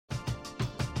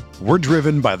We're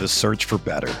driven by the search for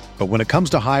better. But when it comes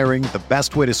to hiring, the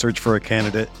best way to search for a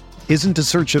candidate isn't to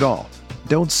search at all.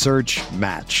 Don't search,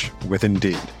 match with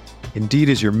Indeed. Indeed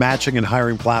is your matching and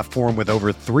hiring platform with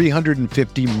over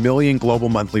 350 million global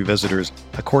monthly visitors,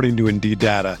 according to Indeed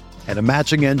data, and a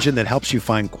matching engine that helps you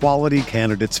find quality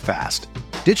candidates fast.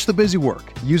 Ditch the busy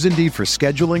work. Use Indeed for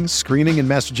scheduling, screening, and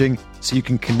messaging so you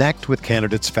can connect with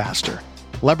candidates faster.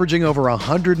 Leveraging over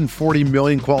 140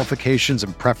 million qualifications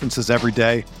and preferences every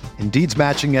day, Indeed's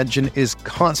matching engine is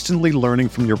constantly learning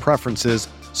from your preferences,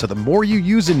 so the more you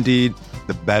use Indeed,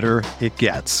 the better it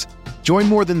gets. Join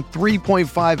more than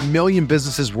 3.5 million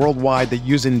businesses worldwide that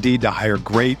use Indeed to hire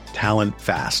great talent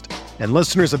fast. And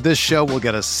listeners of this show will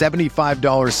get a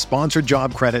 $75 sponsored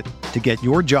job credit to get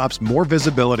your jobs more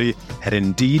visibility at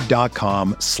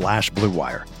Indeed.com/Blue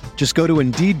Wire. Just go to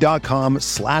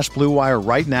Indeed.com/Blue Wire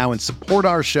right now and support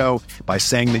our show by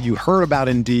saying that you heard about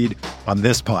Indeed on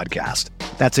this podcast.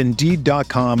 That's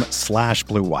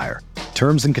Indeed.com/Blue Wire.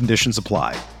 Terms and conditions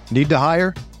apply. Need to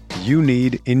hire? You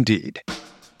need Indeed.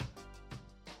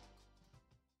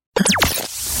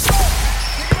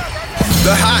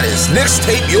 The hottest Knicks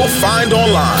tape you'll find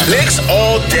online. Knicks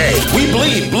all day. We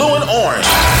bleed blue and orange.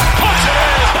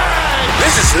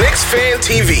 This is Knicks Fan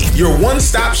TV, your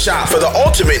one-stop shop for the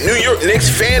ultimate New York Knicks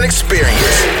fan experience.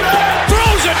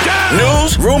 Throws it down.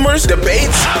 News, rumors,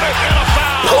 debates,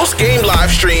 post-game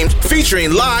live streams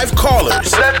featuring live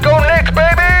callers. Let's go Knicks,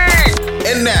 baby!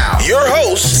 And now, your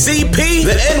host, CP,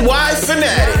 the NY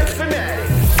Fanatic.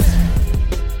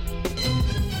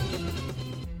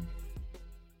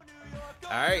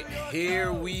 All right,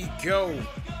 here we go.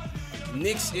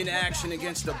 Knicks in action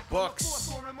against the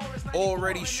Bucks.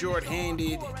 Already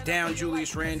shorthanded, down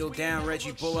Julius Randle, down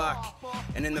Reggie Bullock.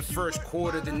 And in the first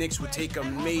quarter, the Knicks would take a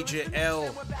major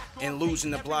L in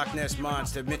losing the Block Nest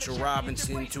monster Mitchell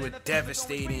Robinson to a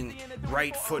devastating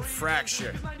right foot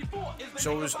fracture.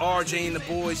 So it was RJ and the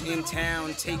boys in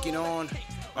town taking on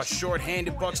a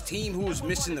shorthanded Bucks team who was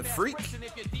missing the freak.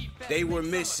 They were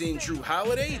missing Drew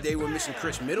Holiday. They were missing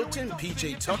Chris Middleton,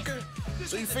 PJ Tucker.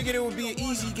 So you figured it would be an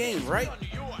easy game, right?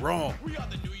 Wrong.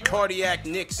 Cardiac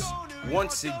Knicks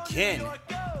once again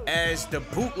as the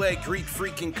bootleg Greek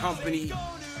Freaking Company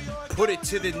put it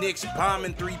to the Knicks,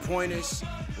 bombing three-pointers,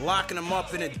 locking them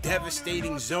up in a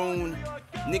devastating zone.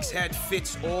 Knicks had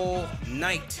fits all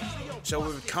night. So it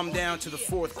would come down to the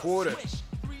fourth quarter.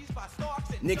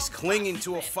 Knicks clinging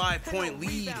to a 5-point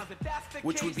lead,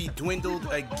 which would be dwindled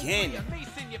again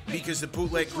because the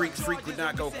bootleg Greek Freak would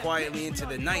not go quietly into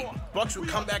the night. Bucks would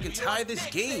come back and tie this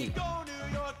game.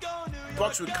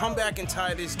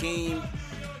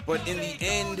 But in the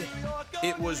end,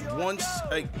 it was once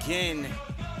again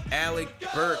Alec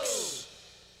Burks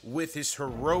with his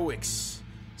heroics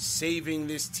saving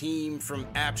this team from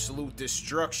absolute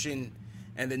destruction,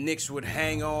 and the Knicks would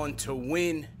hang on to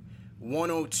win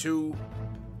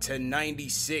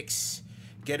 102-96,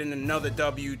 getting another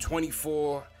W,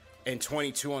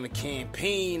 24-22 on the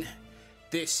campaign.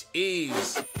 This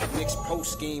is Knicks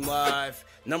Post Game Live,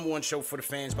 number one show for the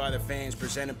fans by the fans,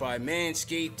 presented by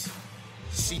Manscaped.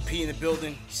 CP in the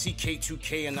building,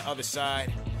 CK2K on the other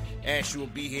side. Ash will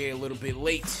be here a little bit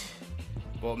late,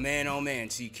 but man, oh man,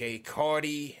 CK,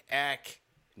 cardiac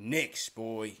Knicks,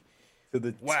 boy. To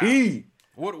the wow. T.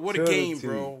 What a game,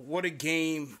 bro. What a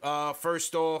game.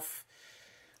 First off,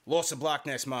 lost a Block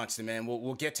Nest monster, man.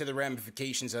 We'll get to the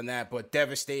ramifications on that, but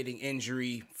devastating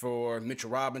injury for Mitchell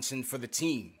Robinson, for the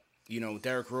team. You know,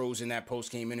 Derrick Rose in that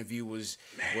post-game interview was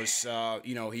he was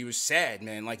sad,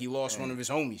 man. Like he lost one of his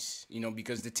homies,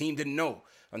 because the team didn't know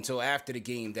until after the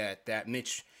game that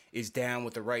Mitch is down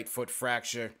with the right foot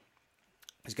fracture.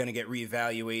 He's going to get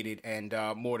reevaluated, and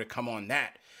more to come on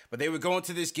that. But they would go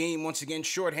into this game once again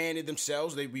shorthanded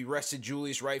themselves. They rested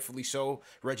Julius, rightfully so.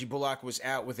 Reggie Bullock was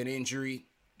out with an injury.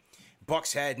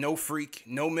 Bucks had no Freak,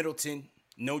 no Middleton,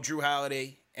 no Drew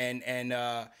Holiday, and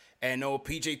no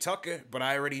PJ Tucker. But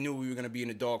I already knew we were going to be in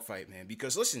a dogfight, man.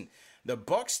 Because listen, the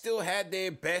Bucks still had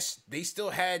their best. They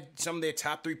still had some of their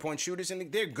top 3-point shooters,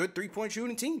 and they're a good 3-point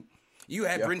shooting team. You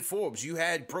had Bryn Forbes, you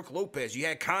had Brook Lopez, you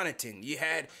had Connaughton, you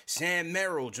had Sam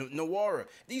Merrill, Nawara.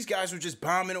 These guys were just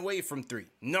bombing away from three.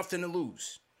 Nothing to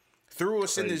lose. Threw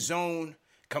us in the zone,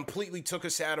 completely took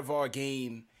us out of our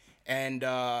game. And,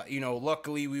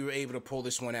 luckily we were able to pull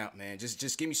this one out, man.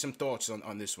 Just give me some thoughts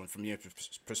on this one from your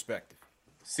perspective.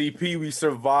 CP, we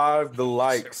survived the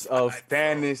likes of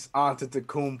Giannis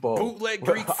Antetokounmpo. Bootleg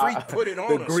Greek Freak put it on us,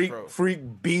 bro. The Greek Freak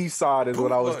B-side is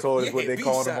what I was told is what they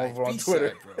called him over on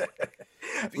Twitter.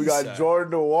 We got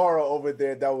Jordan Nwora over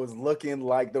there that was looking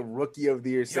like the rookie of the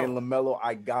year, saying, LaMelo,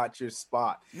 I got your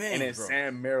spot. Man, and then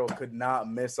Sam Merrill could not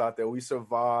miss out there. We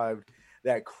survived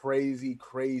that crazy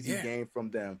game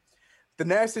from them. The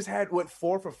Nationals had 4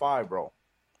 for 5, bro.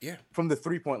 Yeah, from the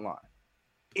 3-point line.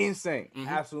 Insane,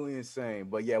 absolutely insane.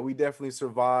 But yeah, we definitely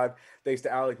survived thanks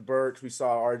to Alec Burks. We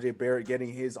saw RJ Barrett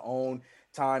getting his own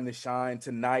time to shine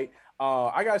tonight.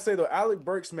 I gotta say though, Alec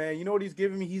Burks, man, you know what he's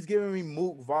giving me? He's giving me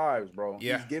Mook vibes, bro.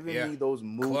 Yeah, he's giving me those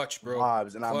Mook clutch, bro.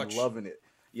 vibes, and Clutch. I'm loving it.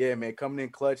 Yeah, man, coming in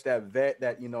clutch, that vet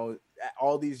that,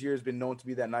 all these years been known to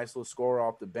be that nice little scorer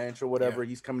off the bench or whatever. Yeah.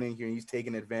 He's coming in here and he's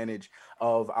taking advantage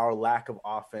of our lack of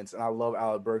offense. And I love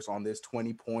Alec Burks on this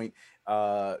 20-point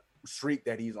streak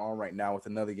that he's on right now with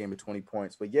another game of 20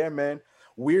 points. But yeah, man,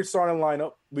 weird starting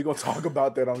lineup. We're going to talk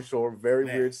about that, I'm sure. Very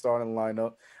weird starting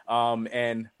lineup.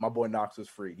 And my boy Knox was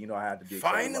free. I had to be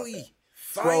finally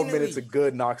 12 minutes of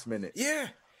good Knox minutes. Yeah.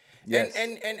 Yes.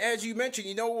 And as you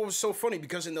mentioned, what was so funny?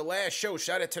 Because in the last show,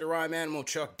 shout out to the Rhyme Animal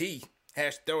Chuck D,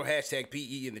 throw hashtag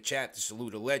PE in the chat to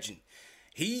salute a legend.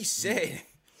 He said,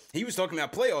 he was talking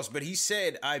about playoffs, but he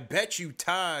said, I bet you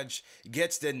Taj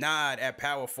gets the nod at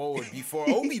power forward before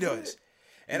Obi does.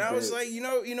 And I was like, you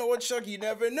know what, Chuck, you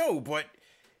never know, but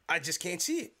I just can't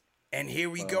see it. And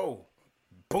here we go.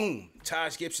 Boom.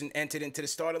 Taj Gibson entered into the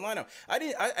starting lineup.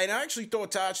 I actually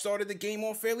thought Taj started the game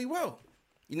off fairly well.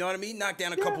 You know what I mean? Knocked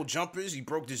down a couple jumpers. He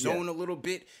broke the zone a little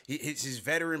bit. His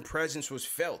veteran presence was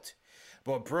felt.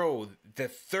 But, bro, the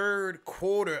third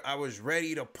quarter, I was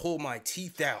ready to pull my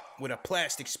teeth out with a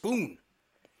plastic spoon.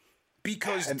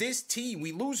 Because this team,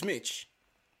 we lose Mitch.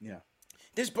 Yeah.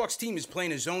 This Bucks team is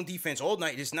playing a zone defense all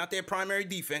night. It's not their primary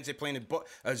defense. They're playing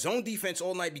a zone defense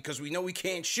all night because we know we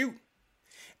can't shoot.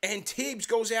 And Tibbs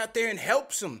goes out there and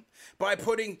helps them by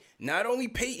putting not only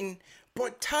Peyton,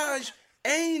 but Taj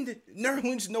and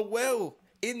Nerlens Noel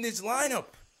in this lineup.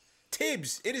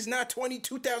 Tibbs, it is not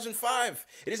 2005.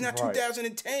 It is not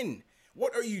 2010.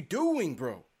 What are you doing,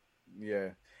 bro? Yeah.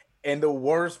 And the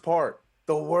worst part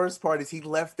is he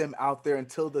left them out there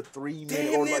until the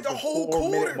 3-minute or like the whole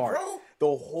 4-minute mark. Bro.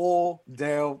 The whole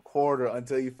damn quarter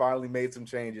until he finally made some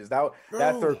changes. That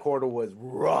third quarter was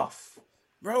rough.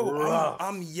 Bro,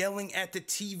 I'm yelling at the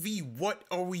TV. What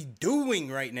are we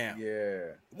doing right now?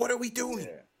 Yeah. What are we doing?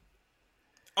 Yeah.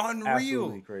 Unreal.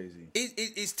 Absolutely crazy.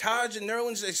 Is Taj and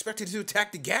Nerlens expected to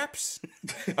attack the gaps?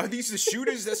 Are these the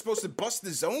shooters that's supposed to bust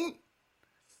the zone?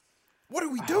 What are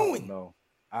we doing? No,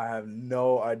 I have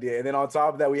no idea. And then on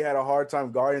top of that, we had a hard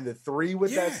time guarding the 3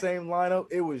 with that same lineup.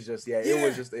 It was just, it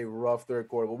was just a rough third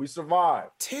quarter, but we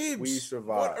survived. Tibbs, we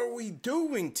survived. What are we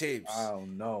doing, Tibbs? I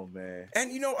don't know, man. And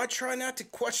I try not to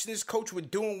question this coach. We're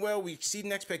doing well. We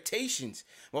exceeding expectations.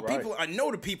 Well, I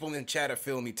know the people in the chat are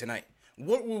feeling me tonight.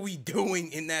 What were we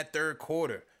doing in that third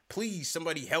quarter? Please,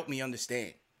 somebody help me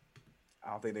understand.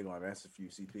 I don't think they're gonna have answers for you,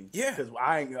 CP. Yeah, because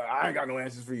I ain't got no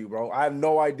answers for you, bro. I have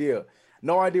no idea.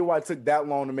 No idea why it took that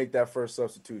long to make that first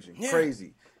substitution. Yeah.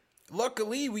 Crazy.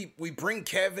 Luckily, we bring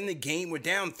Kev in the game. We're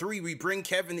down 3. We bring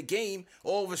Kev in the game.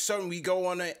 All of a sudden, we go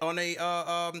on a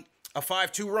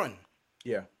 5-2 run.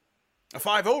 Yeah, a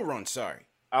 5-0 run. Sorry,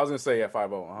 I was gonna say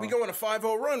 5-0. We go on a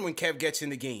 5-0 run when Kev gets in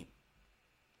the game.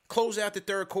 Close out the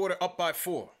third quarter up by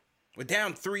 4. We're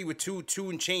down 3 with 2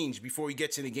 and change before he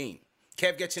gets in the game.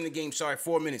 Kev gets in the game.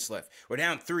 4 minutes left. We're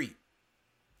down 3.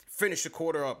 Finish the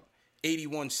quarter up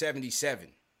 81-77.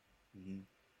 Mm-hmm.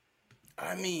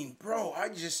 I mean, bro,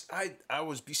 I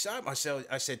was beside myself.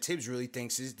 I said, Tibbs really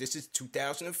thinks this is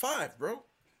 2005, bro.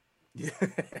 Yeah.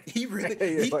 He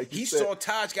really he saw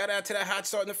Taj got out to that hot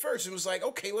start in the first and was like,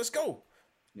 okay, let's go.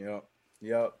 Yep.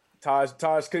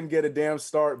 Taj couldn't get a damn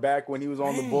start back when he was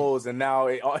on the Bulls, and now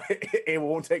it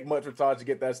won't take much for Taj to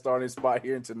get that starting spot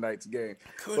here in tonight's game.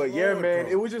 But yeah, man,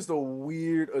 it was just a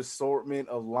weird assortment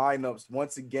of lineups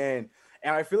once again.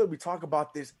 And I feel like we talk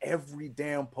about this every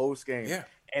damn post game. Yeah.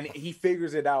 And he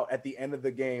figures it out at the end of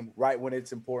the game, right when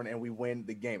it's important, and we win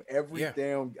the game. Every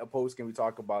damn post game we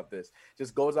talk about this.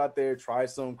 Just goes out there,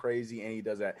 tries something crazy, and he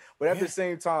does that. But at the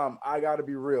same time, I got to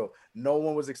be real. No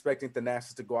one was expecting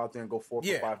Thanasis to go out there and go 4 for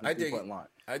 5 from the 3-point line.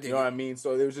 You know what I mean?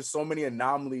 So there was just so many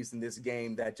anomalies in this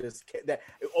game that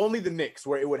only the Knicks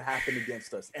where it would happen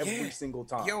against us every single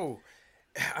time. Yo,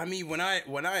 I mean, when I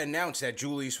announced that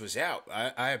Julius was out,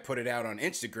 I put it out on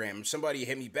Instagram. Somebody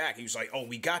hit me back. He was like, "Oh,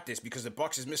 we got this because the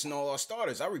Bucks is missing all our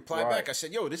starters." I replied back. I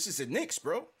said, "Yo, this is the Knicks,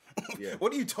 bro.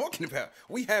 What are you talking about?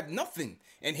 We have nothing,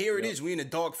 and here it is. We in a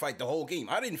dogfight the whole game.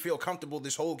 I didn't feel comfortable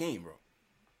this whole game,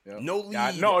 bro. No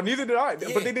lead. No, neither did I.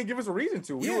 But they didn't give us a reason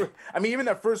to. Even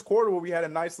that first quarter where we had a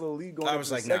nice little lead going into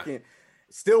the second.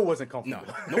 Still wasn't comfortable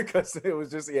because it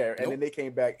was just and then they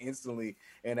came back instantly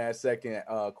in that second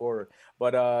quarter.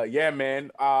 But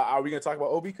man, are we gonna talk about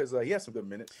Obi because he had some good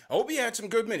minutes? Obi had some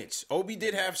good minutes. Obi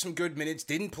did have some good minutes.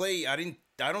 Didn't play. I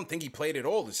don't think he played at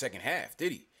all the second half,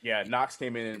 did he? Yeah, Knox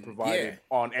came in and provided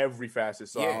on every facet.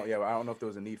 So I don't know if there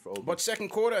was a need for Obi. But second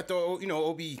quarter, I thought,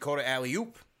 Obi caught an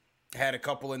alley-oop. Had a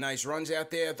couple of nice runs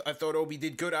out there. I thought Obi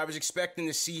did good. I was expecting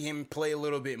to see him play a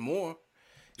little bit more,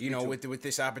 with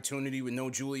this opportunity with no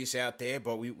Julius out there.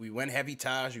 But we went heavy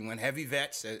Taj. We went heavy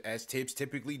vets, as Tibbs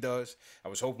typically does. I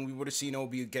was hoping we would have seen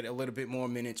Obi get a little bit more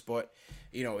minutes. But,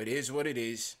 it is what it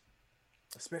is.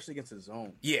 Especially against the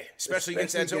zone. Yeah, especially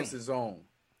against that zone.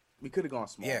 We could have gone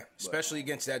small. Yeah, especially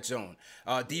against that zone.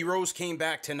 D Rose came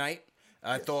back tonight.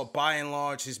 I thought by and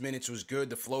large his minutes was good.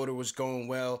 The floater was going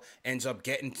well. Ends up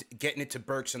getting it to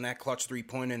Burks on that clutch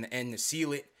 3-pointer in the end to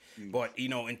seal it. But,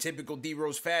 in typical D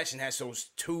Rose fashion, has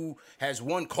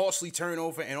one costly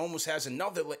turnover and almost has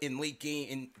another in late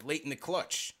in the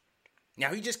clutch.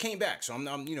 Now he just came back, so I'm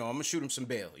gonna shoot him some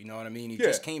bail. You know what I mean? He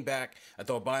just came back. I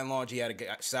thought by and large he had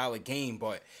a solid game,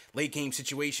 but late game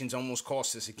situations almost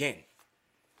cost us again.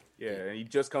 Yeah, and he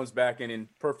just comes back in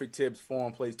perfect Tibbs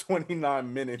form, plays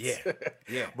 29 minutes.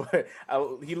 Yeah. But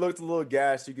he looked a little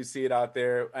gassed. You could see it out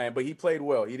there. But he played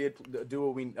well. He did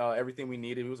do everything we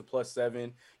needed. He was a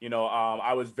 +7.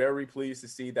 I was very pleased to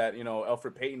see that,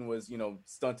 Elfrid Payton was,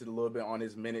 stunted a little bit on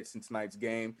his minutes in tonight's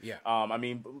game. Yeah.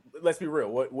 Let's be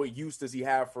real. What use does he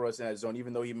have for us in that zone?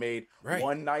 Even though he made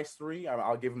one nice three,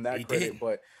 I'll give him that he credit. Did.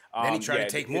 But then he tried to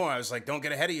take more. I was like, don't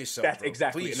get ahead of yourself. That's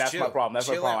exactly, Please, and that's chill. my problem. That's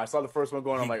my problem. Out. I saw the first one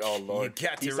going. I'm like, oh Lord,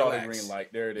 he saw the green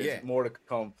light. There it is. Yeah. More to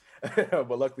come.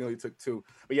 But luckily, only took 2.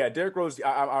 But yeah, Derrick Rose,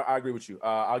 I agree with you.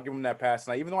 I'll give him that pass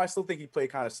tonight, even though I still think he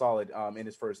played kind of solid in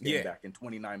his first game back in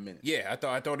 29 minutes. Yeah, I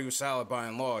thought he was solid by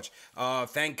and large.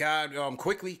 Thank God,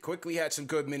 quickly had some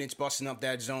good minutes busting up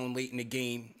that zone late in the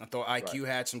game. I thought IQ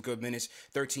had some good minutes.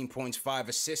 13 points, 5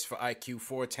 assists for IQ,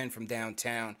 4-10 from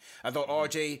downtown. I thought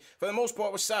RJ, for the most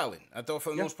part, was solid.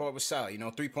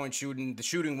 3-point shooting. The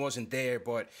shooting wasn't there,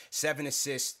 but 7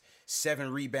 assists.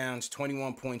 7 rebounds,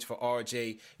 21 points for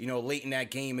RJ. Late in that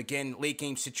game, again, late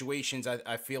game situations,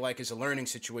 I feel like is a learning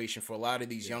situation for a lot of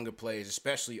these younger players,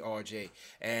 especially RJ.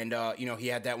 And, he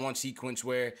had that one sequence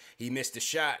where he missed a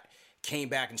shot, came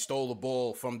back and stole the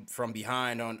ball from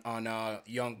behind on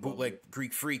young bootleg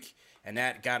Greek Freak, and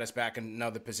that got us back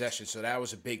another possession. So that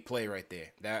was a big play right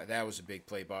there. That was a big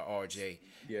play by RJ.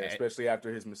 Yeah, especially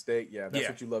after his mistake. Yeah, that's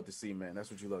what you love to see, man.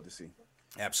 That's what you love to see.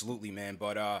 Absolutely, man.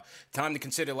 But time to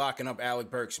consider locking up Alec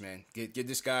Burks, man. Get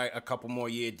this guy a couple more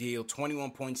year deal.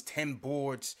 21 points, 10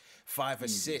 boards, 5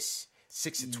 assists,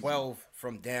 6 of 12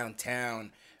 from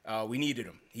downtown. We needed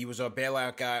him. He was our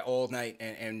bailout guy all night,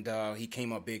 and he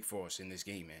came up big for us in this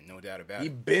game, man. No doubt about it.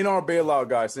 He's been our bailout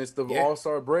guy since the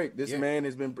All-Star break. This man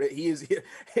has been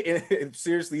 –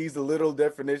 seriously, he's the literal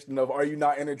definition of are you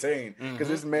not entertained? Because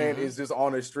this man is just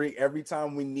on a streak. Every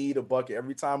time we need a bucket,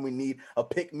 every time we need a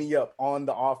pick-me-up on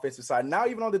the offensive side. Now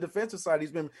even on the defensive side,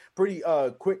 he's been pretty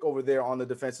quick over there on the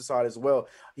defensive side as well.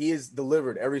 He is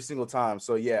delivered every single time.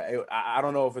 So, I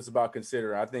don't know if it's about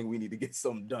considering. I think we need to get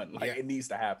something done. It needs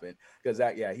to happen because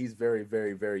he's very,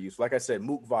 very, very useful. Like I said,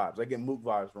 Mook vibes. I get Mook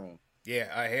vibes from him.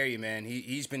 Yeah, I hear you, man.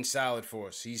 He's been solid for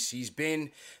us. He's been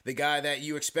the guy that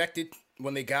you expected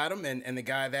when they got him, and the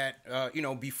guy that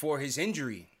before his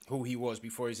injury, who he was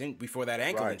before that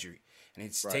ankle injury. And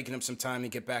it's taken him some time to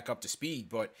get back up to speed,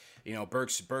 but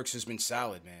Burks has been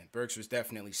solid, man. Burks was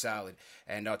definitely solid,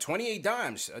 and 28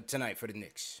 dimes tonight for the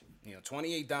Knicks.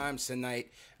 28 dimes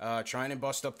tonight, trying to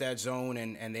bust up that zone,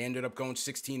 and they ended up going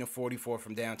 16 of 44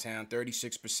 from downtown,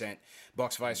 36%.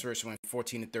 Bucks vice versa went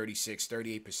 14 of 36,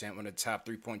 38%. One of the top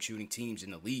 3-point shooting teams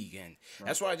in the league, and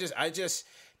that's why I just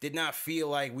did not feel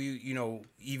like we,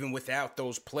 even without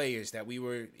those players, that we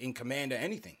were in command of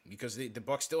anything, because the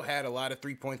Bucks still had a lot of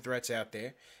 3-point threats out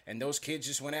there, and those kids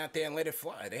just went out there and let it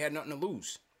fly. They had nothing to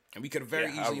lose, and we could have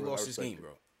very easily lost this game,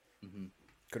 bro. Mm-hmm.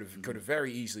 Could have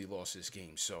very easily lost this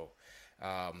game. So,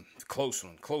 close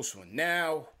one.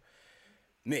 Now,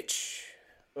 Mitch.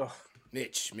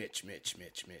 Mitch.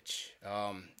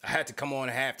 I had to come on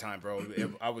at halftime, bro.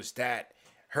 I was that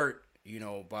hurt,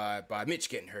 by Mitch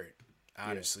getting hurt.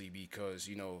 Honestly, because,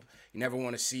 you never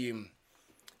want to see him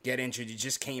get injured. He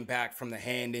just came back from the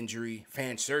hand injury,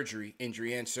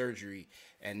 injury and surgery.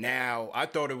 And now I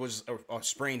thought it was a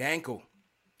sprained ankle,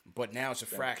 but now it's a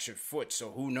fractured foot.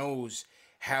 So who knows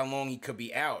how long he could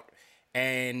be out.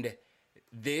 And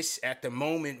this at the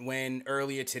moment when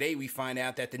earlier today we find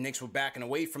out that the Knicks were backing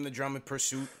away from the Drummond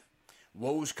pursuit.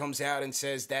 Woj comes out and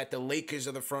says that the Lakers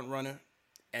are the front runner.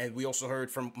 And we also heard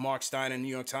from Mark Stein in the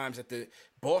New York Times that the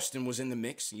Boston was in the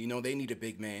mix. They need a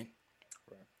big man.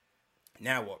 Right.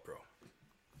 Now what, bro?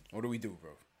 What do we do,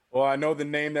 bro? Well, I know the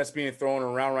name that's being thrown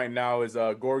around right now is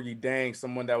Gorgie Dang,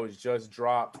 someone that was just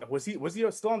dropped. Was he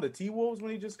still on the T-Wolves when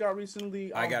he just got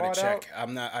recently? I gotta check.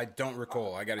 I don't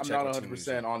recall. I gotta check. I'm not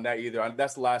 100% on that either.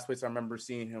 That's the last place I remember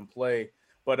seeing him play.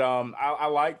 But I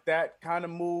like that kind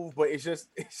of move. But it's just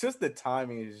the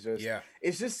timing is just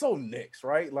it's just so Knicks,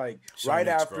 right? Like so right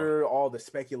Knicks, after all the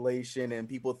speculation and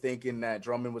people thinking that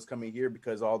Drummond was coming here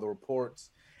because all the reports.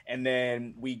 And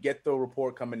then we get the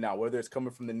report coming out, whether it's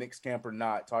coming from the Knicks camp or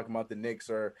not, talking about the Knicks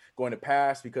are going to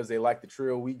pass because they like the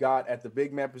trio we got at the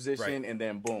big man position. Right. And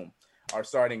then, boom, our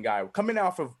starting guy coming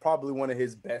off of probably one of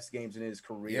his best games in his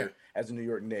career as a New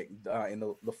York Knick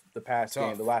in the past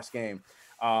game, the last game.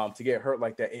 To get hurt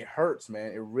like that, it hurts,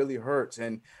 man. It really hurts.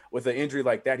 And with an injury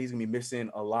like that, he's gonna be missing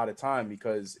a lot of time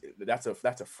because that's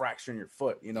a fracture in your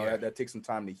foot. You know, that takes some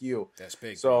time to heal. That's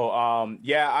big. So,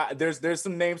 there's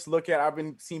some names to look at. I've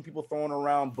been seeing people throwing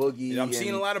around Boogie. I'm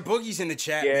seeing a lot of boogies in the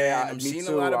chat. Yeah, man. I'm seeing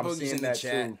a lot of boogies in the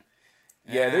chat. Too.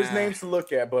 Yeah, there's names to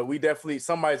look at, but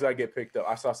somebody's got to get picked up.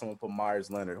 I saw someone put Myers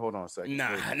Leonard. Hold on a second.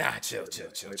 Nah, chill. No.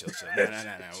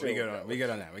 We good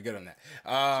on that.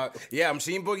 I'm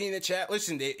seeing Boogie in the chat.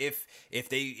 Listen,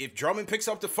 if Drummond picks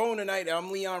up the phone tonight,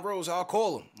 I'm Leon Rose, I'll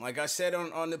call him. Like I said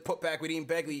on the putback with Ian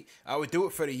Begley, I would do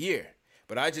it for the year.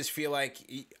 But I just feel like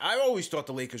I always thought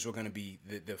the Lakers were going to be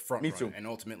the front runner and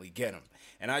ultimately get him.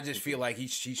 And I just feel like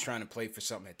he's trying to play for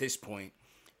something at this point.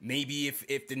 Maybe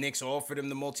if the Knicks offered him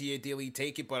the multi-year deal, he'd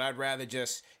take it. But I'd rather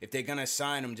just, if they're going to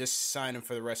sign him, just sign him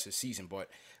for the rest of the season.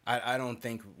 But I don't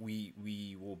think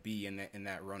we will be in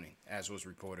that running, as was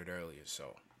reported earlier.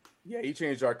 So. Yeah, he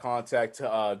changed our contact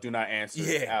to do not answer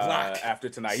after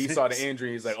tonight. He saw the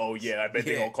injury. He's like, oh, yeah, I bet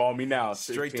they're going to call me now.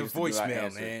 Straight to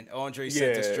voicemail, man. Andre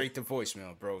sent us straight to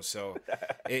voicemail, bro. So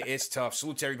it's tough.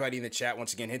 Salute to everybody in the chat.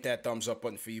 Once again, hit that thumbs up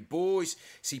button for you boys.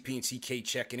 CP and TK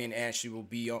checking in. Ashley will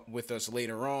be with us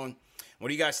later on. What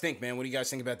do you guys think, man? What do you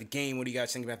guys think about the game? What do you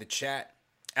guys think about the chat?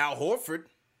 Al Horford,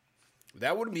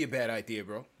 that wouldn't be a bad idea,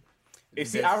 bro.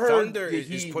 I heard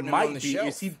is putting him on the shelf.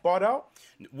 Is he bought out?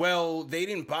 Well, they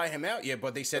didn't buy him out yet,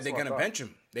 but they said they're going to bench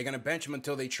him. They're going to bench him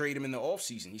until they trade him in the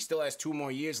offseason. He still has 2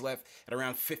 more years left at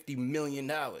around $50 million.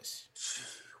 That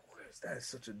is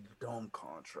such a dumb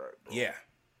contract, bro. Yeah.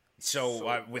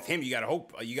 So with him, you got to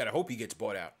hope. You got to hope he gets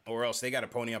bought out, or else they got to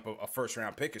pony up a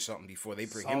first-round pick or something before they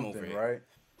bring him over here. Right?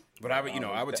 But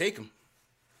I would take him.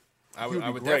 I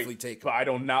would definitely take him. But I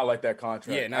do not like that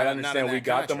contract. Yeah, I understand we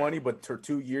got the money, but for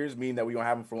 2 years, mean that we don't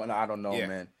have him for one. I don't know,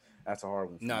 man. That's a hard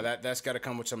one. No, that's got to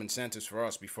come with some incentives for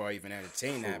us before I even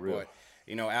entertain that. Real. But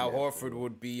Al Horford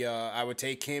would be. I would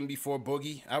take him before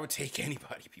Boogie. I would take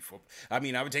anybody before. I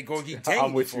would take Gorgie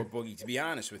Dang before Boogie. To be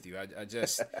honest with you, I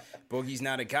just Boogie's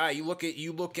not a guy. You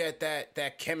look at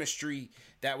that chemistry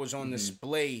that was on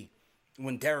display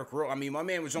when Derrick Rose. My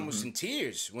man was almost in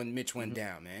tears when Mitch went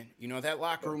down, man. That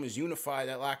locker room is unified.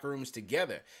 That locker room is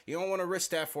together. You don't want to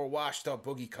risk that for a washed-up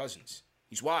Boogie Cousins.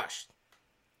 He's washed.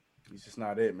 He's just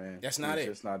not it, man. That's not it.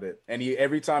 Just not it. And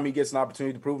every time he gets an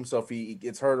opportunity to prove himself, he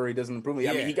gets hurt or he doesn't improve.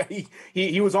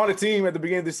 He was on a team at the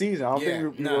beginning of the season. I don't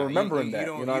think you're remembering that.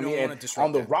 You know what I mean? And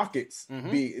on the Rockets,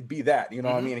 be that. You know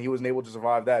what I mean? And he wasn't able to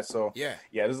survive that. So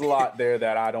there's a lot there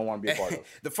that I don't want to be a part of.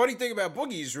 The funny thing about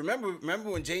Boogie is remember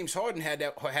when James Harden had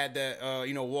that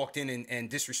walked in and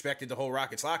disrespected the whole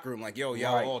Rockets locker room like, yo,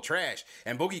 y'all all trash,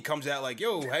 and Boogie comes out like,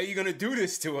 yo, how you gonna do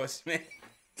this to us, man?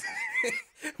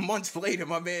 Months later,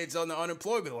 my man's on the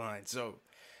unemployment line. So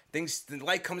the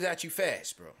light comes at you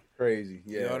fast, bro. Crazy.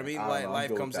 Yeah. You know what I mean?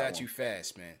 Life comes at you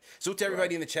fast, man. So to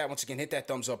everybody in the chat, once again, hit that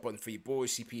thumbs up button for your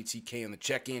boys, CP and TK on the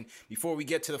check-in. Before we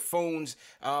get to the phones,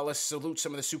 let's salute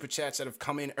some of the super chats that have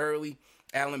come in early.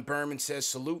 Alan Berman says,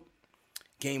 salute.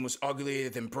 Game was uglier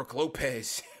than Brook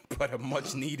Lopez, but a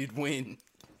much-needed win.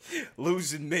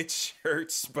 Losing Mitch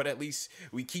hurts, but at least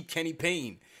we keep Kenny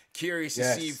Payne. Curious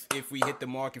to see if we hit the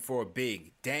market for a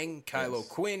big. Dang, Kylo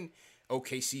Quinn,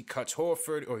 OKC cuts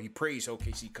Horford, or he prays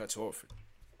OKC cuts Horford.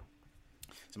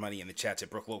 Somebody in the chat said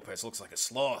Brook Lopez looks like a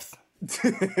sloth.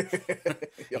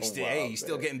 He's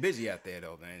still getting busy out there,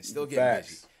 though, man. Still getting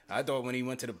busy. I thought when he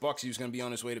went to the Bucks, he was going to be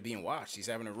on his way to being watched. He's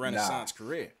having a renaissance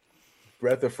career.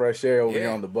 Breath of fresh air over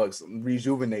here on the Bucks.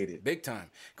 Rejuvenated. Big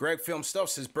time. Greg Film Stuff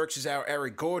says, Burks is our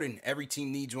Eric Gordon. Every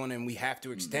team needs one, and we have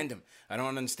to extend him. I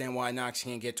don't understand why Knox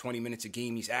can't get 20 minutes a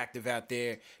game. He's active out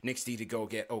there. Knicks need to go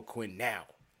get O'Quinn now.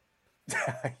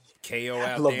 KO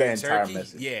out there in Turkey.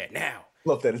 Message. Yeah, now.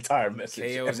 Love that entire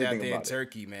message. KO's out there in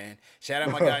Turkey, man. Shout out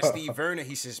my guy Steve Verner.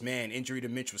 He says, man, injury to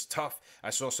Mitch was tough.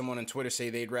 I saw someone on Twitter say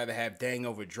they'd rather have Dang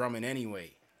over Drummond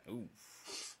anyway. Ooh.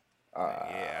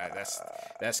 Yeah, that's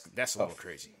a little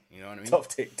crazy. You know what I mean? Tough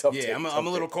take. Yeah, I'm a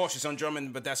little cautious on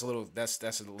Drummond, but that's a little.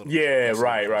 Yeah,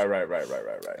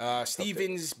 right.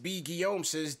 Stevens B. Guillaume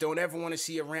says, "Don't ever want to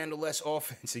see a Randle-less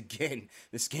offense again.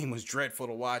 This game was dreadful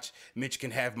to watch. Mitch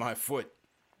can have my foot."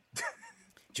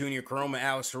 Junior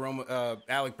Caroma,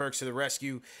 Alec Burks to the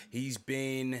rescue. He's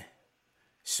been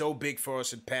so big for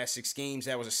us in the past 6 games.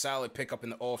 That was a solid pickup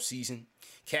in the offseason.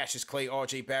 Cassius Clay,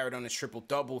 RJ Barrett on his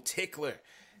triple-double. Tickler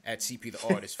at CP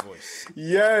the Artist Voice.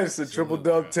 Yes, a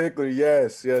triple-dub tickler.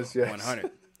 Yes.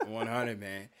 100,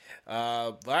 man.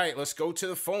 All right, let's go to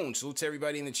the phones. Salute to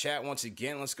everybody in the chat once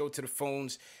again. Let's go to the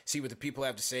phones, see what the people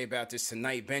have to say about this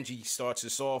tonight. Benji starts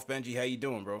us off. Benji, how you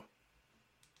doing, bro?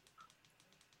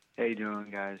 How you doing,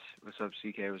 guys? What's up,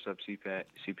 CK? What's up,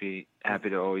 CP? Happy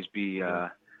to always be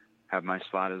have my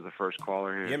slot as the first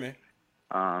caller here. Yeah,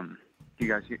 man. You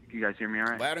guys hear me all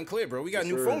right? Loud and clear, bro. We got a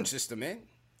new phone system, man.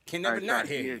 Can never not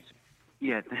hear you.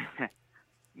 Yeah.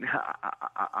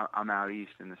 I'm out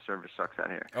east and the service sucks out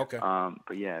here. Okay.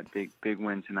 But yeah, big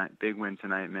win tonight. Big win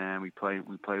tonight, man. We play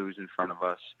who's in front of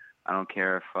us. I don't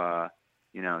care if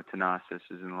Thanasis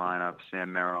is in the lineup,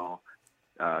 Sam Merrill,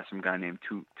 some guy named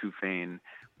Tufane,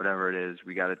 whatever it is.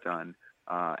 We got it done.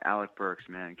 Alec Burks,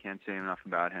 man, can't say enough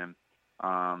about him.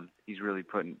 He's really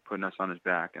putting us on his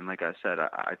back. And like I said,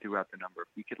 I threw out the number. If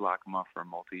we could lock him up for a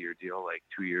multi-year deal, like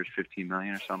 2 years, $15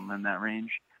 million or something in that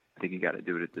range, I think you got to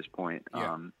do it at this point.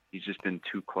 Yeah. He's just been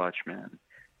too clutch, man.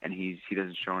 And he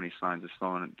doesn't show any signs of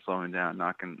slowing down,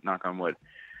 knock on wood.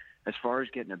 As far as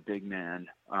getting a big man,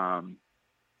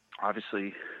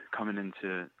 obviously coming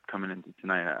into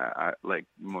tonight, I like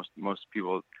most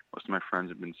people, most of my friends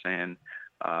have been saying,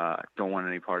 don't want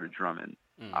any part of Drummond.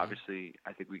 Mm-hmm. Obviously,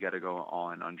 I think we got to go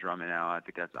on Drummond now. I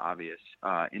think that's obvious.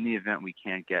 In the event we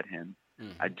can't get him,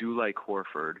 I do like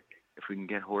Horford. If we can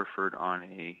get Horford on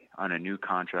a new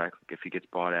contract, if he gets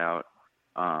bought out,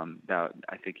 that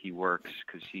I think he works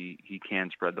because he can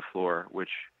spread the floor,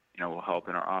 which will help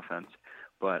in our offense.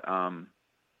 But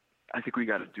I think we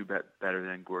got to do better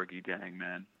than Gorgui Dieng,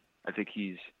 man. I think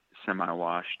he's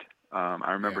semi-washed.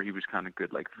 I remember he was kind of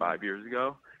good like 5 years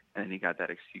ago, and then he got that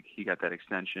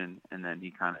extension, and then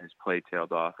his play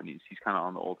tailed off, and he's kind of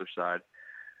on the older side.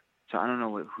 So I don't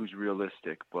know who's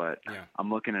realistic, but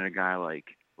I'm looking at a guy like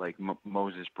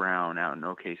Moses Brown out in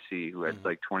OKC who had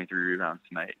like 23 rebounds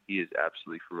tonight. He is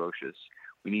absolutely ferocious.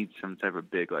 We need some type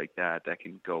of big like that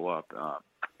can go up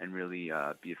and really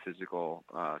be a physical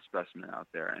specimen out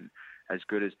there. And as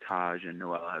good as Taj and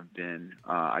Noel have been,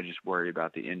 I just worry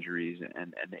about the injuries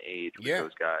and the age with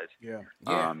those guys.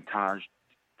 Taj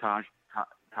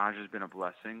has been a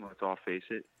blessing. Let's all face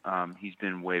it. He's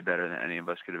been way better than any of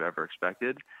us could have ever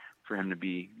expected. For him to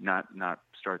be not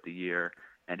start the year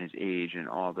and his age and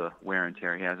all the wear and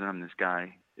tear he has on him, this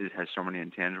guy has so many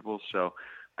intangibles. So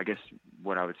I guess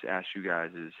what I would ask you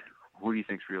guys is, who do you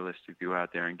think's realistic to go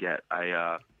out there and get?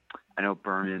 I know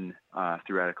Berman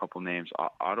threw out a couple names.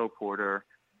 Otto Porter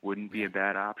wouldn't be a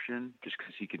bad option just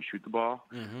because he can shoot the ball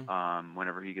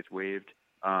whenever he gets waived.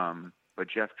 But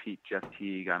Jeff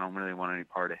Teague, I don't really want any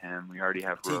part of him. We already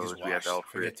have Rose. We have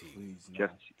Elfrid.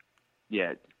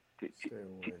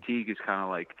 Teague is kind of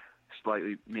like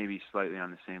maybe slightly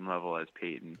on the same level as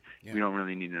Peyton. We don't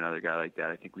really need another guy like that.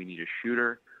 I think we need a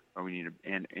shooter, or we need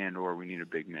or we need a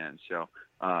big man. So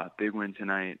big win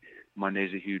tonight.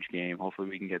 Monday's a huge game. Hopefully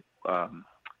we can get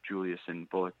Julius and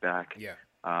Bullock back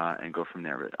and go from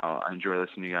there. But I'll enjoy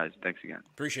listening to you guys. Thanks again.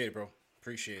 Appreciate it, bro.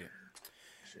 Appreciate it.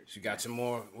 So we got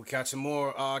some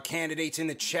more candidates in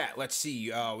the chat. Let's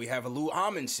see. We have a Lou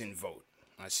Amundsen vote.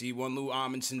 I see one Lou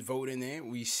Amundsen vote in there.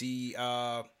 We see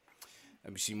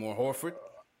let me see more Horford.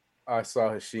 I saw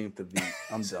Hasheem Thabeet.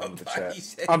 I'm done with the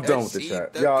chat. I'm done with the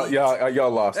chat.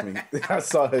 Y'all lost me. I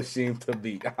saw Hasheem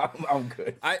Thabeet. I'm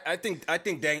good. I think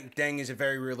Deng is a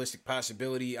very realistic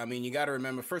possibility. I mean, you got to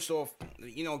remember, first off,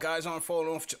 guys aren't falling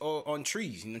off on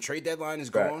trees. Trade deadline is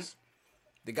gone.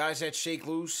 The guys that shake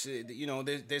loose,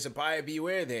 there's a buyer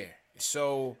beware there.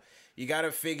 So you got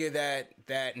to figure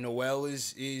that Noel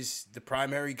is the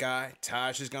primary guy.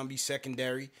 Taj is going to be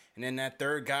secondary. And then that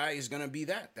third guy is going to be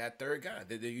that third guy.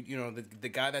 The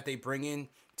guy that they bring in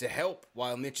to help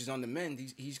while Mitch is on the mend,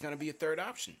 he's going to be a third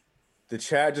option. The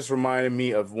chat just reminded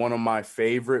me of one of my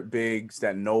favorite bigs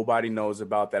that nobody knows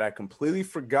about that I completely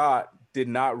forgot did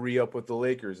not re-up with the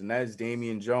Lakers, and that is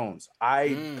Damian Jones.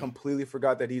 I completely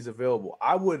forgot that he's available.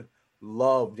 I would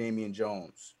love Damian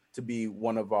Jones to be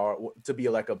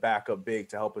like a backup big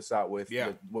to help us out with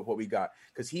what we got,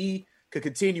 because he could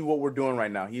continue what we're doing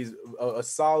right now. He's a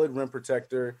solid rim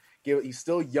protector. He's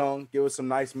still young. Give us some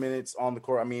nice minutes on the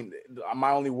court. I mean,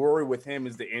 my only worry with him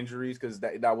is the injuries, because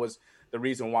that was the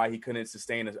reason why he couldn't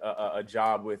sustain a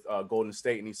job with Golden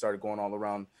State, and he started going all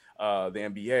around the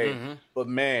NBA. Mm-hmm. But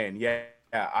man,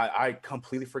 I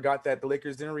completely forgot that the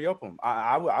Lakers didn't re-up him.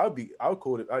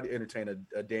 I'd entertain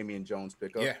a Damian Jones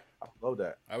pickup. Yeah, I love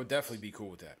that. I would definitely be cool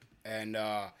with that. And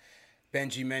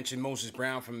Benji mentioned Moses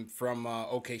Brown from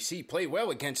OKC played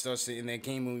well against us in that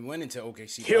game when we went into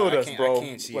OKC. Killed us, bro. I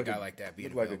can't see a guy like that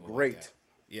being like available. a great. Like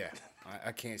yeah,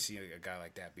 I can't see a guy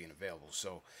like that being available.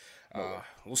 So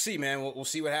we'll see, man. We'll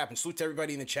see what happens. Salute to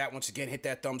everybody in the chat. Once again, hit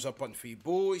that thumbs up button for you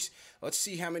boys. Let's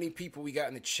see how many people we got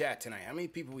in the chat tonight. How many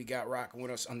people we got rocking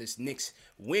with us on this Knicks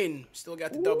win? Still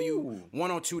got the W,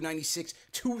 102.96,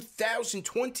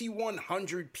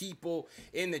 2,100 people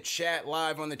in the chat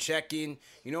live on the check-in.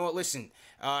 You know what? Listen,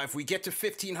 if we get to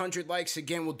 1,500 likes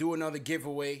again, we'll do another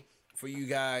giveaway for you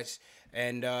guys.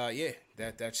 And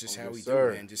that's just how we do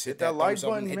it, man. Just hit that like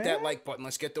button, hit that like button.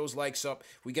 Let's get those likes up.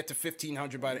 If we get to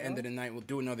 1,500 by the end of the night, we'll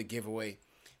do another giveaway.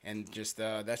 And just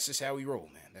that's just how we roll,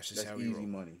 man. That's how we roll. Easy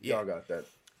money. Yeah. Y'all got that.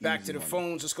 Back to the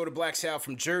phones. Let's go to Black Sal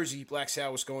from Jersey. Black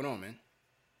Sal, what's going on, man?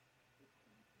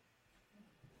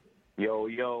 Yo,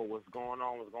 what's going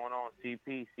on? What's going on?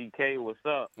 CP, CK, what's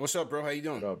up? What's up, bro? How you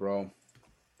doing? What up, bro?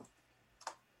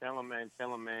 Tell him,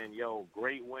 man. Yo,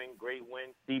 great win.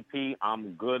 CP,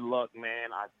 I'm good luck,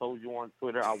 man. I told you on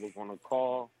Twitter I was going to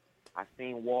call. I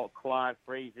seen Walt Clyde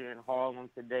Frazier in Harlem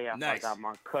today. I got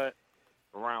my cut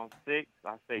around 6.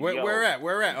 I said, where at?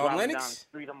 On Lennox? Down the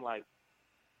street, I'm like,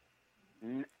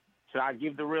 should I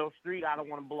give the real street? I don't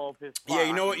want to blow up his spot. Yeah,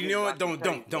 you know what? Don't.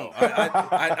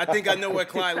 I think I know where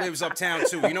Clyde lives uptown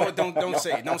too. You know what? Don't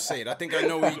say it. Don't say it. I think I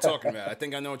know what you're talking about. I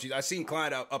think I know what you. I seen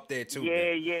Clyde up there too.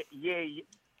 Yeah.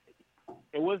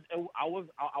 I was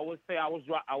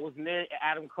near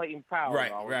Adam Clayton Powell. Right.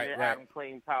 Adam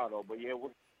Clayton Powell though. But yeah,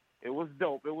 it was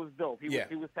dope. He was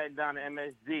heading down to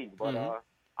MSG. But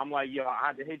I'm like, yo, I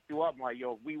had to hit you up. I'm like,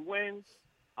 yo, if we win,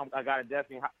 I gotta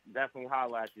definitely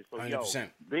holler at you. So 100%.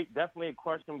 Definitely a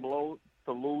crushing blow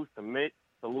to lose Mitch,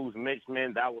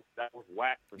 man. That was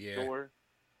whack for sure.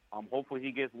 Hopefully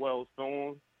he gets well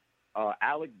soon.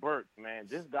 Alec Burks, man,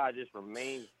 this guy just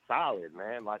remains solid,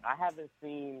 man. Like I haven't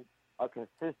seen a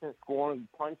consistent scoring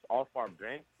punch off our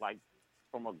bench, like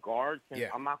from a guard.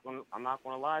 Since, I'm not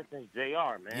gonna lie, since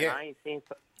JR, man. Yeah. I ain't seen.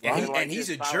 And he's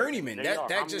a journeyman.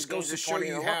 That just goes to show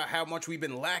you how much we've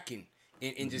been lacking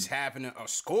in just having a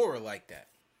scorer like that.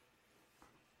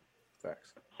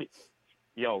 Facts.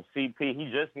 Yo, CP,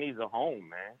 he just needs a home,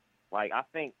 man. Like I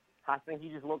think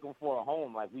he's just looking for a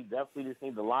home. Like we definitely just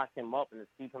need to lock him up and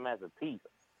just keep him as a piece.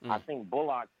 I think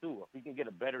Bullock too. If we can get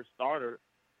a better starter,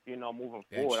 moving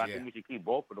forward, I think we should keep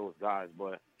both of those guys.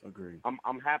 But agreed.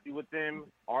 I'm happy with them.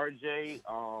 RJ,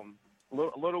 a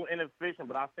little inefficient,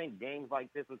 but I think games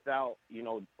like this without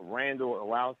Randall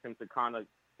allows him to kind of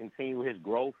continue his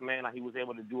growth. Man, he was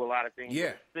able to do a lot of things.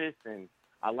 Yeah. With assists, and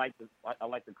I like the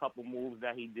couple moves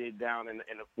that he did down in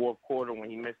the fourth quarter when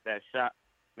he missed that shot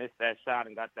and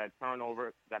got the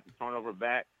turnover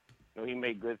back. He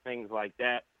made good things like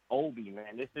that. Obi,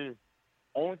 man, this is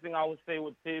only thing I would say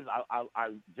with Tiz.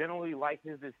 I generally like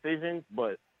his decisions,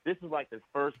 but this is like the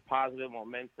first positive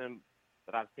momentum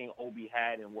that I've seen Obi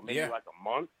had in maybe like a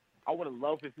month. I would have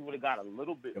loved if he would have got a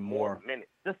little bit more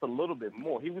minutes, just a little bit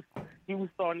more. He was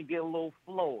starting to get a little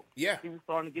flow. Yeah, he was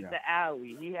starting to get the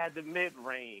alley. He had the mid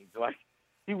range. Like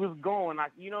he was going.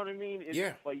 You know what I mean?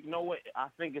 But you know what? I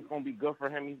think it's going to be good for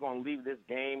him. He's going to leave this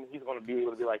game. He's going to be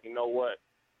able to be like, you know what?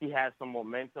 He has some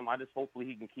momentum. I just hopefully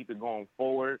he can keep it going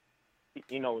forward.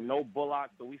 No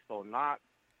Bullock, so we saw Knox.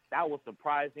 That was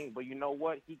surprising, but you know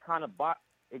what? He kind of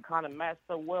matched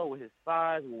up well with his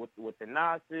size, with the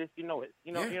nonsense. You know what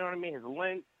I mean? His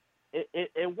length,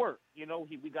 it worked.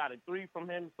 We got a 3 from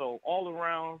him. So all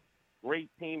around, great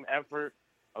team effort.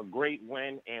 A great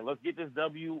win, and let's get this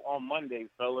W on Monday,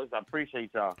 fellas. I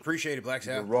appreciate y'all. Appreciate it, Black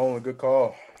Sal. Good rolling, good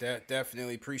call.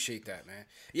 Definitely appreciate that, man.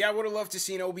 Yeah, I would have loved to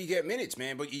see Obi get minutes,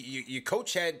 man, but your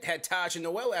coach had Taj and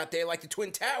Noel out there like the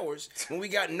Twin Towers when we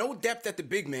got no depth at the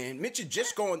big man. Mitch had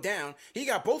just gone down. He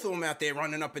got both of them out there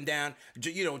running up and down.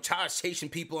 Taj chasing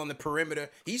people on the perimeter.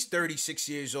 He's 36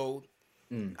 years old.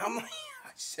 I'm like,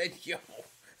 I said,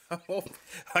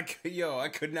 I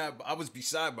could not. I was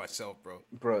beside myself, bro.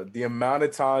 Bro, the amount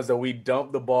of times that we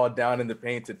dumped the ball down in the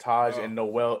paint to Taj and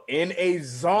Noel in a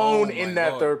zone in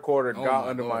that third quarter got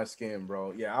under my skin,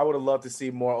 bro. Yeah, I would have loved to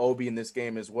see more Obi in this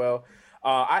game as well.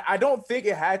 I don't think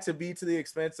it had to be to the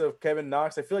expense of Kevin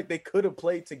Knox. I feel like they could have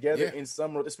played together in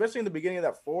some, especially in the beginning of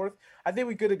that fourth. I think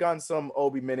we could have gotten some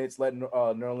Obi minutes, let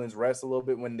Nerlens rest a little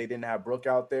bit when they didn't have Brook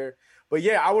out there. But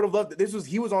yeah, I would have loved it.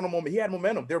 He was on a moment. He had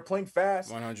momentum. They were playing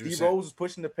fast. 100%. D Rose was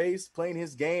pushing the pace, playing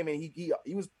his game, and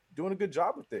he was doing a good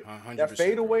job with it. 100%. That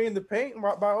fadeaway in the paint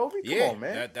by Obi. Come on,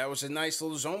 man. That was a nice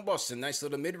little zone bust, a nice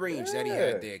little mid range that he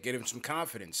had there, get him some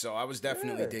confidence. So I was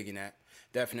definitely digging that.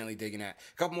 Definitely digging that.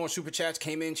 A couple more super chats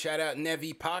came in. Shout out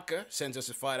Nevi Paca sends us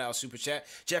a $5 super chat.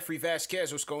 Jeffrey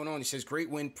Vasquez, what's going on? He says, great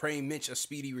win, praying Mitch a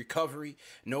speedy recovery.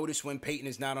 Notice when Peyton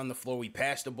is not on the floor, we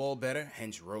pass the ball better,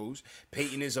 hence Rose.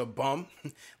 Peyton is a bum.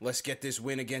 Let's get this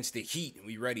win against the Heat.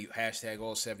 We ready. Hashtag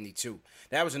all 72.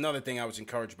 That was another thing I was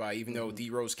encouraged by. Even though D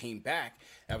Rose came back,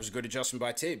 that was a good adjustment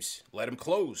by Tibbs. Let him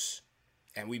close.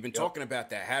 And we've been talking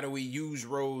about that. How do we use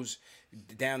Rose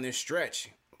down this stretch?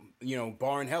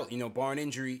 Barring health, barring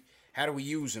injury, how do we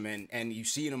use him? And you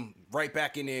see him right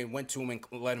back in there, went to him and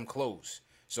let him close.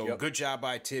 So good job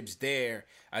by Tibbs there.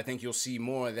 I think you'll see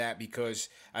more of that because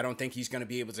I don't think he's going to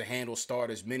be able to handle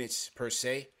starters' minutes per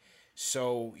se.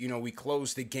 So, we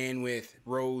closed again with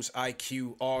Rose,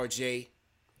 IQ, RJ,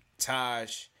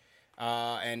 Taj,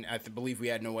 and I believe we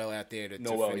had Noel out there to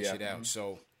finish it out.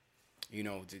 So,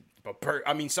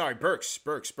 Burks.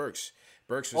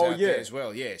 Burks was out there as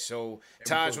well. Yeah, so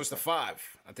Taj was the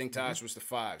 5. I think Taj was the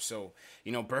 5. So,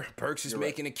 Burks is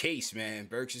making a case, man.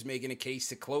 Burks is making a case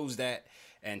to close that.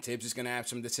 And Tibbs is going to have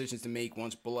some decisions to make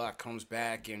once Bullock comes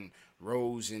back and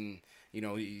Rose. And,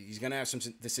 he's going to have some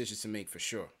decisions to make for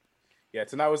sure. Yeah,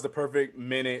 tonight was the perfect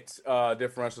minute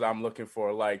differential that I'm looking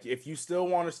for. Like, if you still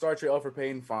want to start your Elfrid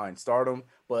Payton, fine, start him.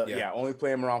 But, only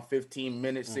play him around 15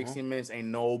 minutes, 16 minutes. Ain't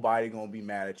nobody going to be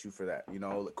mad at you for that.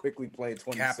 Quickly play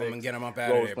 26. Cap him and get him up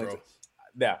out of there, bro.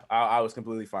 Yeah, I was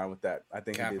completely fine with that. I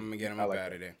think cap him and get him up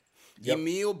out of there.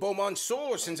 Emil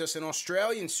Beaumontsor sends us an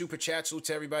Australian super chat. Salute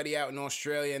to everybody out in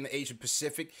Australia and the Asia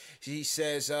Pacific. He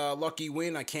says, lucky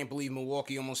win. I can't believe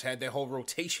Milwaukee almost had their whole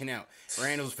rotation out.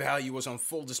 Randall's value was on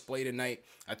full display tonight.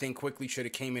 I think Quickly should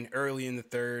have came in early in the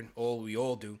third. We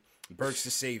all do. Burks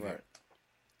the savior.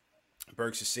 Right.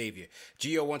 Burks the savior.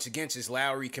 Gio once again says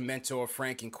Lowry can mentor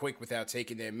Frank and Quick without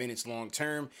taking their minutes long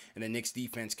term, and the Knicks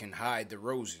defense can hide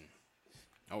DeRozan.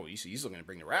 Oh, he's looking to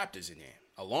bring the Raptors in there,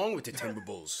 along with the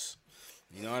Timberwolves.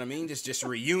 You know what I mean? Just a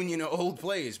reunion of old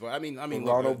players. But I mean,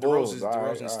 look,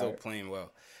 DeRozan's still playing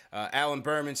well. Alan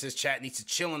Berman says chat needs to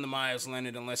chill on the Myers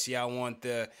Leonard unless y'all want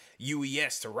the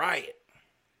UES to riot.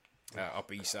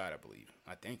 Upper East Side, I believe.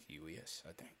 I think UES.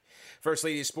 First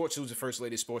Lady of Sports, who's the First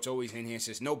Lady of Sports, always in here,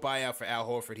 says no buyout for Al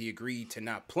Horford. He agreed to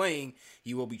not playing.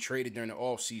 He will be traded during the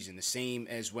offseason, the same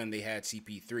as when they had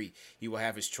CP3. He will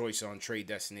have his choice on trade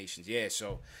destinations. Yeah,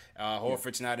 so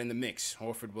Horford's not in the mix.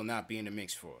 Horford will not be in the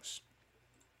mix for us.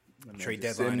 Trade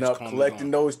deadline is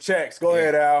collecting those checks. Go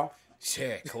ahead, Al.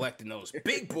 Yeah, collecting those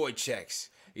big boy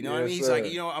checks. You know what I mean? He's like,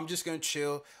 I'm just going to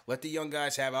chill. Let the young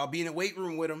guys have it. I'll be in the weight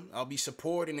room with them. I'll be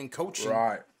supporting and coaching.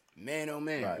 Right. Man, oh,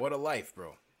 man. Right. What a life,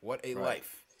 bro. What a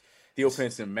life. Theo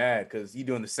Pinson mad because he's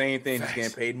doing the same thing. He's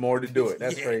getting paid more to do it.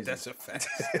 That's crazy. That's a fact.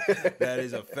 That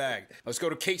is a fact. Let's go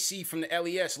to KC from the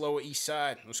LES, Lower East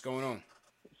Side. What's going on?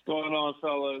 What's going on,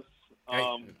 fellas?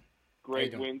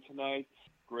 Great win tonight.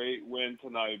 Great win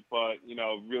tonight, but,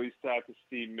 really sad to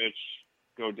see Mitch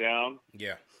go down.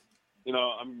 Yeah.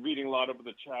 I'm reading a lot of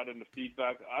the chat and the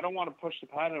feedback. I don't want to push the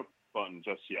panic button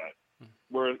just yet.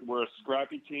 We're a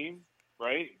scrappy team,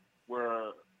 right?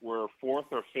 We're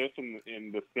 4th or 5th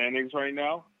in the standings right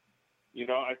now.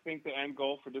 I think the end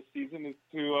goal for this season is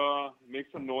to make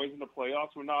some noise in the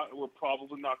playoffs. We're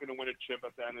probably not going to win a chip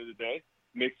at the end of the day.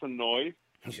 Make some noise,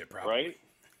 right?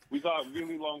 We got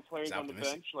really long players on the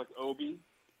bench like Obi,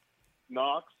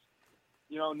 Knox,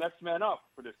 next man up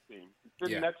for this team.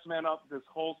 It's been next man up this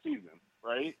whole season,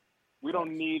 right? We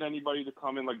don't need anybody to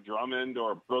come in like Drummond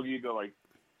or Boogie to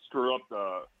screw up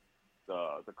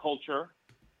the culture.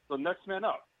 So next man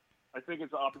up. I think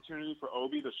it's an opportunity for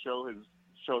Obi to show his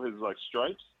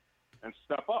stripes and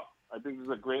step up. I think this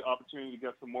is a great opportunity to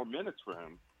get some more minutes for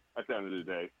him at the end of the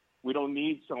day. We don't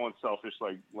need someone selfish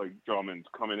like Drummond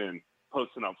coming in,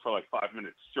 posting up for 5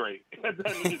 minutes straight at the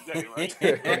end of the day, right?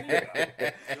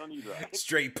 You don't need that.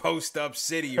 Straight post up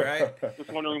city, right?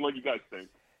 Just wondering what you guys think.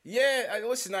 Yeah,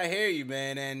 listen, I hear you,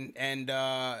 man, and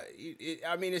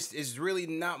it's really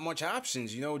not much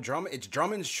options. It's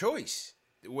Drummond's choice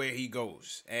where he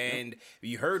goes, and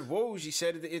you heard Woj. He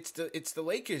said it's the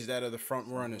Lakers that are the front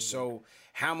runners. So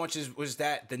how much was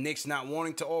that the Knicks not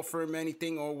wanting to offer him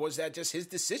anything, or was that just his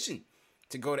decision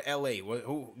to go to LA?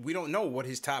 We don't know what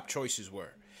his top choices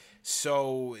were.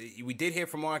 So we did hear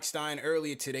from Mark Stein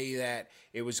earlier today that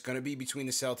it was going to be between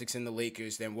the Celtics and the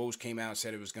Lakers. Then Woj came out and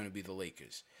said it was going to be the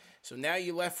Lakers. So now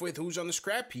you're left with who's on the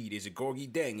scrap heap. Is it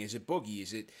Gorgie Deng? Is it Boogie?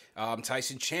 Is it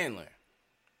Tyson Chandler?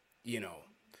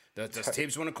 Does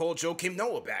Tibbs want to call Joakim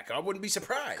Noah back? I wouldn't be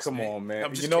surprised. Come on, man.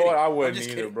 I'm just You know kidding. what? I I'm wouldn't just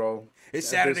either, kidding. bro. It's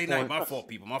At Saturday this night. point- My fault,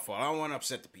 people. My fault. I don't want to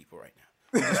upset the people right now.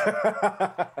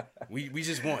 We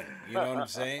just won. You know what I'm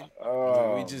saying?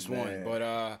 We just won.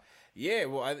 But yeah,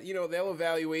 well, they'll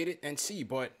evaluate it and see.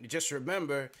 But just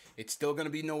remember, it's still going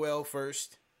to be Noel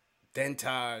first, then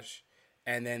Taj,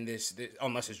 and then this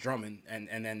unless it's Drummond,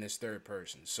 and then this third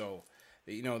person. So,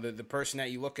 the person that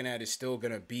you're looking at is still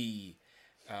going to be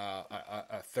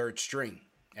a third string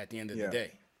at the end of the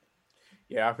day.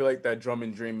 Yeah, I feel like that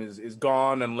Drummond dream is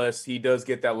gone unless he does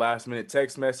get that last-minute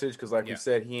text message because, like we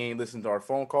said, he ain't listened to our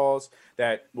phone calls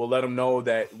that will let him know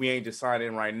that we ain't just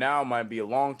signing right now. Might be a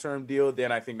long-term deal.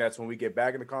 Then I think that's when we get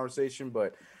back in the conversation.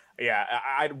 But, yeah,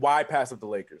 why pass up the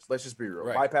Lakers? Let's just be real.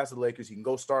 Right. Why pass up the Lakers? You can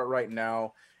go start right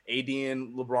now. AD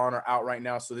and LeBron are out right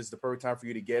now, so this is the perfect time for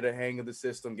you to get a hang of the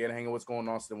system, get a hang of what's going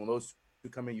on. So then when those two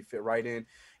come in, you fit right in.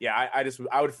 Yeah,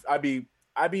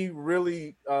 I'd be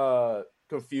really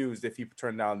confused if he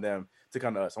turned down them to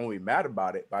come to us. I won't be mad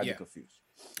about it, but I'd be confused.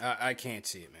 I can't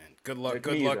see it, man. Good luck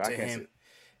to him.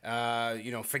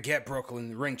 Forget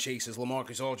Brooklyn ring chasers.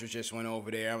 LaMarcus Aldridge just went over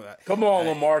there. Come on,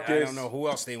 LaMarcus. I don't know who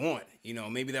else they want.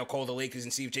 Maybe they'll call the Lakers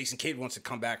and see if Jason Kidd wants to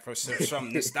come back for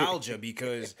some nostalgia.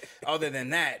 Because other than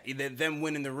that, them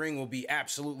winning the ring will be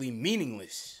absolutely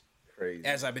meaningless. Crazy.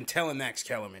 As I've been telling Max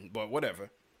Kellerman, but whatever.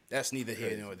 That's neither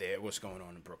here nor there. What's going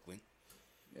on in Brooklyn?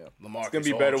 Yeah, LaMarcus it's gonna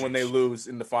be better when they lose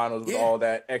in the finals with all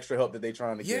that extra help that they're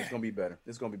trying to get. Yeah. It's gonna be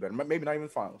better. Maybe not even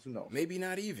finals. Who knows? Maybe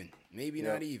not even.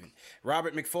 Not even.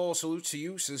 Robert McFall, salute to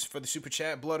you. Says for the super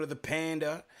chat, Blood of the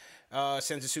Panda.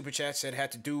 Sends a super chat, said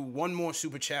had to do one more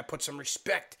super chat. Put some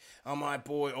respect on my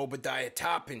boy Obadiah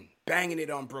Toppin. Banging it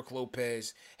on Brooke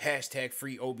Lopez. Hashtag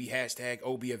free Obi. Hashtag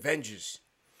Obi Avengers.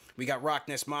 We got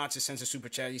Rockness Monster sends a super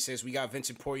chat. He says we got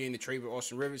Vincent Poirier in the trade with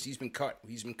Austin Rivers. He's been cut.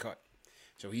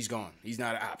 So he's gone. He's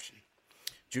not an option.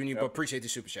 Junior, but appreciate the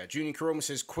super chat. Junior Karoma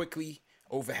says quickly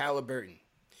over Halliburton.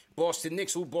 Boston Nick,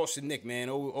 salute Boston Nick, man.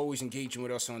 Always engaging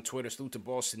with us on Twitter. Salute to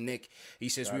Boston Nick. He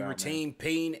says we retained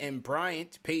Payne and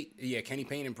Bryant. Kenny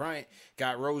Payne and Bryant.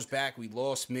 Got Rose back. We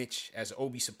lost Mitch. As an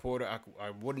Obi supporter,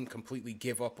 I wouldn't completely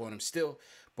give up on him still,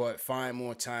 but find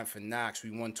more time for Knox.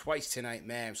 We won twice tonight.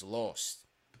 Mavs lost.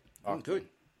 Good.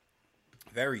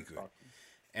 Very good.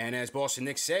 And as Boston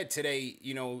Nick said today,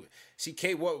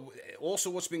 CK,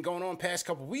 what's been going on past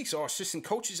couple of weeks, our assistant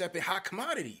coaches have been hot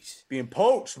commodities. Being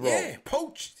poached, bro. Yeah,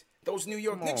 poached. Those New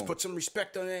York Knicks, put some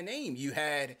respect on their name. You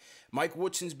had Mike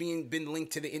Woodson's been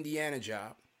linked to the Indiana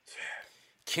job.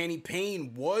 Kenny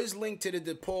Payne was linked to the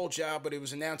DePaul job, but it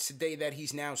was announced today that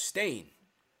he's now staying.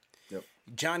 Yep.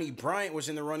 Johnny Bryant was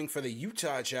in the running for the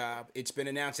Utah job. It's been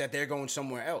announced that they're going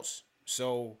somewhere else.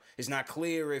 So it's not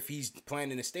clear if he's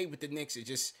planning to stay with the Knicks.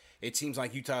 It seems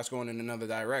like Utah's going in another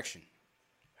direction.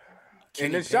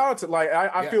 And then shout out to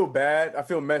I feel bad. I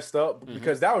feel messed up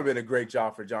because that would have been a great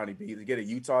job for Johnny B to get a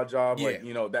Utah job. Yeah.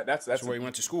 That's where he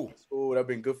went to school. That would have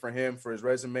been good for him for his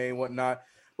resume and whatnot.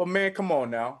 But man, come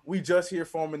on now. We just here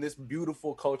forming this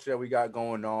beautiful culture that we got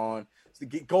going on. So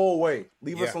go away.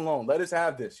 Leave us alone. Let us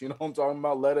have this. You know what I'm talking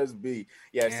about? Let us be.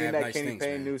 Yeah, seeing that Kenny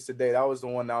Payne news today, that was the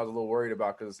one that I was a little worried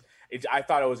about because I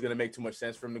thought it was going to make too much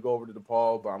sense for him to go over to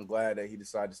DePaul, but I'm glad that he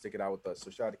decided to stick it out with us.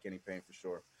 So shout out to Kenny Payne for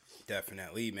sure.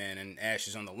 Definitely, man. And Ash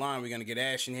is on the line. We're going to get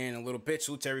Ash in here in a little bit.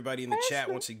 Salute to everybody in the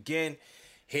chat once again.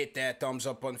 Hit that thumbs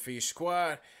up button for your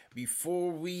squad.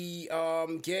 Before we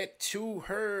get to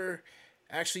her...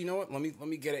 Actually, you know what? Let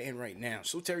me get it in right now.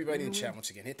 Salute to everybody in the chat once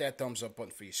again. Hit that thumbs up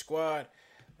button for your squad.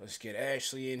 Let's get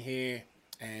Ashley in here.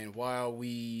 And while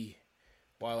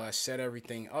I set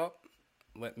everything up,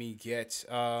 let me get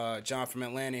John from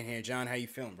Atlanta in here. John, how you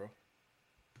feeling, bro?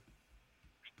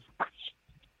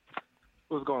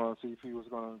 What's going on, CP? What's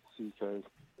going on, CK?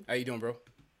 How you doing, bro?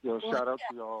 Yo, shout out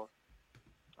to y'all.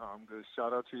 I'm good.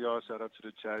 Shout out to y'all. Shout out to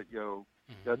the chat. Yo,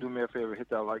 y'all do me a favor. Hit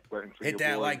that like button. Hit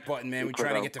that like button, man. We're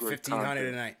trying to get to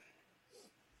 1,500 tonight.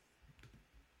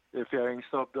 If y'all ain't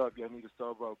subbed up, y'all need to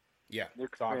sub up. Yeah.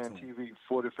 Knicks fan TV,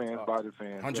 40 fans, body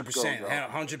fans.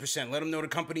 100%. 100%. Let them know the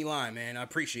company line, man. I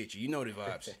appreciate you. You know the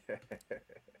vibes.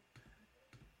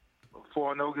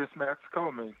 Before I know gets Max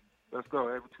Coleman. Let's go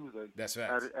every Tuesday. That's right.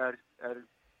 Add a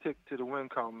tick to the win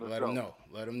column. Let them know.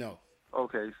 Let them know.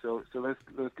 Okay, so let's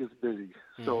get busy.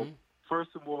 So first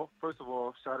of all,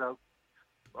 shout out,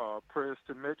 prayers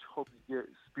to Mitch. Hope you get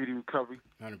speedy recovery.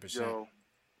 100%. Yo,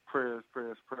 prayers.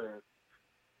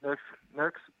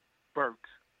 Next, Burks.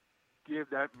 Give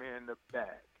that man the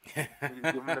bag.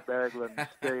 Give him the bag. Let him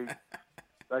stay.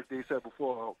 Like they said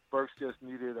before, Burks just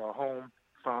needed a home.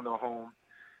 Found a home.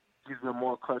 He's been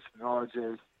more clutch than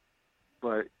RJ.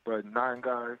 But 9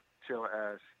 guy, chill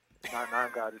ass. 9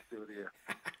 guy is still there.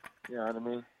 You know what I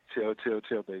mean? Chill,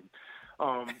 baby.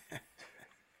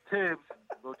 Tibbs,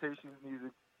 rotation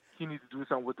he needs to do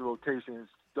something with the rotations.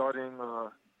 Starting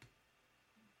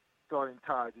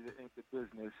Taj ain't the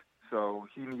business, so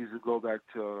he needs to go back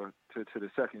to the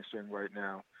second string right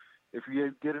now. If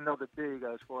you get another big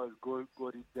as far as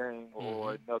Gordy Dang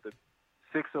or another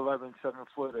 6'11",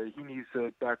 7-footer, he needs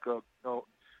to back up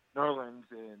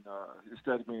Nerlens and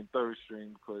instead of being third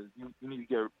string, because you need to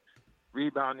get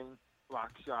rebounding,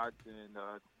 block shots, and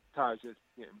Taj just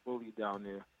getting bullied down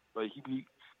there. But he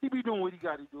be doing what he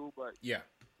got to do, but he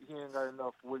ain't got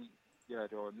enough weight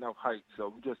yet or enough height.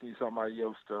 So we just need somebody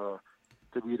else to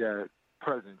be that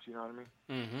presence. You know what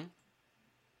I mean?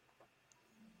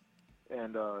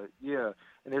 And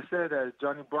and they said that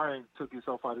Johnny Bryant took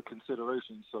himself out of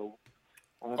consideration. So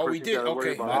he did.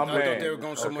 Okay, I thought they were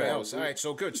going somewhere else. All right,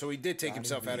 so good. So he did take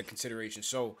himself out of consideration.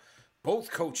 So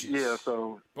both coaches. Yeah.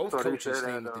 So both coaches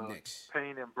staying with the Knicks.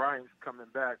 Payne and Bryant's coming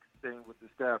back, staying with the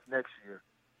staff next year.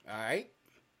 All right.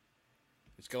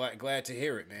 It's glad to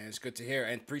hear it, man. It's good to hear.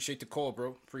 And appreciate the call,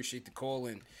 bro. Appreciate the call,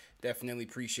 and definitely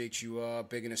appreciate you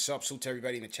bigging us up. Salute to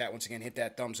everybody in the chat. Once again, hit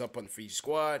that thumbs up on the Free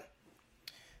Squad.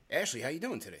 Ashley, how you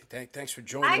doing today? Thanks for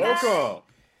joining us. Welcome.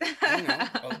 You know,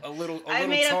 a little I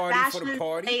made tardy a for the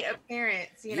party. late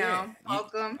appearance, you know.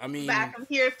 Welcome. I mean, back. I'm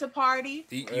here to party.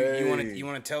 You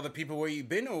want to tell the people where you've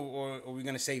been, or are we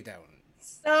gonna save that one?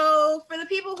 So, for the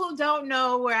people who don't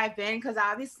know where I've been, because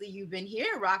obviously you've been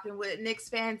here rocking with Knicks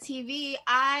Fan TV,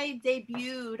 I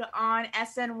debuted on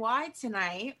SNY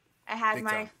tonight. I had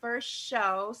my first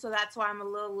show, so that's why I'm a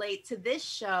little late to this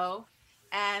show.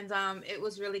 And it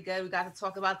was really good. We got to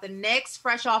talk about the Knicks,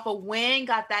 fresh off a win,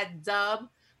 got that dub.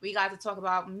 We got to talk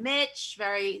about Mitch.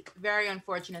 Very, very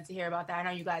unfortunate to hear about that. I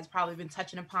know you guys probably been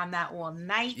touching upon that all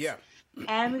night. Yeah.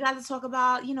 And we got to talk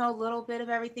about, you know, a little bit of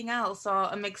everything else. So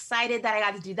I'm excited that I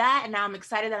got to do that. And now I'm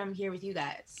excited that I'm here with you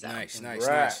guys. So. Nice.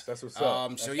 That's what's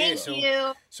up. Thank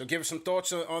you. So give us some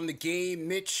thoughts on the game.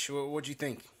 Mitch, what'd you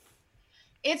think?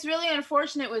 It's really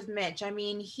unfortunate with Mitch. I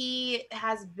mean, he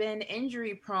has been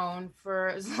injury prone for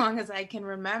as long as I can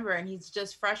remember, and he's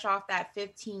just fresh off that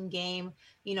 15-game,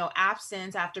 you know,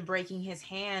 absence after breaking his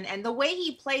hand. And the way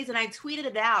he plays, and I tweeted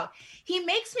it out, he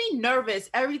makes me nervous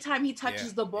every time he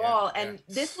touches the ball, and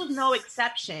this was no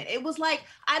exception. It was like,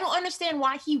 I don't understand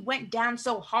why he went down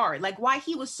so hard, like why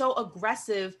he was so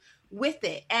aggressive with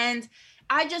it. And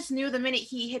I just knew the minute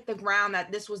he hit the ground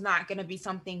that this was not going to be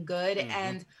something good.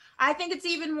 And I think it's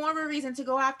even more of a reason to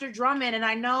go after Drummond. And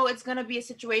I know it's going to be a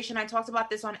situation. I talked about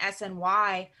this on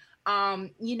SNY.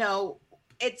 You know,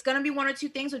 it's going to be one or two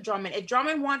things with Drummond. If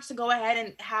Drummond wants to go ahead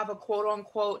and have a quote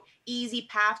unquote easy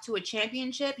path to a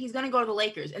championship, he's going to go to the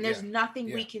Lakers. And there's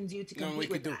nothing we can do to compete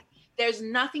with that. There's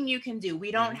nothing you can do.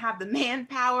 We don't have the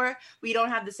manpower. We don't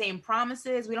have the same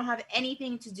promises. We don't have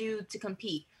anything to do to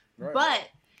compete. Right. But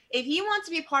if he wants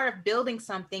to be part of building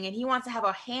something and he wants to have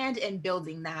a hand in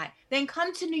building that, then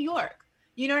come to New York.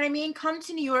 You know what I mean? Come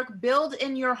to New York, build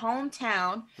in your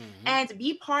hometown, and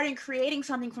be part in creating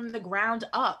something from the ground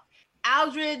up.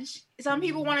 Aldridge, some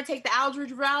people want to take the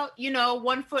Aldridge route, you know,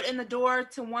 1 foot in the door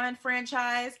to one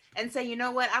franchise and say, you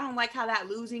know what, I don't like how that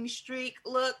losing streak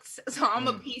looks, so I'm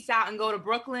going to peace out and go to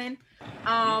Brooklyn. It's,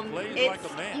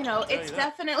 like a man, you know, it's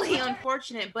definitely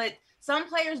unfortunate, but some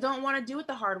players don't want to do it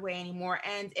the hard way anymore.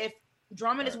 And if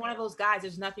Drummond is one of those guys,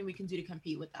 there's nothing we can do to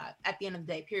compete with that at the end of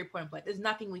the day, period, point blank. There's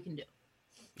nothing we can do.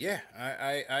 Yeah,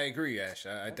 I agree, Ash.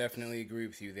 I definitely agree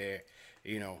with you there.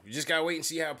 You know, you just got to wait and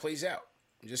see how it plays out.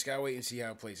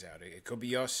 It could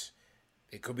be us.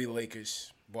 It could be the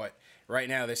Lakers. But right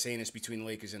now they're saying it's between the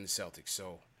Lakers and the Celtics.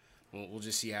 So we'll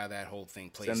just see how that whole thing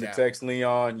plays out. Send the text,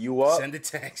 Leon. You up? Send the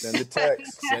text. Send the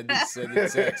text. Send the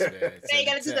text, man. You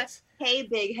got to do the hey,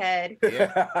 big head.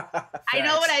 Yeah. I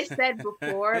know what I said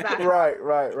before about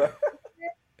right.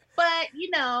 But, you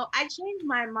know, I changed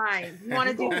my mind. You want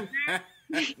to do that?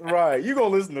 Right. You going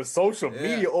to listen to social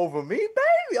media over me?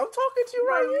 Baby, I'm talking to you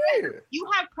right here. You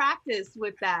have practice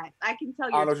with that. I can tell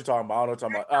you. I don't know what you're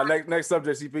talking about. Next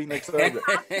subject, CP. Next subject.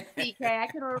 PK, I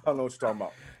don't know what you're talking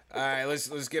about. All right, let's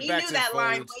get back to the that phones.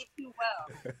 line way too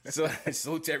well. So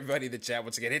salute to everybody in the chat.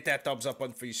 Once again, hit that thumbs up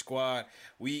button for your squad.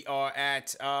 We are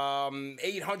at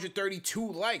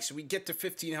 832 likes. We get to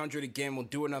 1,500 again. We'll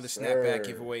do another snapback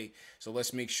giveaway. So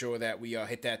let's make sure that we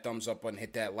hit that thumbs up button,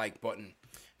 hit that like button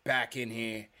back in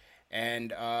here.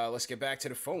 And let's get back to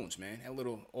the phones, man. Had a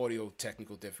little audio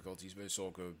technical difficulties, but it's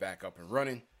all good. Back up and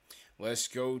running. Let's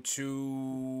go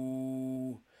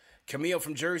to Camille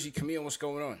from Jersey. Camille, what's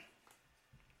going on?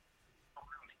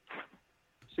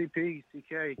 CP,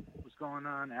 CK, what's going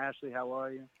on? Ashley, how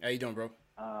are you? How you doing, bro?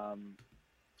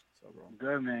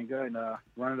 Good, man, good.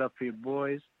 Run it up for your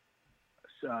boys.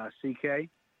 CK.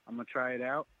 I'm gonna try it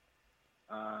out.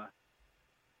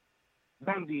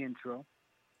 From the intro.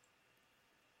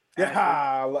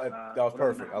 Yeah, that was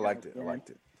perfect. I liked it. All right.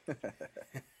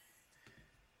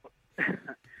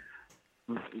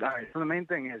 So the main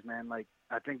thing is, man, like,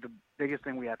 I think the biggest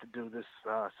thing we have to do this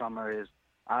summer is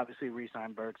obviously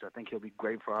re-sign Burks. I think he'll be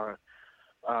great for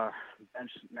our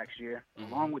bench next year,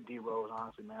 along with D Rose.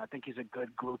 Honestly, man, I think he's a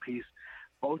good glue piece.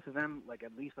 Both of them, like,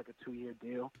 at least like a 2-year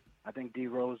deal. I think D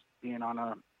Rose being on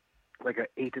a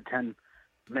 8 to 10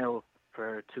 mil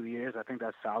for 2 years, I think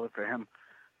that's solid for him.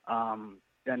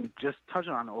 Then just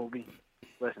touching on Obi,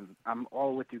 listen, I'm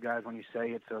all with you guys when you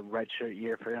say it's a redshirt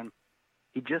year for him.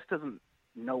 He just doesn't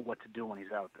know what to do when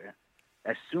he's out there.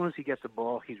 As soon as he gets the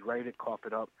ball, he's ready to cough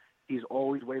it up. He's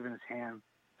always waving his hand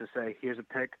to say, here's a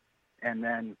pick, and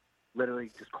then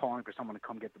literally just calling for someone to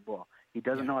come get the ball. He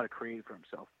doesn't know how to create for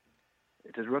himself.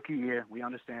 It's his rookie year. We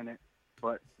understand it.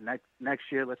 But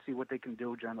next year, let's see what they can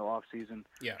do during the offseason.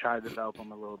 Yeah. Try to develop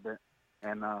him a little bit,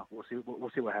 and we'll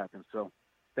see what happens. So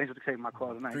thanks for taking my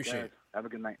call tonight. Appreciate it. Have a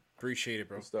good night. Appreciate it,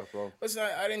 bro. Good stuff, bro. Listen,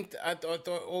 I thought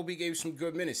Obi gave some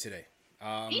good minutes today.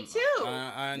 Me too.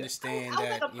 I understand I was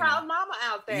that. like a proud mama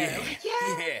out there.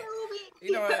 Yeah.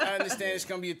 You know, I understand it's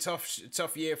gonna be a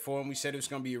tough year for him. We said it was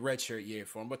gonna be a redshirt year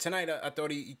for him, but tonight I thought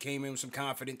he came in with some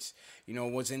confidence. You know,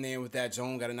 was in there with that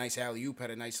zone, got a nice alley-oop, had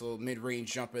a nice little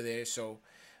mid-range jumper there. So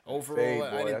overall,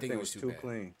 I didn't think it was too bad.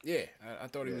 Clean. Yeah, I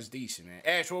thought it was decent, man.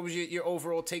 Ash, what was your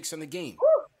overall takes on the game?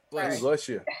 Bless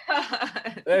you.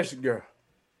 Bless you, girl.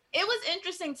 It was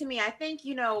interesting to me. I think,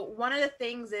 you know, one of the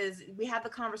things is we have the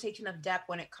conversation of depth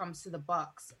when it comes to the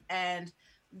Bucks, and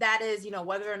that is, you know,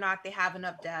 whether or not they have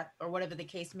enough depth or whatever the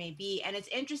case may be. And it's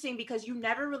interesting because you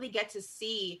never really get to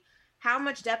see how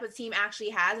much depth a team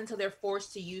actually has until they're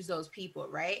forced to use those people,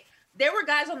 right? There were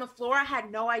guys on the floor, I had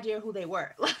no idea who they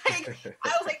were. Like,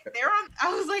 I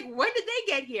was like, when did they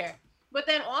get here? But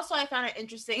then also I found it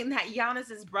interesting that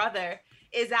Giannis's brother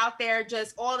is out there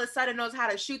just all of a sudden knows how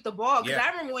to shoot the ball. Because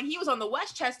I remember when he was on the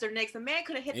Westchester Knicks, the man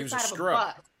could have hit the side of a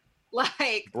bus.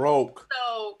 Like, broke.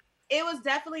 So it was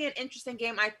definitely an interesting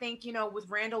game. I think, you know, with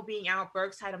Randall being out,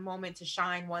 Burks had a moment to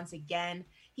shine once again.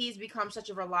 He's become such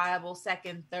a reliable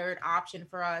second, third option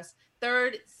for us.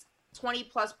 Third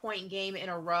 20-plus point game in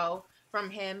a row from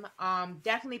him.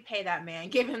 Definitely pay that man.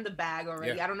 Give him the bag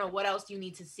already. Yeah. I don't know what else you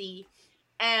need to see.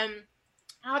 And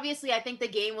obviously, I think the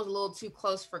game was a little too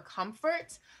close for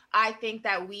comfort. I think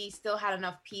that we still had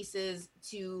enough pieces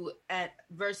to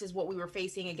versus what we were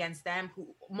facing against them,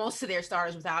 who most of their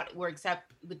stars with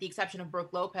the exception of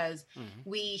Brook Lopez.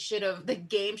 The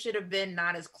game should have been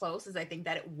not as close as I think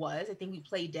that it was. I think we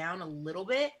played down a little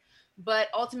bit, but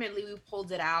ultimately we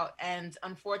pulled it out. And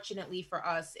unfortunately for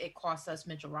us, it cost us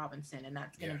Mitchell Robinson, and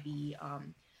that's going to be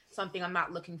something I'm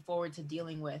not looking forward to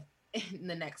dealing with in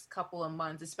the next couple of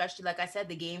months, especially, like I said,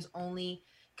 the games only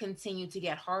continue to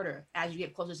get harder as you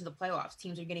get closer to the playoffs.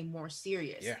 Teams are getting more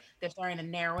serious. Yeah. They're starting to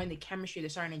narrow in the chemistry. They're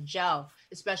starting to gel,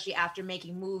 especially after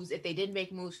making moves. If they did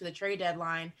make moves for the trade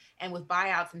deadline and with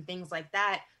buyouts and things like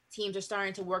that, teams are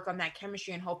starting to work on that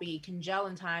chemistry and hoping it can gel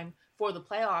in time for the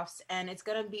playoffs. And it's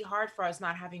going to be hard for us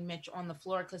not having Mitch on the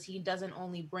floor because he doesn't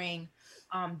only bring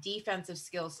a defensive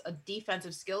skill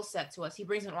set to us. He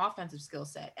brings an offensive skill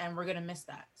set, and we're going to miss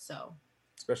that. So,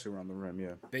 especially around the rim,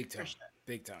 yeah. Big time.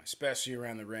 Big time, especially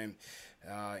around the rim.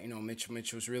 You know, Mitch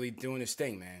was really doing his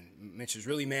thing, man. Mitch was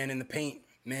really manning the paint,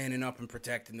 manning up and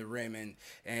protecting the rim.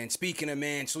 And speaking of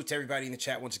man, salute to everybody in the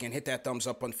chat once again. Hit that thumbs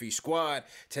up on Free Squad.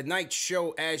 Tonight's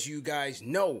show, as you guys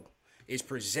know, is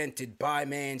presented by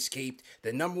Manscaped,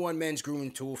 the #1 men's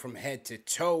grooming tool from head to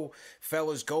toe.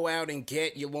 Fellas, go out and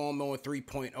get your Lawnmower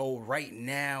 3.0 right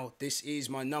now. This is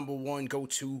my #1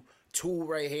 go-to tool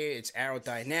right here. It's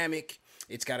aerodynamic.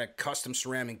 It's got a custom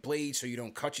ceramic blade so you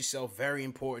don't cut yourself. Very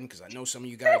important, because I know some of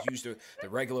you guys use the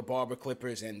regular barber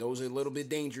clippers, and those are a little bit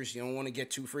dangerous. You don't want to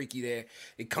get too freaky there.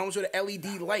 It comes with an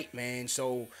LED light, man.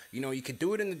 So, you know, you can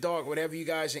do it in the dark, whatever you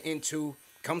guys are into.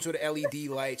 Comes with an LED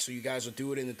light, so you guys will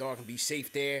do it in the dark and be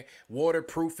safe there.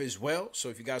 Waterproof as well, so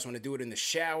if you guys want to do it in the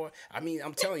shower. I mean,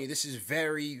 I'm telling you, this is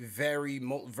very, very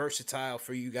versatile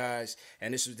for you guys,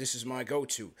 and this is my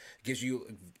go-to. It gives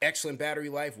you excellent battery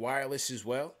life, wireless as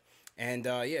well. And,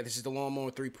 this is the Lawnmower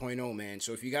 3.0, man.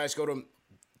 So if you guys go to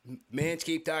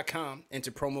manscaped.com, enter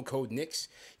promo code Knicks,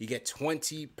 you get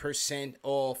 20%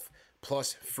 off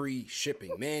plus free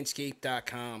shipping.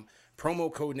 Manscaped.com.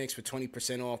 Promo code Knicks for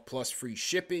 20% off plus free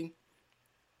shipping.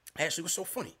 Ashley, what's so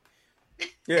funny?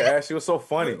 Yeah, Ashley, what's so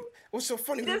funny? What's so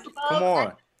funny? Come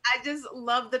on. I just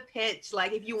love the pitch.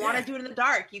 Like, if you want to do it in the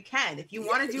dark, you can. If you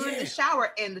want to do it in the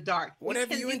shower in the dark,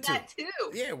 whatever you into. That too.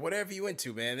 Yeah, whatever you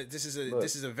into, man. This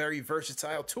is a very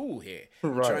versatile tool here.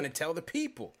 Right. We're trying to tell the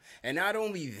people. And not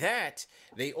only that,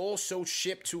 they also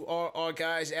ship to our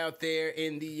guys out there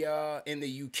in the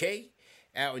UK,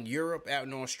 out in Europe, out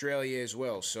in Australia as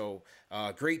well. So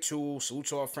great tool. Salute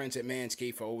to our friends at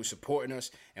Manscaped for always supporting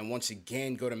us. And once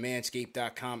again, go to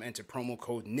manscaped.com, enter promo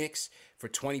code Knicks for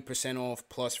 20% off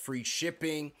plus free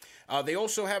shipping. They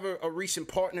also have a recent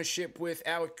partnership with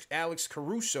Alex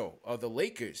Caruso of the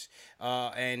Lakers.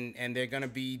 And they're going to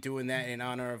be doing that in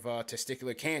honor of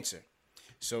testicular cancer.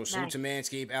 So salute to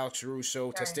Manscaped, Alex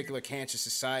Caruso, Testicular Cancer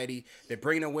Society. They're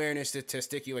bringing awareness to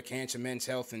testicular cancer, men's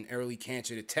health, and early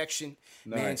cancer detection.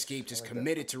 Nice. Manscaped is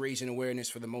committed to raising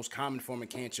awareness for the most common form of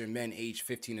cancer in men aged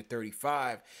 15 to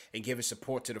 35 and giving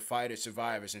support to the fighters,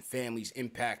 survivors, and families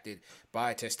impacted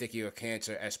by testicular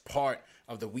cancer as part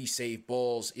of the We Save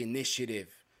Balls initiative.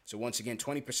 So once again,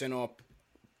 20% off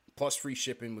plus free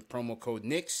shipping with promo code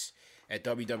Knicks at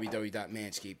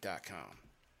www.manscaped.com.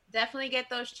 Definitely get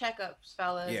those checkups,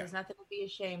 fellas. Yeah. There's nothing to be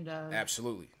ashamed of.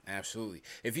 Absolutely.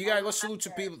 If you guys, let's salute to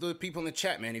the people in the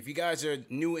chat, man. If you guys are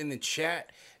new in the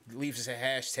chat, leave us a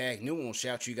hashtag new and we'll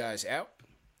shout you guys out.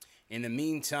 In the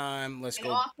meantime, let's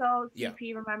go. Also,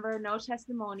 TP, remember, no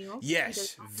testimonials.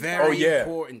 Yes, very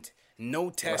important.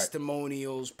 No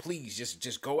testimonials. Please,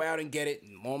 just go out and get it.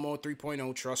 Lawnmower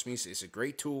 3.0. Trust me, it's a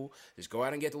great tool. Just go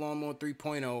out and get the Lawnmower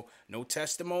 3.0. No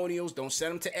testimonials. Don't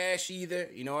send them to Ash either.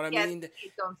 You know what I mean?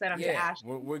 Don't send them to Ash.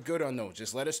 We're good on those.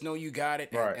 Just let us know you got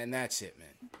it, and that's it, man.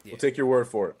 We'll take your word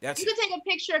for it. You can take a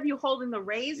picture of you holding the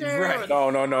razor. Right. No.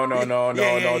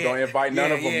 Don't invite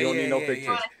none of them. You don't need no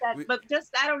pictures. But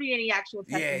I don't need any actual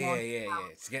testimonials. Yeah.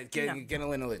 It's getting a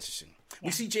little interesting. We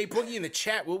see Jay Boogie in the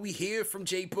chat. Will we hear from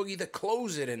Jay Boogie, the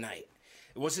closer, tonight?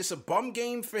 Was this a bum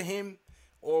game for him,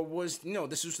 or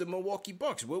this was the Milwaukee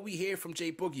Bucks? Will we hear from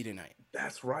Jay Boogie tonight?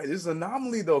 That's right. This is an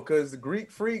anomaly, though, because the Greek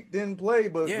Freak didn't play,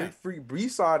 but Greek Freak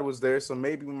B-side was there, so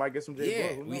maybe we might get some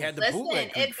Jay Boogie. We had the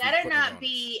bootleg. It better not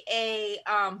be a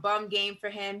bum game for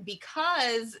him,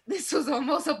 because this was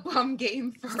almost a bum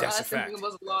game for us, and we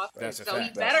almost lost it. So he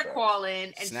better call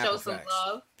in and show some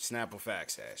love. Snapple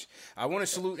facts, Ash. I want to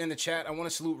salute in the chat. I want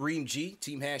to salute Reem G,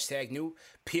 team hashtag new.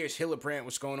 Pierce Hillebrand,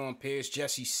 what's going on, Pierce?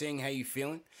 Jesse Singh, how you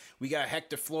feeling? We got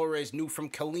Hector Flores, new from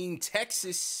Killeen,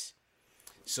 Texas.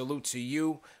 Salute to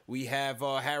you. We have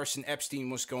Harrison Epstein,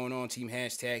 what's going on, team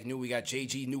hashtag new. We got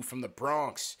JG, new from the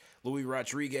Bronx. Louis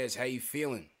Rodriguez, how you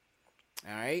feeling?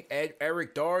 All right.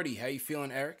 Eric Doherty, how you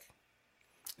feeling, Eric?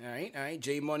 All right.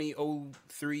 J Money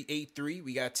 0383.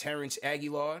 We got Terrence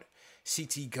Aguilar.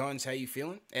 CT Guns, how you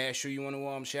feeling? Ash, you want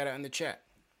to shout out in the chat?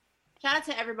 Shout out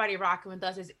to everybody rocking with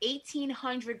us. There's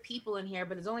 1,800 people in here,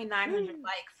 but there's only 900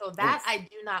 likes, so that I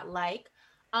do not like.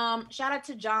 Shout out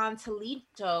to John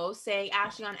Toledo saying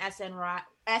Ashley on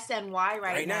SNY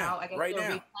right now. I guess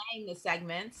they're replaying the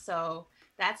segment, so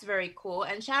that's very cool.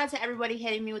 And shout out to everybody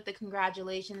hitting me with the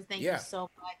congratulations. Thank you so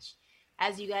much.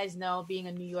 As you guys know, being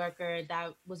a New Yorker,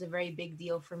 that was a very big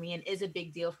deal for me and is a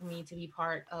big deal for me to be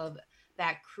part of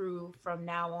that crew from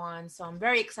now on. So I'm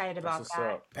very excited about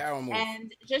that. Power move.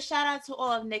 And just shout out to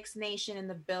all of Knicks Nation in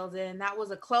the building. That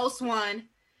was a close one.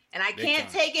 And I can't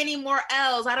take any more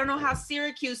L's. I don't know how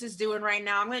Syracuse is doing right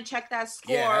now. I'm going to check that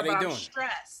score, but I'm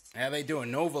stressed. How they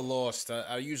doing? Nova lost.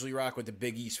 I usually rock with the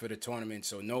Big East for the tournament,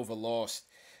 so Nova lost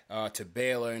to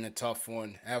Baylor in a tough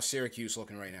one. How's Syracuse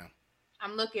looking right now?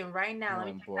 I'm looking right now. Let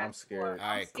me check that I'm scared. All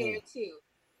right, I'm scared too.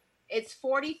 It's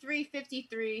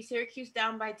 43-53. Syracuse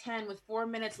down by 10 with 4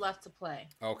 minutes left to play.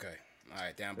 Okay. All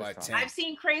right, down by 10. I've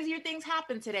seen crazier things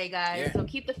happen today, guys, so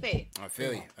keep the faith. I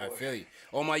feel you.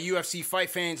 All my UFC fight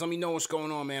fans, let me know what's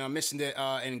going on, man. I'm missing the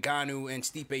Ngannou and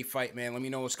Stipe fight, man. Let me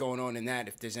know what's going on in that,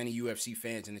 if there's any UFC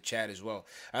fans in the chat as well. All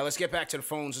right, let's get back to the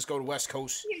phones. Let's go to West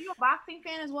Coast. Are you a boxing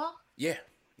fan as well? Yeah.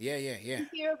 Did you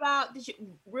hear about,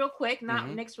 real quick, not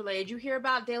Knicks related, did you hear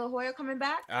about De La Hoya coming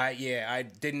back? I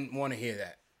didn't want to hear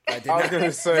that. I was going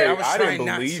to say, I didn't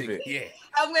believe it. Yeah.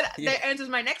 That answers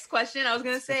my next question. I was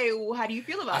going to say, well, how do you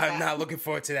feel about that? I'm not looking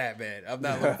forward to that, man. I'm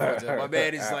not looking forward to that. My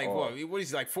man is like, what is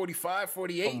he, like 45,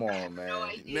 48? Come on, man.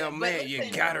 No, man,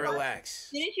 you got to relax.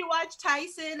 Didn't you watch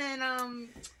Tyson and,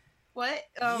 what?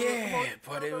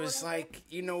 But it was like,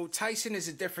 Tyson is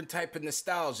a different type of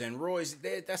nostalgia, and Roy's,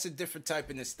 that's a different type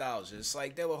of nostalgia. It's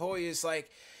like De La Hoya is like,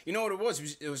 you know what it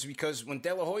was? It was because when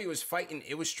De La Hoya was fighting,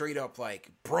 it was straight up like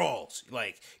brawls.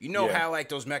 Like, how like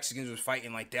those Mexicans was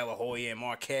fighting like De La Hoya and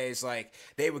Marquez, like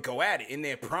they would go at it. In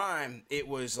their prime, it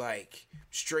was like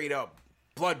straight up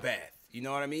bloodbath. You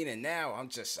know what I mean? And now I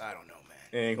don't know, man.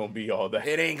 It ain't gonna be all that.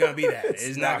 It ain't gonna be that.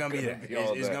 It's not gonna be that.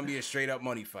 It's gonna be a straight up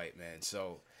money fight, man.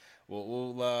 So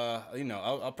we'll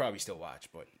I'll probably still watch,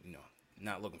 but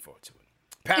not looking forward to it.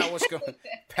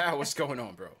 Pal, what's going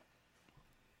on, bro?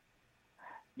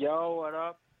 Yo, what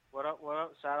up? What up?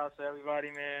 Shout out to everybody,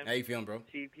 man. How you feeling, bro?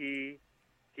 TP,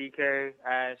 TK,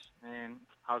 Ash, man.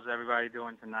 How's everybody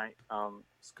doing tonight?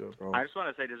 It's good, bro. I just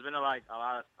want to say there's been a lot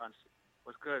of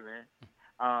what's good,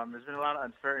 man. There's been a lot of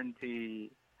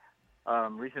uncertainty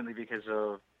recently because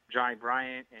of Johnny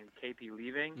Bryant and KP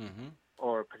leaving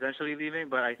or potentially leaving,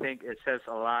 but I think it says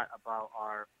a lot about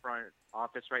our front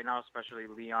office right now, especially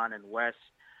Leon and Wes,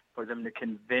 for them to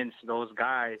convince those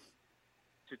guys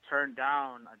to turn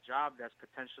down a job that's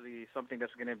potentially something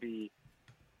that's going to be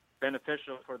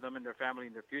beneficial for them and their family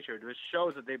in their future. It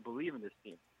shows that they believe in this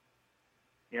team.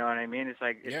 You know what I mean? It's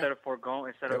like instead of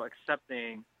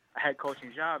accepting a head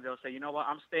coaching job, they'll say, you know what,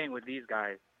 I'm staying with these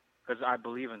guys because I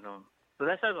believe in them. So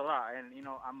that says a lot. And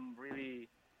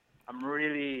I'm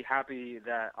really happy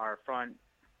that our front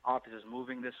office is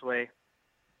moving this way.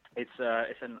 It's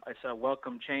a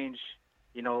welcome change.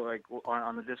 Like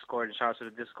on the Discord, and shout out to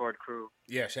the Discord crew.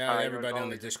 Yeah, shout out to everybody on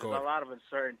the Discord. There's a lot of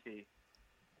uncertainty.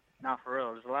 Not for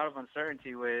real. There's a lot of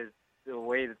uncertainty with the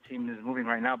way the team is moving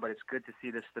right now, but it's good to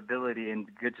see the stability and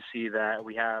good to see that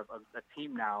we have a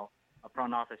team now, a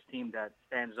front office team that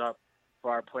stands up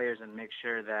for our players and makes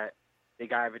sure that they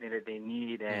got everything that they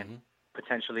need and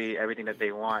potentially everything that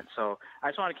they want. So I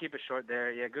just want to keep it short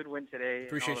there. Yeah, good win today.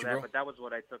 Appreciate you, that, bro. But that was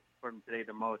what I took from today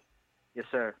the most. Yes,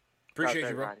 sir. Appreciate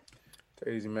you, bro.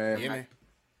 Take it easy, man. Yeah, man.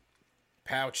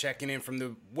 Pal checking in from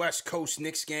the West Coast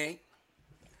Knicks game.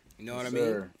 You know what I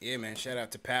mean? Yeah, man. Shout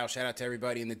out to Pal. Shout out to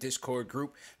everybody in the Discord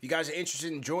group. If you guys are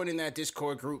interested in joining that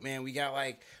Discord group, man, we got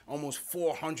like almost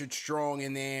 400 strong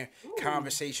in there. Ooh.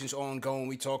 Conversations ongoing.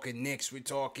 We talking Knicks. We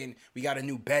got a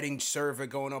new betting server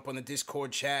going up on the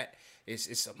Discord chat.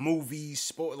 It's movies,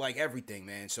 sport, like everything,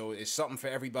 man. So it's something for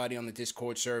everybody on the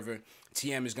Discord server.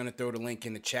 TM is going to throw the link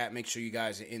in the chat. Make sure you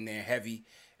guys are in there heavy.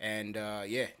 And,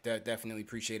 definitely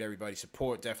appreciate everybody's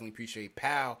support. Definitely appreciate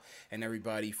Pal and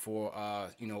everybody for,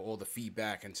 all the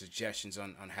feedback and suggestions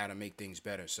on how to make things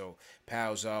better. So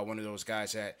Pal's one of those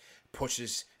guys that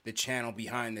pushes the channel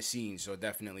behind the scenes. So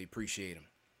definitely appreciate him.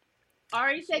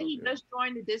 Ari said he just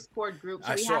joined the Discord group,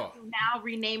 so we have to now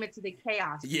rename it to the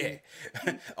Chaos Group.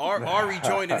 Yeah. Ari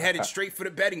joined and headed straight for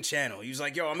the betting channel. He was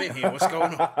like, yo, I'm in here. What's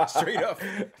going on? Straight up.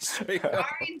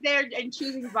 Ari's there and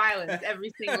choosing violence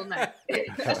every single night.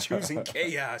 Choosing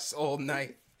chaos all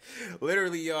night.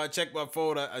 Literally, check my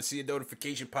phone. I see a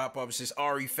notification pop up. It says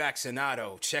Ari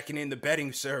Faxinato checking in the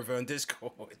betting server on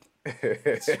Discord.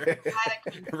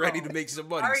 Ready to make some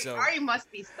money. Ari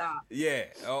must be stopped. Yeah,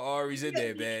 Ari's in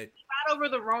there, man. He got over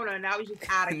the Rona. Now he's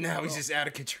just out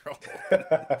of control.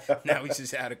 Now he's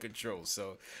just out of control.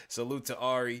 So salute to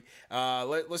Ari.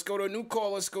 Let's go to a new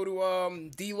call. Let's go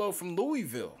to D-Lo from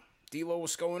Louisville. D-Lo,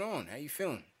 what's going on? How you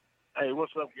feeling? Hey,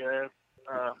 what's up, guys?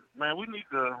 Man, we need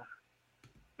to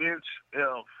bench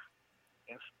Elf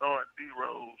and start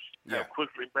D-Rose and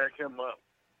quickly back him up.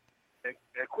 And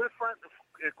quit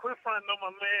fronting on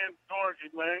my man Dorgy,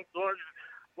 man. Dorgy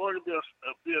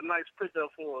be a nice pickup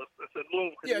for us. That's a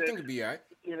little I think it'd be all right.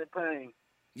 In pain.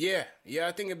 Yeah,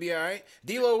 I think it'd be all right.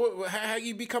 D-Lo, how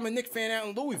you become a Knicks fan out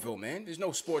in Louisville, man? There's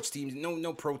no sports teams,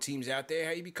 no pro teams out there.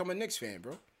 How you become a Knicks fan,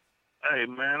 bro? Hey,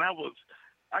 man,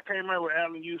 I came out with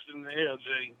Allen Houston and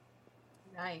LJ.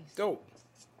 Nice. Dope.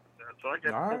 So I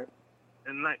got that.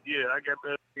 And I got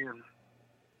that in.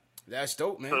 That's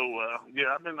dope, man. So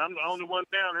I'm the only one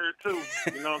down here too.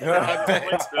 You know, I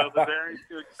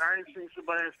ain't seen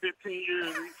somebody in 15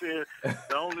 years. He said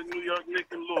the only New York Knicks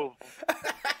in Louisville.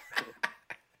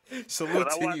 Salute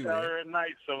to you, man. I watch out here at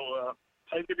night, so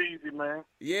take it easy, man.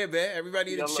 Yeah, man.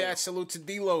 Everybody in the chat, salute to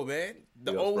D-Lo, man.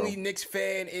 The only Knicks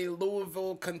fan in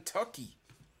Louisville, Kentucky,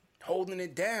 holding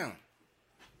it down.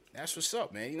 That's what's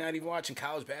up, man. He's not even watching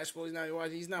college basketball.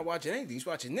 He's not watching anything. He's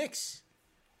watching Knicks.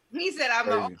 He said, I'm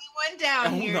the only one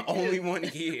down here. I'm the only one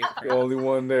here. The only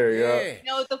one there, yeah. You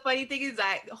know what the funny thing is?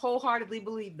 I wholeheartedly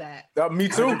believe that. Me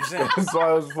too. 100%. That's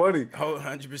why it was funny.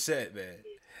 100%, man.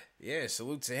 Yeah,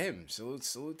 salute to him.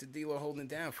 Salute to D-Lo holding it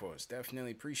down for us.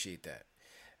 Definitely appreciate that.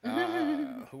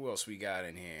 Who else we got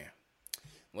in here?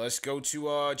 Let's go to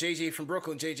JJ from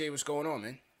Brooklyn. JJ, what's going on,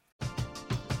 man?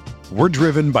 We're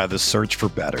driven by the search for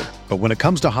better. But when it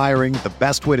comes to hiring, the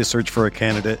best way to search for a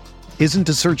candidate isn't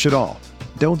to search at all.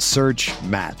 Don't search,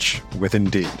 match with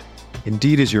Indeed.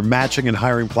 Indeed is your matching and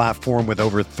hiring platform with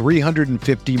over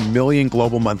 350 million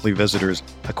global monthly visitors,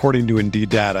 according to Indeed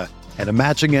data, and a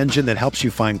matching engine that helps you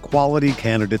find quality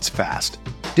candidates fast.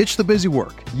 Ditch the busy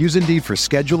work. Use Indeed for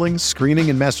scheduling, screening,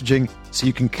 and messaging so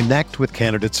you can connect with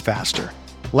candidates faster.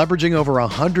 Leveraging over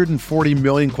 140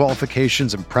 million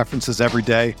qualifications and preferences every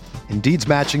day, Indeed's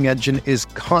matching engine is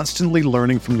constantly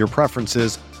learning from your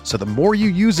preferences, so the more you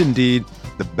use Indeed,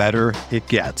 the better it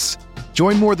gets.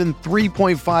 Join more than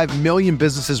 3.5 million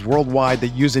businesses worldwide that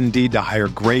use Indeed to hire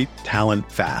great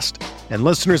talent fast. And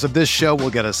listeners of this show will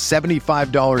get a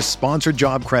 $75 sponsored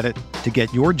job credit to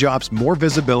get your jobs more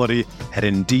visibility at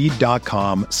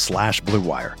Indeed.com/Blue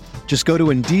Wire. Just go to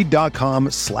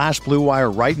Indeed.com/Blue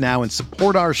Wire right now and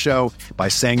support our show by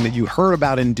saying that you heard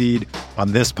about Indeed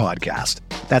on this podcast.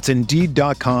 That's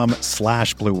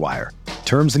Indeed.com/Blue Wire.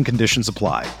 Terms and conditions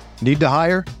apply. Need to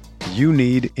hire? You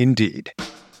need Indeed.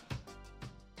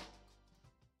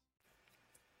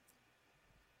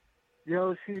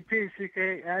 Yo, CP,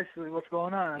 CK, Ashley, what's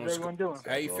going on? How's everyone doing?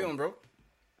 How you feeling, bro?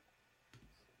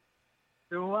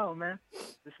 Doing well, man.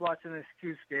 Just watching this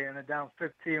Cuse game. They're down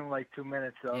 15 in like 2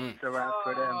 minutes, so it's a wrap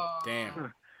for them.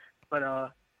 Damn.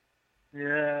 But,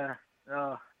 yeah.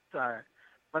 Sorry.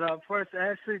 But first,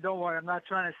 Ashley, don't worry. I'm not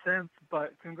trying to simp,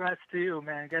 but congrats to you,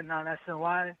 man, getting on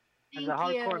SNY. As a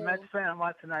hardcore Mets fan, I'm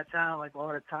watching that channel like all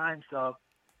the time, so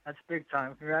that's big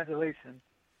time. Congratulations.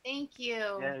 Thank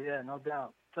you. Yeah, no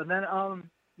doubt. So then,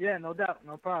 yeah, no doubt,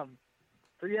 no problem.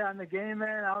 So yeah, in the game,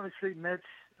 man, obviously Mitch,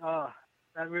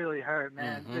 that really hurt,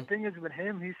 man. The thing is with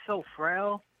him, he's so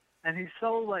frail, and he's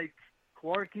so like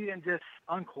quirky and just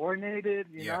uncoordinated.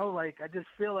 You know, like I just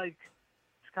feel like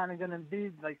it's kind of gonna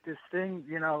be like this thing.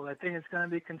 You know, I think it's gonna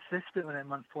be consistent with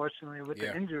him, unfortunately, with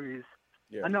the injuries.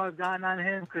 I know I've gotten on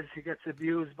him because he gets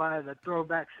abused by the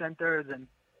throwback centers and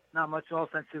not much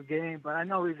offensive game, but I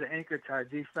know he's an anchor to our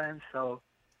defense, so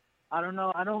I don't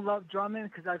know. I don't love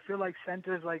Drummond because I feel like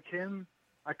centers like him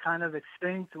are kind of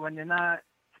extinct when you're not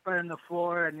spreading the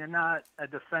floor and you're not a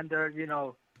defender. You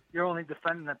know, you're only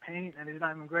defending the paint, and he's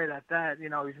not even great at that. You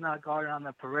know, he's not guarding on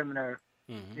the perimeter.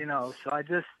 You know, so I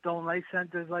just don't like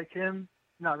centers like him.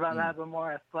 You know, I'd rather have a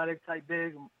more athletic type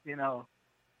big, you know.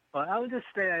 But I would just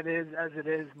stay as it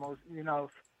is, most, you know,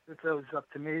 if it was up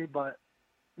to me. But,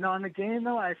 you know, in the game,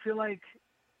 though, I feel like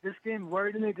this game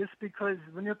worried me just because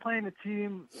when you're playing a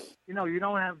team, you know, you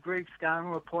don't have great scouting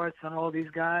reports on all these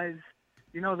guys.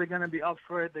 You know they're going to be up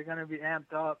for it. They're going to be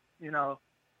amped up, you know.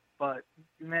 But,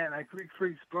 man, like Greek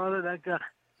Freak's brother, that guy,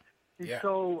 he's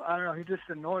so, I don't know, he just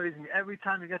annoys me. Every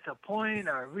time he gets a point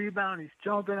or a rebound, he's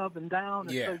jumping up and down.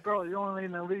 It's like, bro, you're only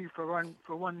in the league for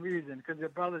one reason, because your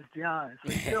brother's Giannis.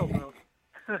 So chill, bro.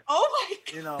 Oh, my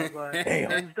God. You know, but he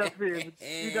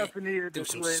definitely needed to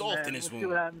some win, salt man. in his We'll see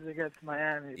what happens against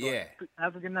Miami. But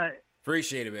have a good night.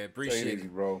 Appreciate it, man. Appreciate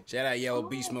it, bro. Shout out Yellow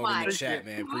Beast Mode in the chat,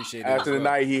 man. Appreciate it. After the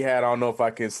night he had, I don't know if I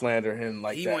can slander him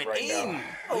like he that went right in. now.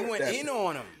 He went in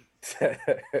on him.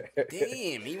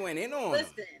 Damn, he went in on him.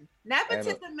 Listen,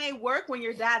 nepotism may work when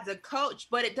your dad's a coach,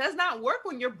 but it does not work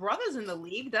when your brother's in the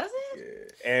league, does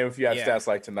it? And if you have stats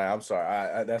like tonight, I'm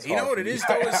sorry. That's you know what it is,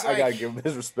 though? It's I like, gotta give him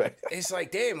his respect. It's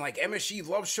like, damn, like MSG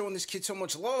loves showing this kid so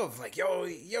much love. Like, yo,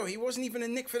 he wasn't even a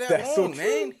Knick for that That's long, so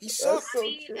man. He sucked.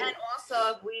 And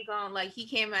also, if we gone like he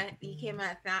came at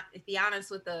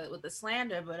Giannis with the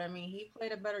slander, but I mean he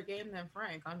played a better game than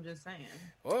Frank. I'm just saying.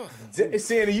 Oh,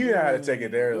 Sandy, you know how to take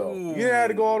it there though. You know how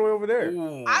to go all the way over there.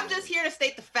 I'm just here to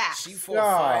state the facts. She fought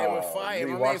fire with fire.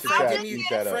 My man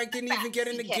Frank didn't even get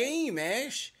in the game,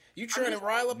 Ash. You trying to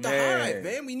rile up the hive,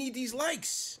 man. We need these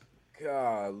likes.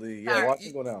 Golly. Yeah, watch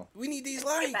it go down. We need these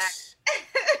likes.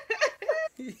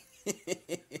 Ari,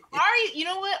 you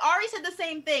know what? Ari said the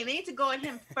same thing. They need to go at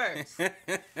him first.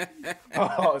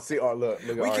 Look.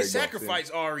 We can sacrifice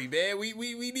Ari, man. We need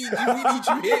you. We need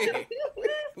you here.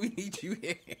 We need you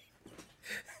here.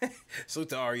 Salute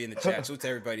to Ari in the chat. Salute to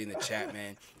everybody in the chat,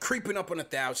 man. Creeping up on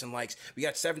 1,000 likes. We got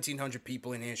 1,700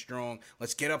 people in here strong.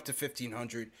 Let's get up to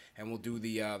 1,500, and we'll do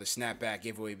the snapback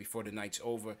giveaway before the night's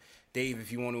over. Dave,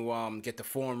 if you want to get the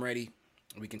form ready,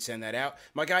 we can send that out.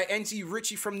 My guy NT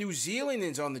Richie from New Zealand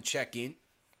is on the check-in.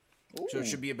 So it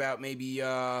should be about maybe,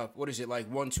 what is it, like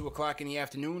 1, 2 o'clock in the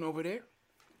afternoon over there?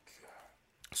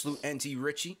 Salute NT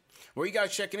Richie. Where you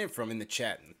guys checking in from in the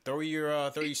chat? Throw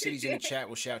your cities in the chat.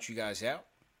 We'll shout you guys out.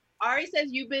 Ari says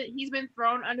he's been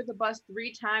thrown under the bus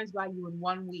 3 times by you in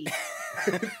 1 week.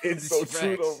 It's so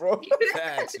true though, bro.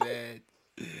 Facts, man.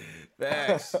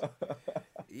 Facts.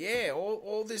 Yeah,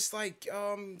 all this like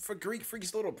for Greek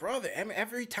Freak's little brother.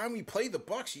 Every time we play the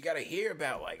Bucks, you gotta hear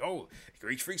about like, oh,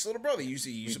 Greek Freak's little brother used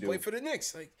to play for the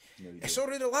Knicks. Like, and so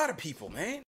did a lot of people,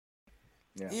 man.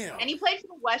 Yeah. You know. And he played for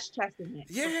the Westchester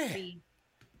Knicks. Yeah.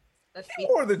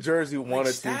 Wore the jersey one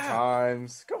or two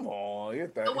times. Come on,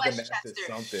 get that. The Westchester.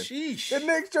 Something. Sheesh. The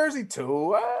Knicks jersey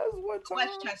too.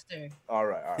 Westchester. All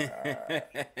right.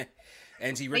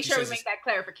 NG Make sure we make that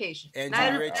clarification. Not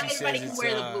everybody can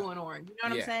wear the blue and orange. You know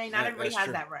what I'm saying? Not everybody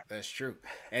has that right. That's true.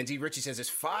 NG Richie says it's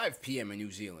 5 p.m. in New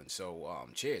Zealand. So,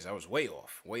 cheers. I was way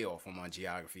off on my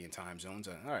geography and time zones.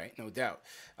 All right, no doubt.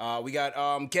 We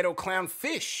got Ghetto Clown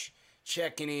Fish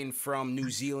checking in from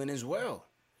New Zealand as well.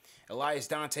 Elias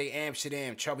Dante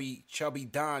Amsterdam, Chubby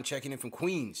Don checking in from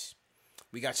Queens.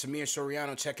 We got Samir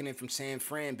Soriano checking in from San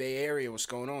Fran, Bay Area. What's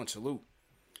going on? Salute.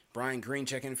 Brian Green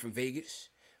checking in from Vegas.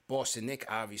 Boston Nick,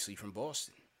 obviously from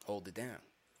Boston. Hold it down.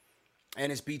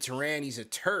 NSB Turan, he's a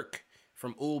Turk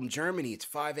from Ulm, Germany. It's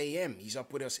 5 a.m. He's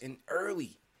up with us in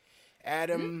early.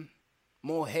 Adam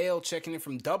Mohale checking in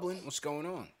from Dublin. What's going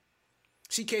on?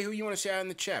 CK, who you want to shout out in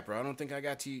the chat, bro? I don't think I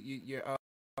got to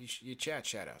your chat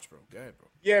shout-outs, bro. Go ahead, bro.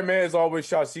 Yeah, man, as always,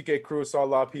 shout out CK Cruz. Saw a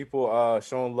lot of people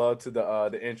showing love to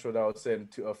the intro that I was saying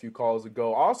a few calls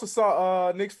ago. I also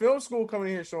saw Knicks Film School coming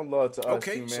in here showing love to us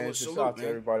too, man. Shout out to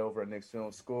everybody over at Knicks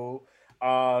Film School.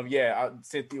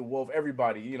 Cynthia Wolf,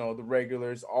 everybody, the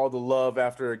regulars, all the love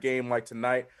after a game like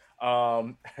tonight.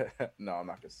 No, I'm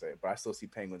not gonna say it, but I still see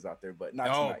Penguins out there, but not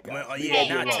tonight, guys.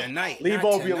 Well, not tonight. Leave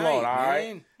Obi alone, all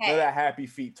right? None of that happy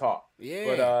feet talk. Yeah.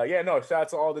 But shout out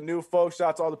to all the new folks. Shout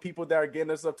out to all the people that are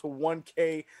getting us up to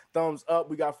 1K thumbs up.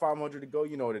 We got 500 to go.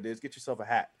 You know what it is. Get yourself a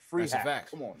hat. Free hat. Fact.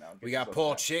 Come on now. We got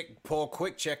Paul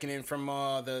Quick checking in from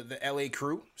the LA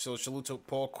crew. So salute to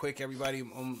Paul Quick, everybody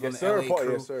on the LA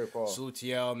crew. Yes, sir, Paul. Salute to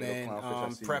y'all, man.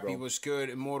 Preppy was good.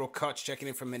 Immortal Cuts checking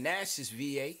in from Manassas,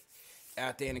 VA.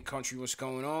 Out there in the country, what's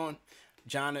going on?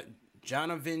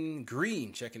 Jonathan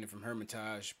Green checking in from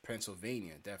Hermitage,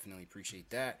 Pennsylvania. Definitely appreciate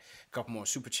that. A couple more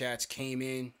super chats came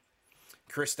in.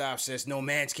 Christoph says, no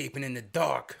manscaping in the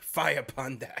dark. Fire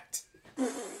upon that.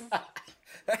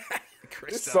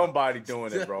 There's somebody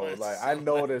doing it, bro. Like, I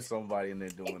know there's somebody in there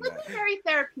doing that. It's very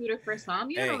therapeutic for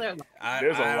some. You know,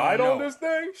 there's a light on this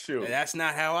thing? Shoot. That's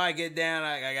not how I get down.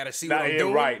 I got to see what I'm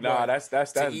doing. Right. Nah, that's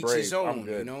to each brave. his own, I'm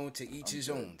good. To each his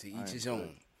own. To each his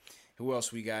own. Who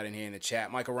else we got in here in the chat?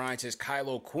 Michael Ryan says,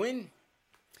 Kylo Quinn.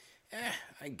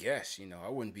 I guess, I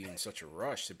wouldn't be in such a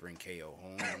rush to bring KO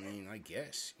home. I mean, I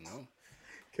guess,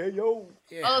 KO.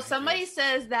 Yeah, somebody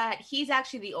says that he's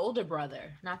actually the older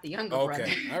brother, not the younger brother.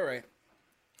 Okay, all right.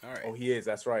 Oh, he is.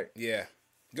 That's right. Yeah.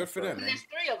 Good for them, man. There's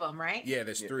 3 of them, right? Yeah,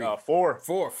 there's 3. 4.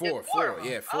 4. Yeah,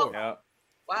 4. Oh. Yeah.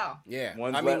 Wow. Yeah.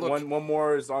 One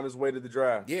more is on his way to the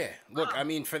draft. Yeah. Look, I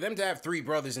mean, for them to have 3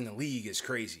 brothers in the league is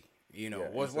crazy.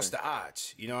 What's the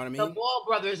odds? You know what I mean? The Ball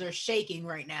brothers are shaking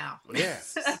right now. Yeah.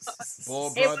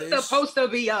 Ball brothers. It was supposed to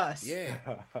be us. Yeah.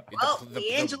 Well,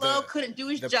 D'Angelo couldn't do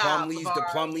his job. The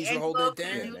Plumlees were holding it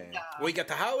down. Well, you got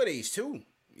the holidays, too.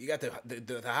 You got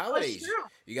the holidays.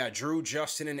 You got Drew,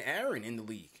 Justin, and Aaron in the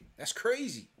league. That's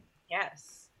crazy.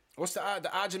 Yes. What's the odds?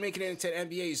 The odds of making it into the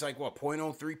NBA is like, what,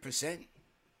 0.03%?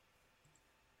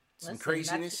 Some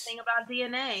craziness. That's the thing about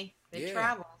DNA. It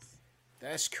travels.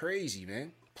 That's crazy,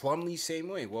 man. Plumlee, same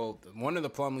way. Well, one of the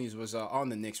Plumlees was on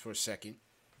the Knicks for a second.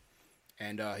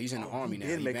 And he's in the Army now.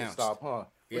 He did make a stop, huh?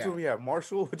 Which one we have?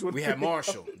 Marshall? Which one? We have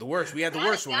Marshall. The worst. We had the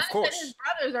worst one, of course. His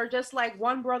brothers are just like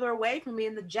one brother away from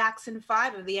being the Jackson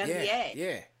 5 of the NBA.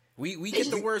 Yeah. We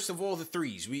get the worst of all the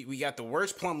threes. We got the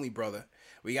worst Plumlee brother.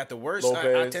 We got the worst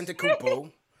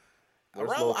Antetokounmpo. I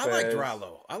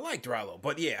liked Rallo.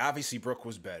 But yeah, obviously Brooke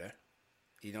was better.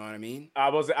 You know what I mean? I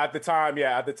was at the time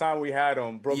we had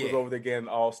him. Brooke was over there getting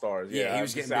All-Stars. Yeah, he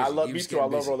was getting busy. I love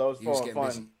Rallo. That was fun.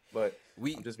 Busy. But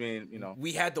I'm just being,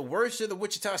 we had the worst of the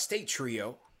Wichita State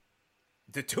trio.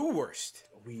 The 2 worst.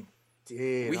 We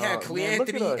did. We had Clee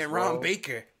Anthony and Ron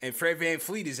Baker, and Fred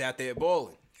VanVleet is out there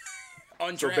balling.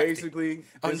 Undrafted. So basically,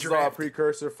 this is our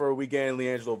precursor for we getting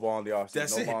LiAngelo Ball in the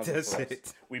offseason. That's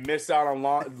it. We missed out on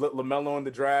LaMelo in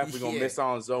the draft. We're going to miss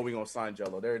out on Zoe. We're going to sign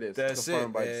Jello. There it is. That's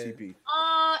confirmed by the CP.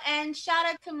 Oh, and shout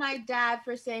out to my dad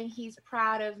for saying he's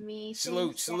proud of me.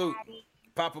 Salute.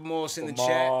 Papa Morris in the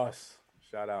chat.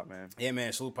 Shout out, man. Yeah,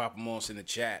 man. Salute Papa Morris in the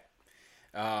chat.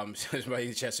 Somebody in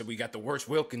the chat said we got the worst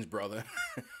Wilkins brother.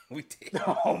 We did.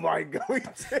 Oh my God, we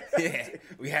did. Yeah,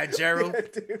 we had Gerald.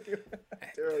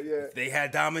 Gerald, yeah. They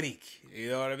had Dominique.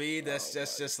 You know what I mean? That's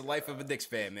just the life of a Knicks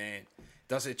fan, man.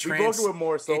 Does it it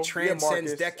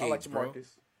transcends decades, like bro.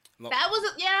 Marcus. That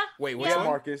was Wait, which one?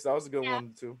 Marcus. That was a good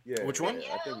one too. Yeah. Which one?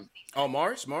 Yeah,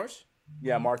 Mars.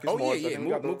 Yeah, Marcus. Oh Morris. yeah.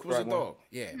 Mook was a dog.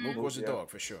 Yeah, Mm-hmm. Mook was a dog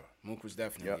for sure. Mook was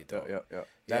definitely a dog. Yeah.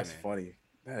 That's funny.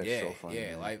 That's so funny.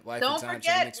 Yeah. Life Don't and Times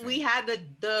forget, we had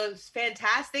the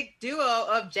fantastic duo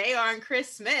of JR and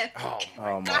Chris Smith. Oh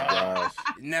my gosh.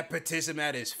 Nepotism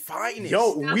at its finest.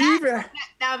 Yo,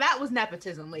 now that was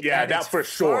nepotism, ladies. Yeah, that for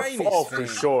sure. finest, For man.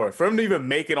 sure. For him to even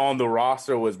make it on the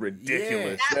roster was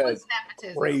ridiculous. Yeah, that was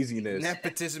nepotism. Craziness.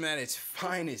 Nepotism at its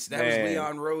finest. That Man. was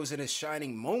Leon Rose in his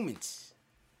shining moments.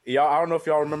 Y'all, I don't know if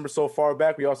y'all remember so far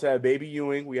back. We also had Baby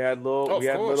Ewing. We had little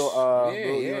Ewing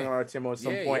on our team at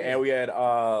some point, and we had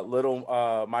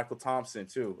little Michael Thompson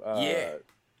too.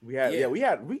 We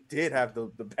did have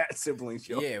the bad siblings.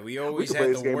 Yo. Yeah, we always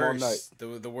had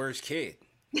the worst kid.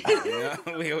 You know?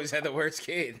 We always had the worst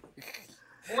kid.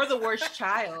 Or the worst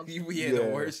child. We had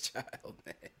the worst child,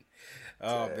 man.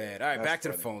 Oh, man. All right, back to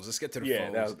the phones. Let's get to the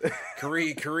phones.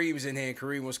 Kareem's in here.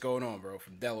 Kareem, what's going on, bro,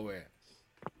 from Delaware?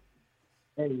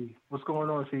 Hey, what's going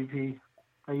on, CP?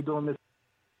 How you doing, Miss?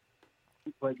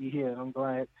 But you here? I'm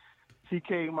glad.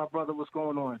 CK, my brother, what's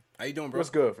going on? How you doing, bro?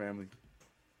 What's good, family?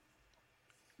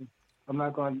 I'm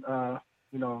not going to,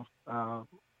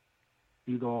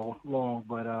 be going long,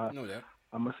 but know that.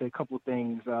 I'm going to say a couple of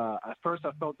things. At first,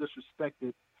 I felt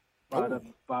disrespected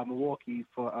by Milwaukee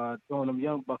for throwing them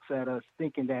young bucks at us,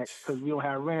 thinking that because we don't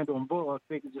have Randall and Bullock,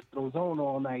 they could just throw zone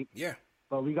all night. Yeah.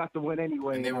 But we got the win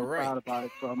anyway, and I'm proud about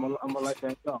it. So I'm gonna let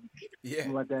that go. Yeah. I'm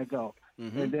gonna let that go.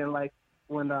 Mm-hmm. And then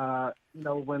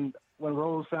when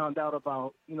Rose found out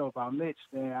about Mitch,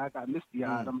 man, I got misty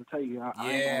eyed. I'm gonna tell you,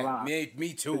 I ain't gonna lie.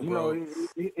 Me too, bro.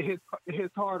 It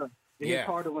hits harder. It hits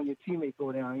harder when your teammates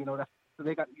go down. So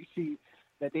you see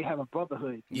that they have a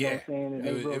brotherhood. You know what I'm saying? And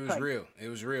it was real. It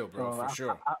was real, bro, so for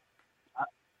sure.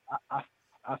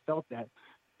 I felt that,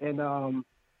 and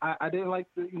I didn't like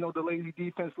the lazy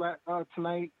defense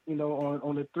tonight.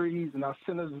 On the threes and our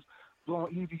centers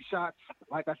blowing easy shots.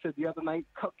 Like I said the other night,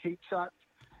 cupcake shots.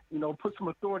 Put some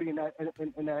authority in that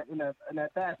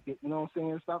basket. You know what I'm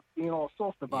saying? Stop being all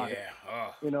soft about it.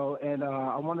 And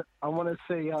I want to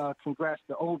say congrats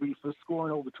to Obi for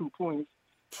scoring over 2 points.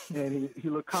 And he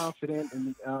looked confident,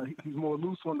 and he's more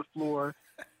loose on the floor.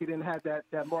 He didn't have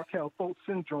that Markelle Fultz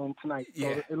syndrome tonight,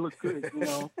 so it looked good.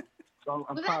 So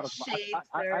I'm proud of him.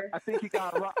 I think he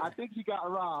got robbed. I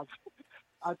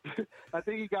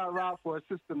think he got robbed for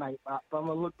assist tonight. But I'm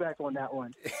gonna look back on that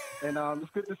one. And it's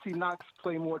good to see Knox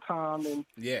play more time and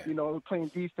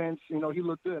playing defense. He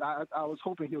looked good. I was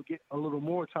hoping he'll get a little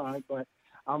more time, but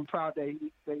I'm proud that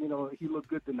he looked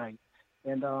good tonight.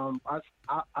 And I'm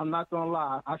not gonna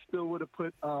lie, I still would have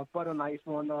put butter knife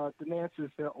on the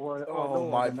Nancy's or oh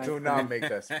my! Do not make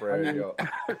that spread, yo.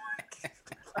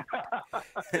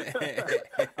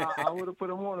 I would have put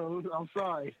him on him. I'm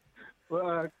sorry.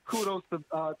 Kudos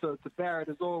to Barrett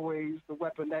as always, the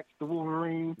Weapon X, the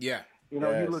Wolverine. Yeah. He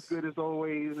looked good as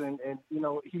always, and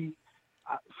he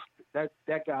that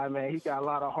guy, man, he got a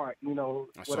lot of heart.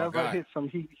 Whatever hits him,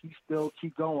 he still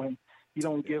keep going. He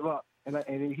don't give up. And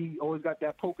he always got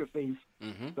that poker face.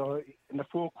 Mm-hmm. So in the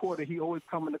fourth quarter, he always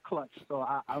come in the clutch. So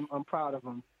I'm proud of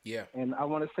him. Yeah. And I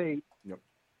want to say,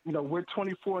 we're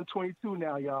 24-22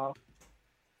 now, y'all.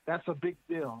 That's a big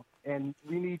deal. And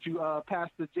we need you,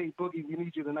 Pastor J Boogie. We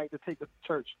need you tonight to take us to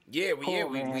church. Yeah, we I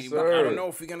don't know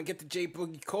if we're gonna get the J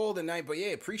Boogie call tonight, but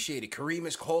appreciate it. Kareem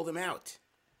has called him out.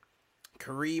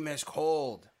 Kareem has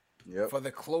called for the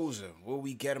closer. Will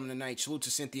we get him tonight? Salute to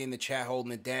Cynthia in the chat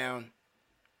holding it down.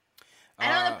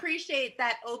 I don't appreciate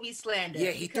that Obi slander. Yeah,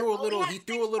 he threw a little bow.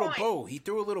 He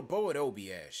threw a little bow at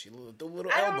Obi Ash. The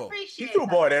little I elbow. don't appreciate he threw a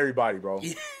bow at everybody, bro.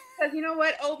 Because you know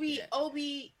what, Obi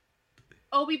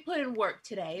put in work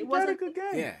today. It wasn't a good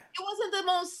game. Yeah. It wasn't the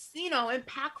most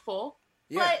impactful,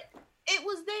 but it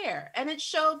was there and it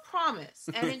showed promise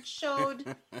and it showed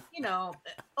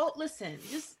listen,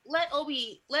 just let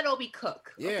Obi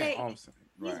cook. Okay? Awesome.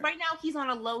 Right now he's on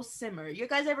a low simmer. You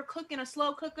guys ever cook in a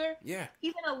slow cooker? Yeah.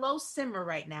 He's in a low simmer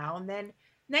right now. And then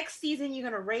next season you're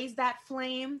gonna raise that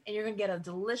flame and you're gonna get a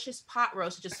delicious pot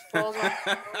roast that just falls on.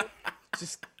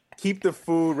 Just keep the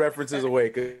food references away,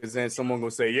 because then someone will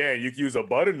say, "Yeah, you can use a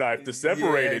butter knife to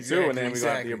separate it too," and then we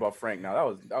got to hear about Frank.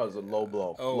 Now that was a low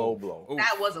blow. Low blow.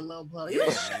 That was a low blow. He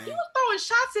was throwing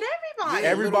shots at everybody.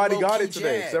 Everybody got it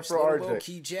today, except for RJ.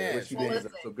 Low-key jabs.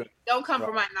 So don't come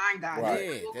for my 9 guys.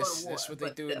 Right. Yeah, that's what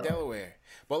they do in Delaware.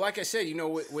 But like I said,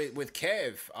 with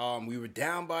Kev, we were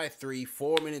down by 3,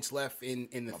 4 minutes left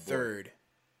in the third.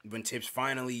 When Tibbs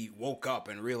finally woke up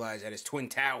and realized that his twin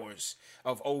towers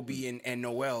of Obi and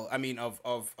Noel,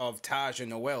 of Taj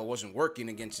and Noel wasn't working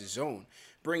against his zone.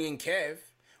 Bringing Kev,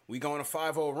 we go on a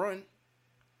 5-0 run.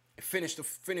 Finished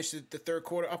the third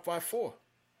quarter up by 4.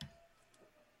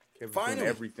 Finally,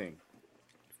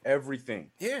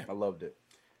 everything. Yeah, I loved it.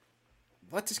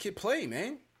 Let this kid play,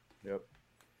 man. Yep.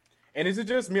 And is it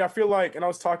just me? I feel like, and I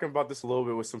was talking about this a little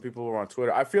bit with some people who are on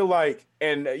Twitter. I feel like,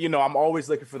 and I'm always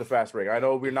looking for the fast break. I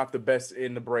know we're not the best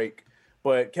in the break,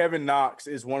 but Kevin Knox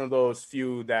is one of those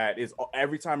few that is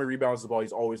every time he rebounds the ball,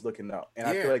 he's always looking up. And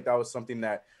I feel like that was something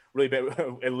that really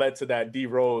it led to that D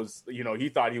Rose. He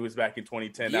thought he was back in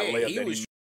 2010. That layup he that was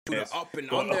missed, up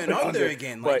and under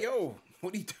again. Like, yo.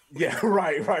 What are you doing? Yeah,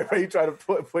 right. You try to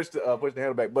push the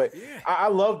handle back, but I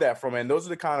love that from him. Those are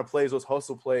the kind of plays, those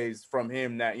hustle plays from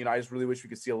him that I just really wish we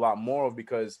could see a lot more of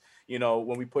because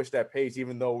when we push that pace,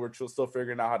 even though we're still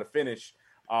figuring out how to finish,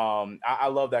 I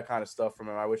love that kind of stuff from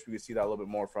him. I wish we could see that a little bit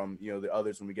more from the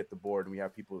others when we get the board and we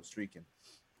have people streaking.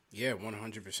 Yeah,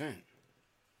 100%,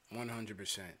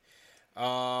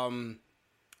 100%.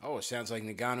 Oh, it sounds like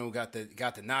Ngannou got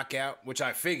the knockout, which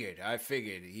I figured.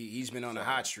 He's been on a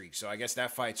hot streak, so I guess that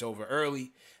fight's over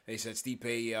early. They said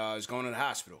Stipe is going to the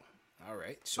hospital. All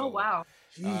right. So, wow.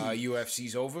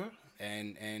 UFC's over,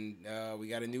 and we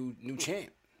got a new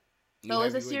champ. So it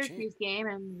was a Syracuse game,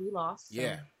 and we lost. So.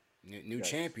 Yeah, new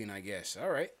champion, I guess. All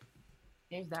right.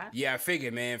 There's that. Yeah, I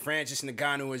figured, man. Francis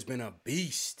Ngannou has been a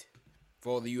beast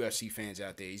for all the UFC fans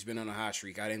out there. He's been on a hot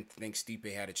streak. I didn't think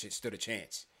Stipe stood a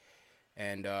chance.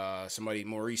 And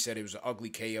Maurice said it was an ugly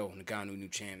KO. Ngannou new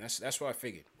champ. That's what I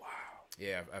figured. Wow.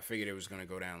 Yeah, I figured it was gonna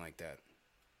go down like that.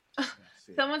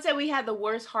 Someone said we had the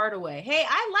worst Hardaway. Hey,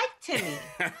 I like Timmy.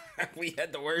 We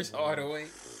had the worst Hardaway.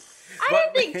 I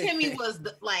didn't think Timmy was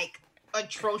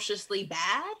atrociously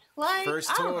bad. Like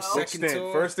first tour, second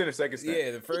tour, first and second stint.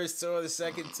 Yeah, the first tour, the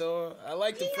second tour. I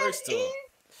like the first tour.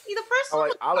 The first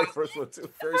one I like first one too.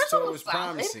 First tour was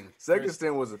promising. Second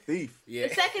stint was a thief. Yeah.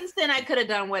 The second stint I could have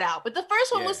done without, but the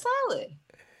first one was solid.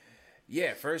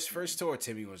 Yeah, first tour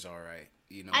Timmy was all right.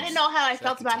 I didn't know how I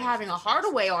felt about having a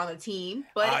Hardaway on the team,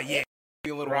 but it took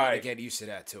me a little while to get used to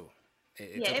that too.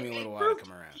 It took me a little while to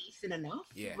come around. Decent enough.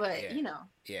 Yeah, but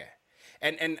Yeah.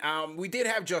 And we did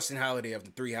have Justin Holiday of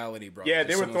the three Holiday brothers. Yeah,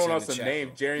 they were throwing us some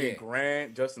names: Jerry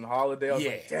Grant, Justin Holiday. I was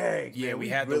like, dang. Yeah, man, we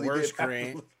had the worst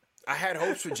Grant. I had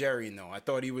hopes for Jerry, though. I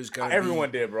thought he was going to Everyone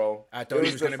did, bro. I thought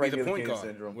he was going to be the point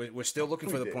guard. We're still looking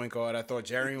for the point guard. I thought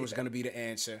Jerry was going to be the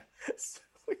answer.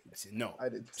 No.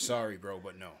 Sorry, bro,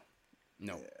 but no.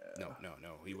 No.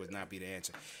 He would not be the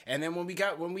answer. And then when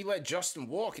we let Justin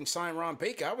walk and sign Ron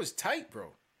Baker, I was tight,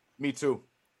 bro. Me too.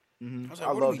 Mm-hmm. I was like,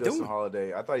 I what love are we Justin doing?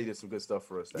 Holiday. I thought he did some good stuff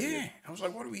for us. I was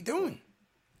like, what are we doing?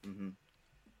 Mm-hmm.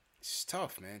 It's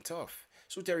tough, man. Tough.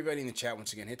 So to everybody in the chat,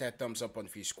 once again, hit that thumbs up on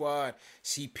the squad.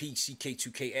 CP,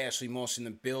 CK2K, Ashley Moss in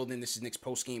the building. This is Knicks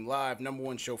Post Game Live,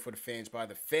 #1 show for the fans by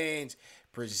the fans,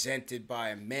 presented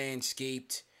by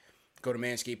Manscaped. Go to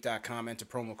manscaped.com, enter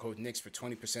promo code Knicks for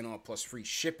 20% off plus free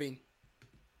shipping.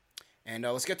 And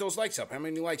let's get those likes up. How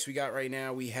many likes we got right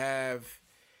now? We have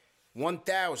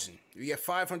 1,000. We get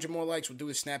 500 more likes. We'll do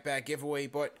a snapback giveaway,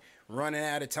 but running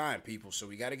out of time, people. So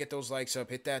we got to get those likes up.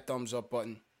 Hit that thumbs up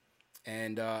button.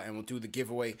 And we'll do the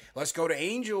giveaway. Let's go to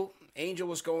Angel. Angel,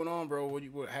 what's going on, bro?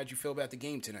 How'd you feel about the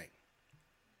game tonight?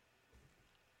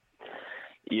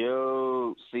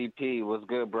 Yo, CP, what's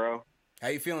good, bro? How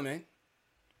you feeling, man?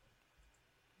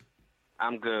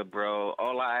 I'm good, bro.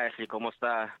 Hola, Ashley, ¿cómo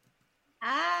está?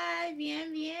 Hi,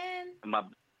 bien.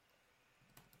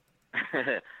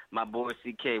 My boy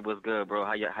CK, what's good, bro?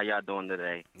 How y'all doing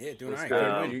today? Yeah, doing all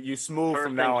right. You smooth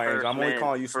from now on, Angel. I'm only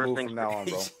calling you smooth from now on,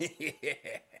 bro. Yeah.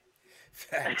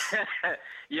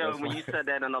 Yo, when you said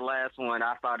that in the last one,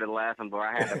 I started laughing, but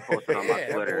I had to post it on my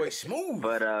Twitter. That boy smooth.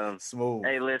 But smooth.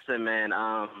 Hey, listen, man.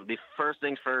 The first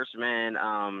things first, man.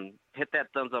 Hit that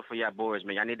thumbs up for y'all boys,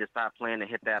 man. Y'all need to stop playing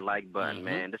and hit that like button,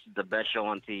 man. This is the best show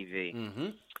on TV.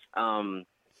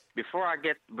 Before I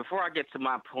get to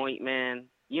my point, man.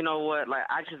 You know what? Like,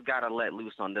 I just gotta let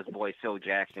loose on this boy Phil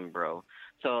Jackson, bro.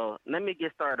 So let me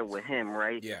get started with him,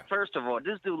 right? Yeah. First of all,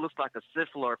 this dude looks like a Sith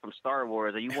Lord from Star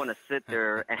Wars, and you want to sit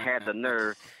there and have the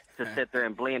nerve to sit there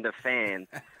and blame the fans,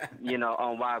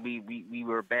 on why we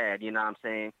were bad. You know what I'm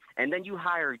saying? And then you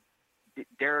hire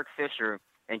Derek Fisher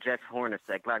and Jeff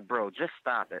Hornacek. Like, bro, just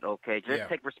stop it, okay? Just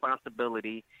take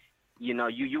responsibility.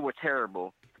 You were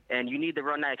terrible. And you need to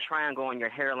run that triangle on your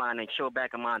hairline and show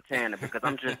back in Montana because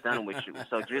I'm just done with you.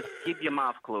 So just keep your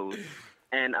mouth closed.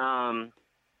 And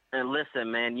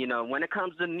listen, man, when it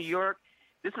comes to New York,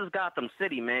 this is Gotham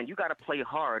City, man. You got to play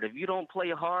hard. If you don't play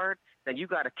hard, then you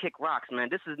got to kick rocks, man.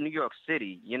 This is New York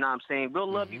City. You know what I'm saying?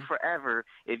 We'll love you forever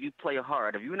if you play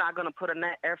hard. If you're not going to put in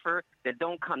that effort, then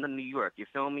don't come to New York. You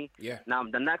feel me? Yeah. Now,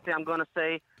 the next thing I'm going to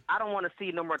say, I don't want to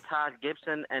see no more Taj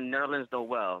Gibson and Nerlens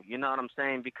Noel. You know what I'm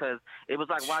saying? Because it was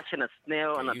like watching a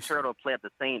snail and a turtle play at the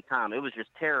same time. It was just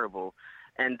terrible.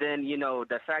 And then,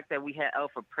 the fact that we had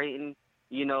Elfrid Payton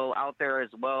out there as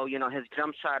well. His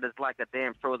jump shot is like a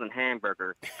damn frozen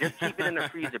hamburger. Just keep it in the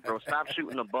freezer, bro. Stop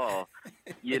shooting the ball.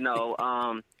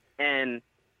 And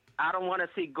I don't want to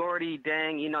see Gordy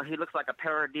Dang. He looks like a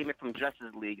parademon from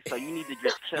Justice League. So you need to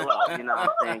just chill out. You know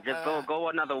what I'm saying? Just go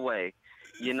another way.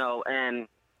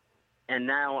 And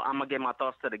now I'm gonna get my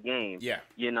thoughts to the game. Yeah.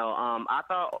 I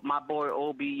thought my boy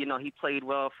Obi, he played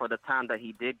well for the time that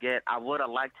he did get. I would have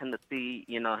liked him to see,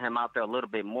 him out there a little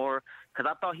bit more, because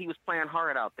I thought he was playing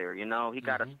hard out there. He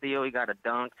got a steal, he got a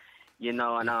dunk,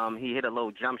 and he hit a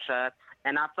little jump shot.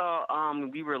 And I thought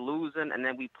we were losing, and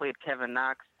then we played Kevin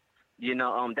Knox.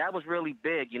 That was really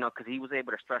big, because he was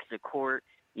able to stretch the court.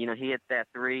 He hit that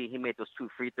three, he made those 2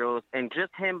 free throws, and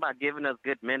just him by giving us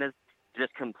good minutes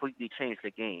just completely changed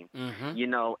the game.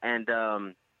 And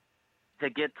to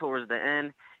get towards the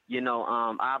end,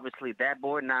 obviously that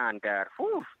boy Nine God,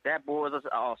 that boy is an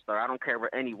all-star. I don't care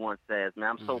what anyone says, man.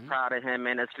 I'm so proud of him,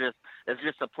 and it's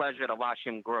just a pleasure to watch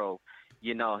him grow. He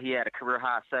had a career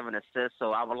high 7 assists,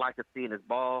 so I would like to see in his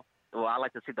ball. Well, I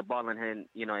like to see the ball in him,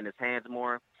 in his hands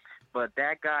more. But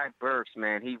that guy Burks,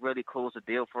 man, he really closed the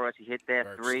deal for us. He hit that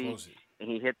three, and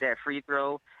he hit that free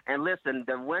throw. And listen,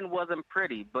 the win wasn't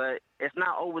pretty, but it's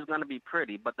not always going to be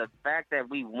pretty. But the fact that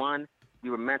we won, we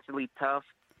were mentally tough.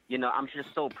 I'm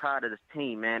just so proud of this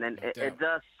team, man. And it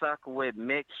does suck with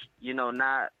Mitch,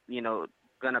 not, going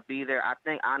to be there. I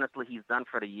think, honestly, he's done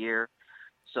for the year.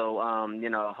 So,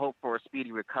 hope for a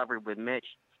speedy recovery with Mitch.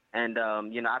 And,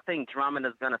 I think Drummond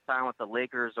is going to sign with the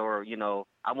Lakers, or,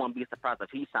 I won't be surprised if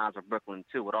he signs with Brooklyn,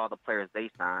 too, with all the players they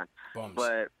sign. Bums.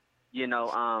 But,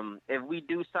 if we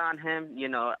do sign him,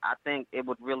 I think it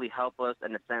would really help us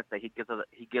in the sense that he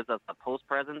gives us a post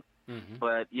presence.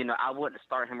 But, I wouldn't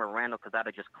start him with Randall, because that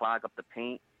would just clog up the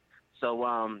paint. So,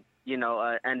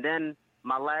 and then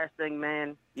my last thing,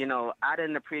 man, I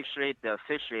didn't appreciate the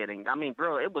officiating. I mean,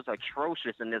 bro, it was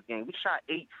atrocious in this game. We shot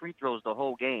 8 free throws the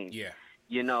whole game. Yeah.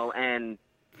 And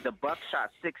the Bucks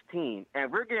shot 16,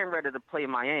 and we're getting ready to play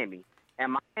Miami.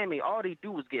 And Miami, all they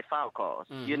do is get foul calls,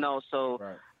 so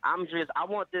right. I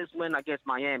want this win against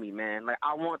Miami, man. Like,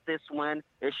 I want this win.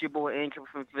 It's your boy Angel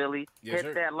from Philly.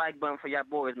 Hit that like button for y'all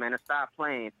boys, man, and stop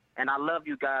playing. And I love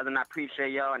you guys, and I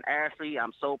appreciate y'all. And Ashley,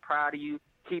 I'm so proud of you.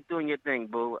 Keep doing your thing,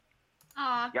 boo.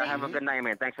 Y'all have a good night,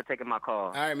 man. Thanks for taking my call.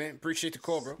 All right, man. Appreciate the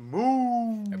call, bro.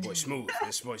 Smooth. That boy smooth.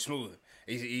 This boy smooth.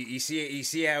 You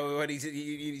see how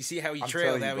he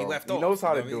trailed, how he left off. He knows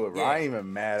how to do it, bro. I ain't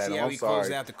even mad at him. I'm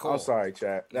sorry. Out the call. I'm sorry,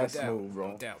 chat. That's smooth,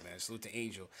 bro. No doubt, man. Salute to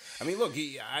Angel. I mean, look,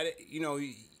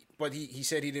 but he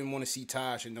said he didn't want to see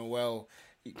Taj and Noel.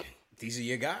 These are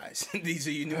your guys. These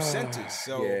are your new centers.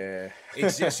 So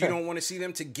it's just you don't want to see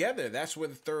them together. That's where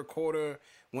the third quarter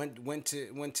went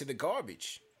to the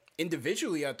garbage.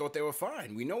 Individually, I thought they were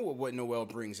fine. We know what Noel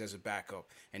brings as a backup,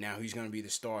 and now he's going to be the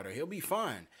starter. He'll be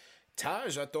fine.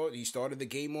 Taj, I thought he started the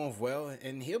game off well,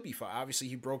 and he'll be fine. Obviously,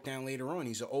 he broke down later on.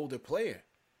 He's an older player.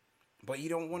 But you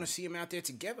don't want to see him out there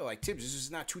together like Tibbs. This is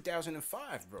not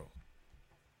 2005, bro.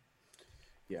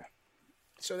 Yeah.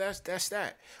 So that's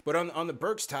that. But on the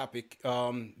Burks topic,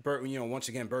 once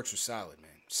again, Burks was solid,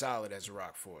 man. Solid as a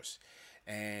rock force.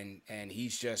 And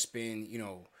he's just been,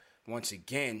 once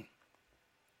again,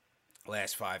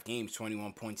 last 5 games,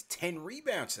 21 points, 10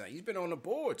 rebounds tonight. He's been on the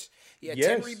boards. He had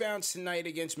 10 rebounds tonight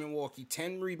against Milwaukee,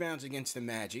 10 rebounds against the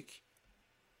Magic,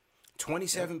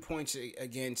 27 points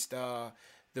against the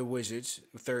Wizards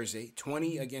Thursday,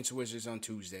 20 against Wizards on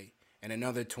Tuesday, and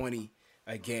another 20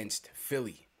 against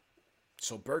Philly.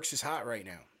 So Burks is hot right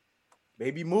now.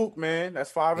 Baby Mook, man.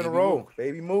 That's 5 in a row. Mook.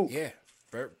 Baby Mook. Yeah,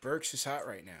 Burks is hot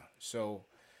right now. So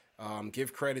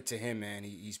give credit to him, man.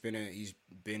 He's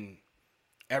been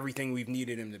everything we've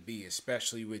needed him to be,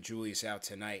 especially with Julius out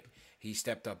tonight. He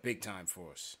stepped up big time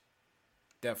for us.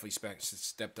 Definitely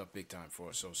stepped up big time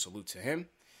for us. So salute to him.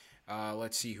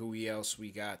 Let's see who else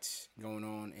we got going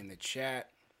on in the chat.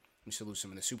 Let me salute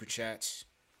some of the super chats.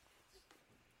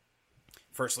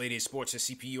 First Lady of Sports says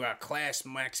CPU outclassed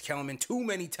Max Kellerman too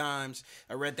many times.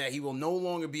 I read that he will no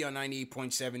longer be on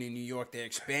 98.7 in New York. They're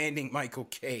expanding Michael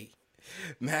K.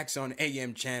 Max on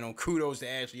AM channel. Kudos to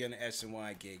Ashley on the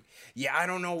SNY gig. Yeah, I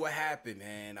don't know what happened,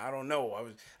 man. I don't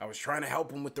know. I was trying to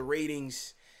help him with the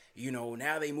ratings.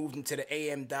 Now they moved him to the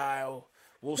AM dial.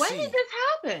 We'll see. When did this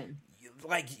happen?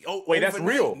 Like, wait, that's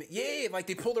real? Yeah, like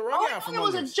they pulled the rug out from it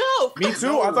was under. a joke. Me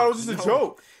too. I thought it was just a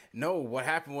joke. No, what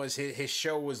happened was his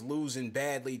show was losing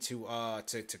badly to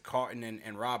Carton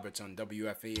and Roberts on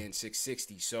WFAN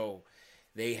 660. So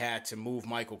they had to move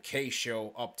Michael K's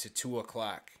show up to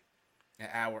 2:00, an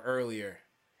hour earlier.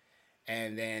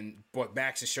 But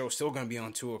Max's show is still going to be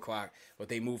on 2:00, but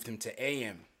they moved him to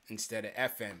AM instead of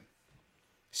FM.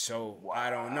 So I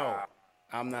don't know.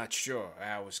 I'm not sure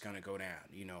how it's gonna go down.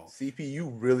 You know, CP, you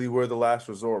really were the last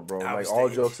resort, bro. Like all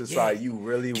jokes aside, you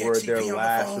really were their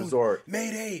last resort.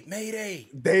 Mayday, mayday.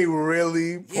 They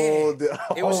really pulled.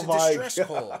 It was a distress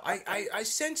call. I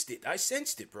sensed it. I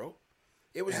sensed it, bro.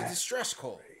 It was a distress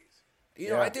call.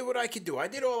 You know, I did what I could do. I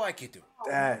did all I could do.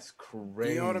 That's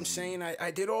crazy. You know what I'm saying?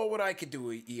 I did all what I could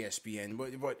do at ESPN,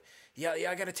 but yeah,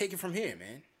 I got to take it from here,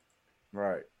 man.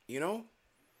 Right. You know,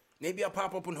 maybe I'll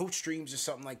pop up on Hoot Streams or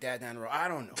something like that down the road. I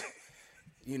don't know.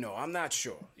 You know, I'm not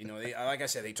sure. You know, like I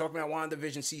said, they talk about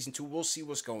WandaVision season 2. We'll see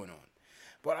what's going on.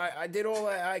 But I did all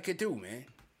I could do, man.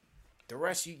 The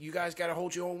rest, you guys got to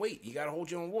hold your own weight. You got to hold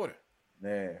your own water.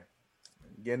 Man,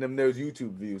 getting them those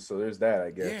YouTube views. So there's that,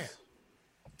 I guess. Yeah.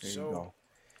 There so you go.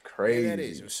 Crazy. Yeah, that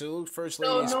is. Salute First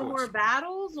Lady. So no more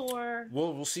battles, or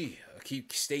we'll see.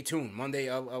 Stay tuned. Monday,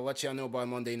 I'll let y'all know by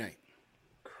Monday night.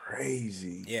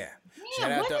 Crazy. Yeah.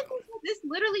 Man, this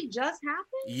literally just happened?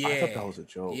 Yeah. I thought that was a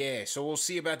joke. Yeah. So we'll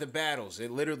see about the battles. They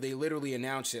literally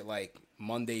announced it like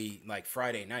Monday, like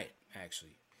Friday night,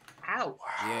 actually. Ow.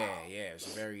 Yeah. It's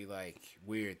a very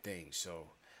weird thing. So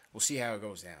we'll see how it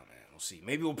goes down, man. We'll see.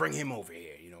 Maybe we'll bring him over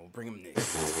here. You know, we'll bring him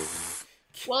this.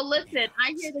 Well, listen,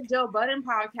 I hear the Joe Budden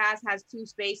podcast has 2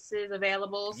 spaces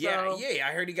available. So. Yeah.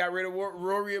 I heard he got rid of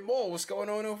Rory and Maul. What's going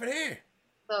on over there?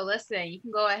 So listen, you can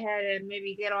go ahead and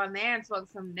maybe get on there and talk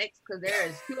some Knicks because there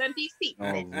is 2 empty seats.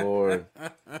 Oh Lord,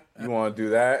 you want to do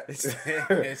that?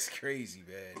 It's crazy,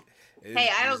 man. Hey,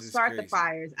 I don't start the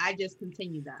fires. I just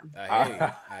continue them.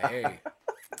 I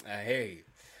hear you.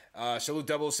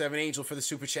 Salute 007 Angel for the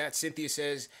super chat. Cynthia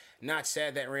says, not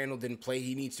sad that Randall didn't play.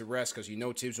 He needs to rest because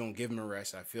Tibbs won't give him a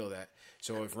rest. I feel that.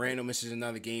 So if Randall misses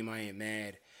another game, I ain't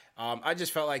mad. I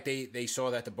just felt like they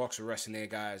saw that the Bucks were resting their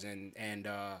guys, and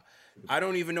I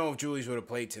don't even know if Julius would have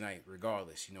played tonight,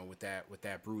 regardless. You know, with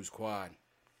that bruised quad.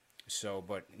 So,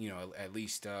 but you know, at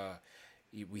least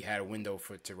we had a window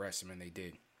to rest him, and they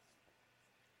did.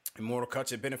 Immortal Cuts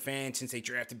have been a fan since they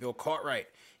drafted Bill Cartwright,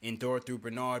 endured through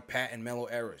Bernard, Pat, and Melo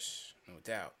eras, no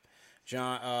doubt.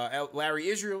 Larry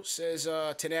Israel says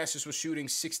Thanasis was shooting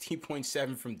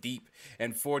 16.7 from deep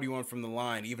and 41 from the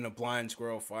line. Even a blind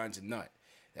squirrel finds a nut.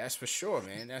 That's for sure,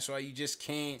 man. That's why you just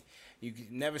can't. You can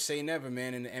never say never,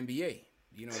 man. In the NBA,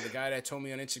 you know, the guy that told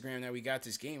me on Instagram that we got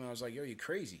this game, I was like, yo, you're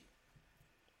crazy.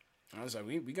 I was like,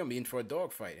 we gonna be in for a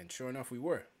dogfight, and sure enough, we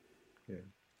were. Yeah.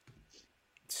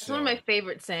 It's one of my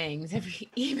favorite sayings.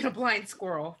 Even a blind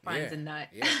squirrel finds a nut.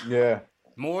 Yeah.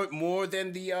 More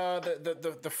than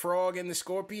the frog and the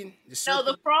scorpion. No,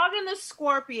 the frog and the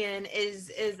scorpion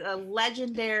is a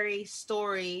legendary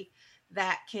story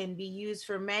that can be used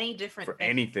for many different for things.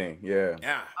 anything. Yeah.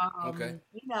 Yeah. Okay.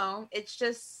 You know, it's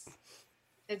just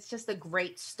a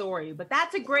great story. But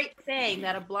that's a great saying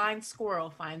that a blind squirrel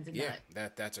finds a nut. Yeah,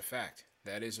 that's a fact.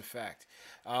 That is a fact.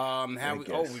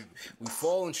 We've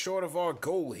fallen short of our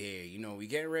goal here. You know, we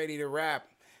getting ready to wrap,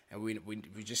 and we're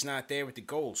just not there with the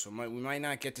goal. So we might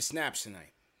not get the snaps tonight.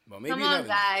 Well, maybe come on,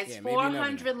 guys! Yeah,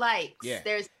 400 likes. Yeah.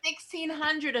 There's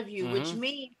 1,600 of you, which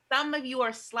means some of you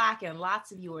are slacking.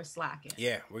 Lots of you are slacking.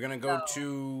 Yeah, we're gonna go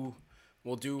to.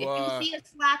 We'll do. If you see a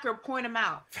slacker, point them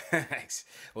out. Thanks.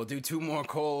 We'll do 2 more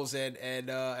calls and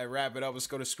wrap it up. Let's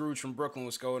go to Scrooge from Brooklyn.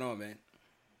 What's going on, man?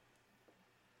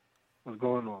 What's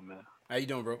going on, man? How you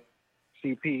doing, bro?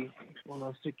 CP. What's going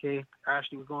on, CK?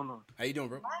 Ashley, what's going on? How you doing,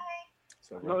 bro?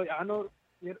 No, I know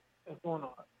what's going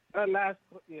on. That last,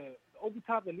 Obi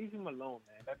Toppin, leave him alone,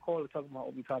 man. That caller talking about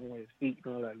Obi Toppin with his feet,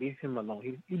 leave him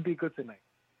alone. He did good tonight.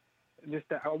 Just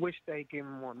that, I wish that he gave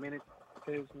him more minutes.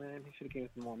 Man, he should have given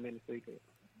him some more minutes so he could.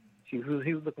 He was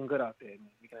looking good out there,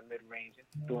 man. He got mid range and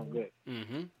doing good.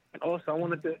 Mm-hmm. And also, I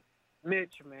wanted to,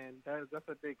 Mitch, man, that's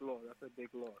a big loss. That's a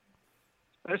big loss.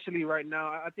 Especially right now,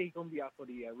 I think he's gonna be out for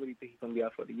the year. I really think he's gonna be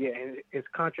out for the year, and it's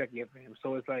contract year for him.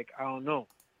 So it's like I don't know.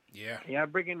 Yeah. Yeah,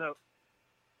 bringing up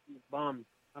bums.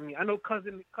 I mean, I know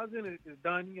Cousin is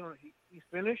done. You know, he's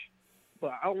finished.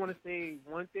 But I want to say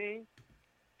one thing: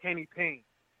 Kenny Payne.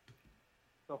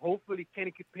 So hopefully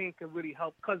Kenny Payne can really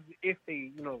help Cousin if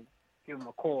they, give him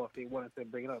a call if they wanted to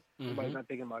bring it up. Mm-hmm. Nobody's not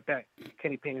thinking about that.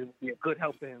 Kenny Payne would be a good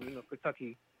help to him,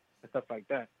 Kentucky and stuff like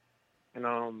that. And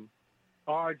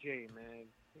RJ, man,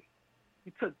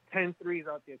 he took 10 threes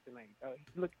out there tonight.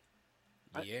 It's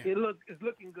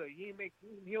looking good. He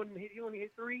only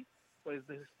hit 3, but his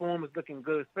form is looking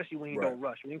good, especially when he don't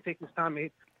rush. When he takes his time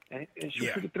and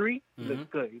shoot the 3, he looks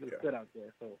good. He looks good out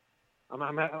there. So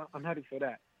I'm happy for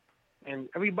that. And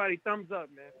everybody, thumbs up,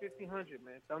 man. 1,500,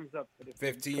 man. Thumbs up for this.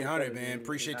 1,500, man.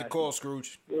 Appreciate the call,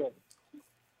 Scrooge. Yeah. All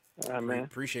right, man.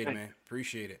 Appreciate it, man.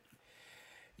 Appreciate it.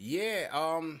 Yeah.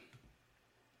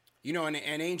 You know, and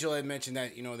Angel had mentioned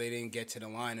that, you know, they didn't get to the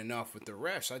line enough with the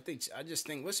refs. I just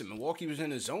think, listen, Milwaukee was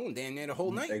in the zone damn near the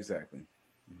whole night. Exactly.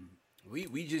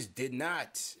 We just did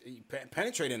not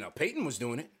penetrate enough. Peyton was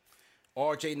doing it.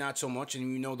 RJ not so much,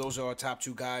 and you know those are our top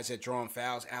two guys at drawing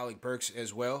fouls. Alec Burks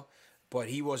as well, but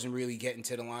he wasn't really getting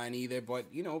to the line either. But,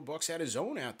 you know, Bucks had a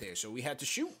zone out there, so we had to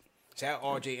shoot. That's how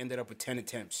RJ ended up with 10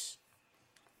 attempts.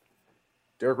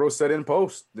 Derrick Rose said in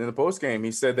the post game,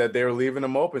 he said that they were leaving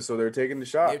him open, so they're taking the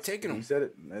shots. They're taking them. He said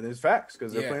it, and it's facts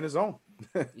because they're playing his zone.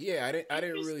 Yeah, I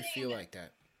didn't really feel like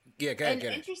that. Yeah, go ahead.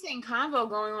 An interesting convo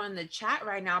going on in the chat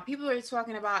right now. People are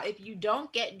talking about if you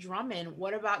don't get Drummond,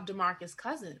 what about DeMarcus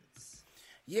Cousins?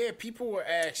 Yeah, people were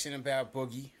asking about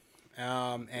Boogie,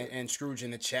 and Scrooge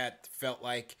in the chat felt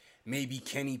like maybe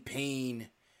Kenny Payne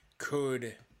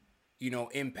could, you know,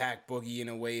 impact Boogie in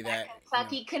a way that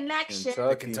Kentucky connection.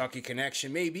 The Kentucky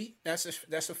connection, maybe that's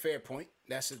a fair point.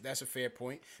 That's a fair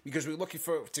point because we're looking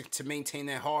to maintain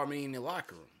that harmony in the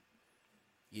locker room.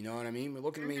 You know what I mean? We're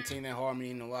looking to maintain that harmony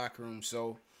in the locker room.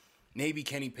 So maybe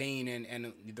Kenny Payne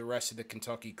and the rest of the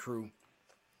Kentucky crew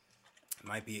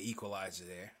might be an equalizer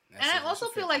there. And I also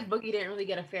feel like Boogie didn't really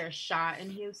get a fair shot in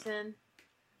Houston.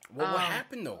 Well, what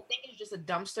happened though? I think it's just a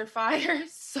dumpster fire.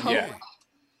 So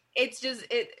it's just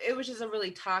it was just a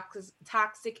really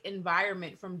toxic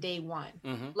environment from day one.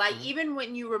 Even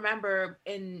when you remember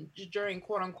during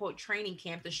quote unquote training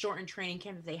camp, the shortened training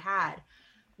camp that they had,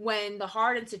 when the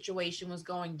Harden situation was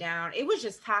going down, it was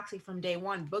just toxic from day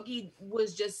one. Boogie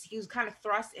was kind of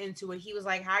thrust into it. He was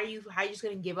like, how are you just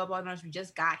going to give up on us? We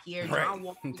just got here. Right. John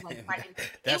Wall was like fighting.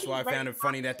 That's why I found it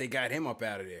funny that they got him up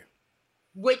out of there.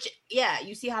 Which,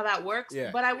 you see how that works. Yeah.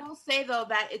 But I will say, though,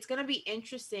 that it's going to be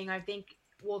interesting. I think,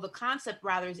 the concept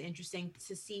rather is interesting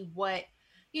to see what,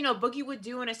 Boogie would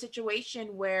do in a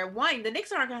situation where, one, the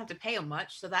Knicks aren't going to have to pay him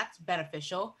much, so that's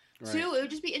beneficial. Right. Two, it would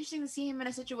just be interesting to see him in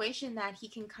a situation that he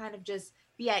can kind of just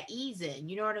be at ease in.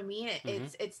 You know what I mean?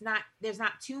 It's not, there's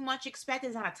not too much expected.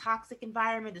 It's not a toxic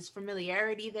environment. There's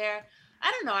familiarity there.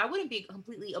 I don't know. I wouldn't be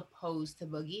completely opposed to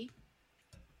Boogie.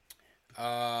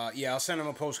 I'll send him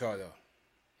a postcard though.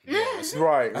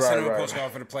 Right. I sent him a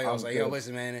postcard for the playoffs. Like, yo,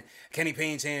 listen, man. Kenny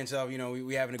Payne's hands up.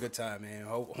 We having a good time, man.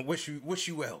 Wish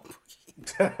you well.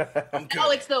 I'm good.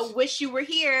 Oh, it's the wish you were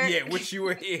here. Yeah, wish you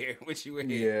were here.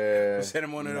 Yeah. We'll send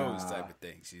him one of those type of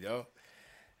things,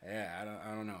 Yeah,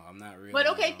 I don't know. I'm not really. But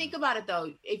okay, think about it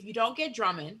though. If you don't get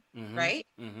Drummond, right?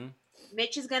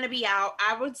 Mitch is going to be out.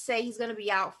 I would say he's going to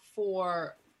be out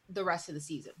for the rest of the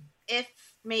season, if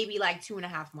maybe like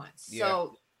 2.5 months. Yeah.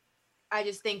 So I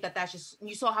just think that's just,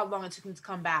 you saw how long it took him to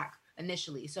come back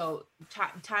initially. So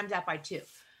times that by 2.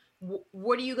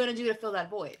 What are you going to do to fill that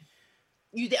void?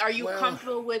 Are you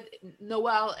comfortable with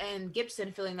Noel and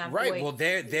Gibson filling that void? Right. Well,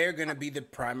 they're going to be the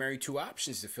primary 2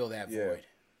 options to fill that void.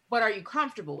 But are you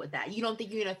comfortable with that? You don't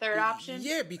think you need a third option?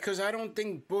 Yeah, because I don't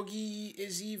think Boogie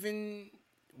is even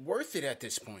worth it at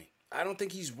this point. I don't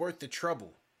think he's worth the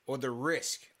trouble or the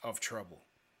risk of trouble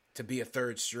to be a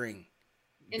third string.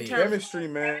 Chemistry,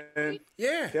 man.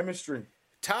 Yeah. Chemistry.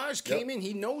 Taj came in,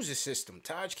 he knows the system.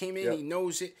 Taj came in, he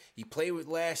knows it. He played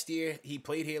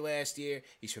here last year.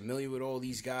 He's familiar with all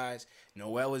these guys.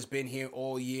 Noel has been here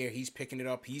all year. He's picking it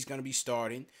up. He's going to be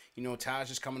starting.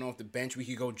 Taj is coming off the bench. We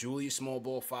could go Julius small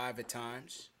ball 5 at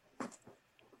times.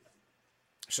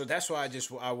 So that's why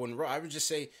I wouldn't roll. I would just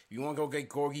say, if you want to go get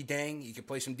Gorgie Dang, he can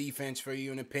play some defense for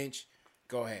you in a pinch.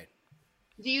 Go ahead.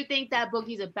 Do you think that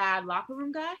Boogie's a bad locker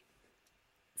room guy?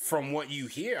 From what you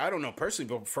hear, I don't know personally,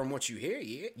 but from what you hear,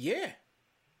 yeah.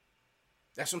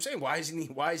 That's what I'm saying. Why is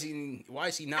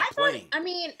he not playing? I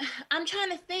mean, I'm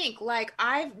trying to think. Like,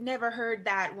 I've never heard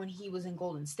that when he was in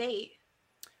Golden State.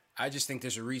 I just think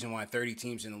there's a reason why 30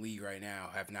 teams in the league right now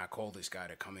have not called this guy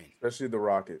to come in. Especially the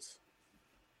Rockets.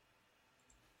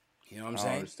 You know what I'm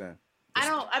saying? I understand.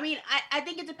 I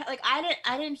think it depends. Like,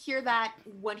 I didn't hear that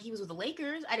when he was with the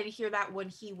Lakers. I didn't hear that when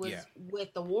he was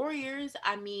with the Warriors.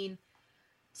 I mean,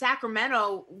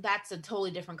 Sacramento, that's a totally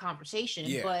different conversation.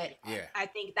 But I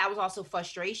think that was also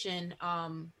frustration.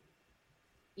 I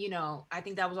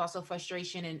think that was also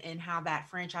frustration in how that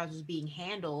franchise was being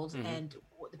handled and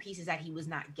the pieces that he was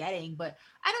not getting. But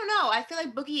I don't know. I feel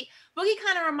like Boogie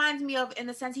kind of reminds me of, in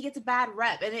the sense, he gets a bad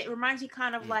rep, and it reminds me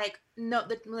kind of like when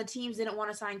the teams didn't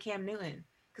want to sign Cam Newton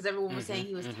because everyone was saying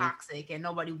he was toxic and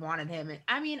nobody wanted him. And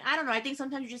I mean, I don't know. I think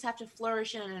sometimes you just have to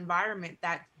flourish in an environment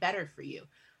that's better for you.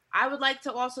 I would like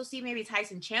to also see maybe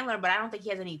Tyson Chandler, but I don't think he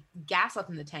has any gas left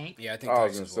in the tank. Yeah, I think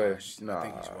Tyson's washed. I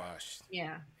think he's washed.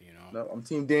 Yeah. No, I'm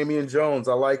team Damian Jones.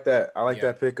 I like that. I like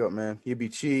that pickup, man. He'd be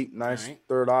cheap. Nice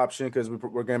third option because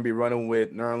we're going to be running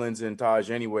with Nerlens and Taj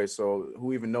anyway. So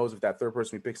who even knows if that third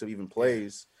person we picks up even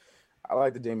plays. I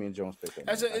like the Damian Jones pick.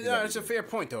 It's a fair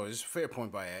point, though. It's a fair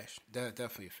point by Ash.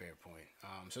 Definitely a fair point.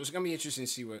 So it's gonna be interesting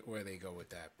to see where they go with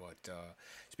that. But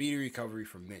speedy recovery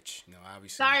from Mitch. You know,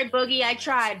 obviously. Sorry, Boogie. I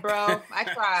tried, bro. I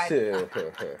tried.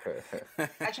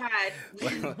 I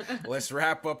tried. Let's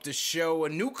wrap up the show. A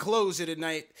new closer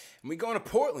tonight, and we're going to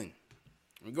Portland.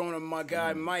 We're going to my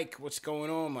guy Mike. What's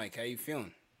going on, Mike? How you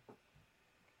feeling?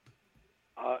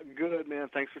 Good, man.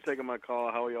 Thanks for taking my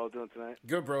call. How are y'all doing tonight?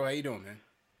 Good, bro. How you doing, man?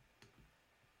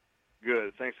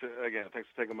 Good. Thanks for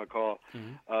taking my call.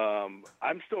 Mm-hmm.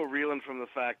 I'm still reeling from the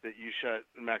fact that you shut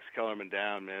Max Kellerman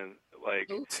down, man.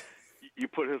 Like, you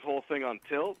put his whole thing on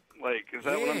tilt. Like, is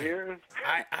that what I'm hearing?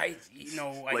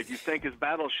 Like you think his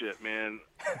battleship, man.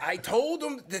 I told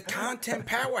him the content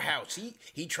powerhouse.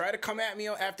 He tried to come at me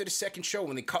after the second show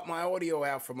when they cut my audio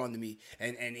out from under me,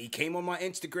 and he came on my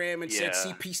Instagram and said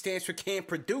CP stands for can't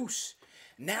produce.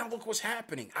 Now look what's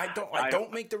happening. I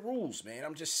don't make the rules, man.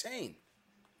 I'm just saying.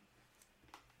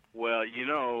 Well,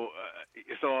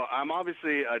 so I'm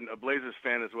obviously a Blazers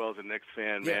fan as well as a Knicks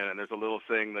fan, man, and there's a little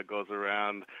thing that goes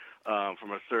around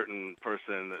from a certain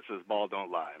person that says, ball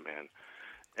don't lie, man.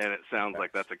 And it sounds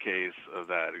like that's a case of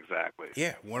that exactly.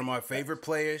 Yeah, one of my favorite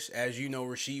players, as you know,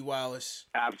 Rasheed Wallace.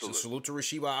 Absolutely. So salute to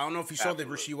Rasheed Wallace. I don't know if you saw the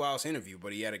Rasheed Wallace interview,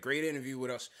 but he had a great interview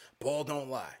with us. Ball don't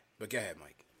lie. But go ahead,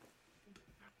 Mike.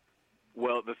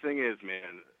 Well, the thing is,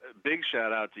 man, big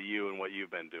shout out to you and what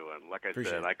you've been doing. Like I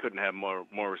said, I couldn't have more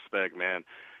respect, man.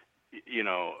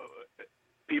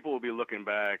 People will be looking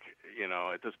back,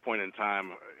 at this point in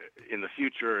time in the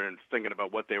future and thinking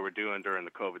about what they were doing during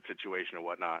the COVID situation and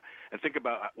whatnot, and think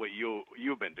about what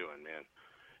you've been doing, man.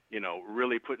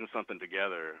 Really putting something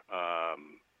together.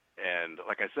 And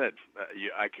like I said,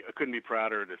 I couldn't be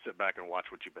prouder to sit back and watch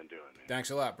what you've been doing, man. Thanks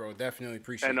a lot, bro. Definitely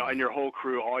appreciate it. And your whole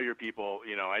crew, all your people.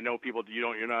 I know people.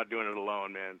 You're not doing it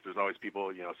alone, man. There's always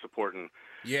people, supporting.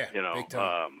 Yeah. Big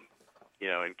time.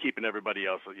 And keeping everybody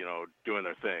else, doing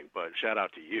their thing. But shout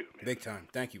out to you, man. Big time.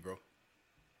 Thank you, bro.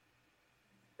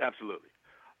 Absolutely.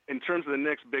 In terms of the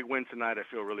Knicks' big win tonight, I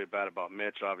feel really bad about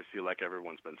Mitch. Obviously, like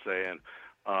everyone's been saying.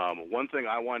 One thing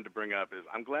I wanted to bring up is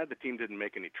I'm glad the team didn't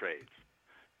make any trades.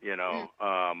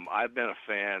 I've been a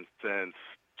fan since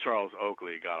Charles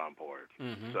Oakley got on board.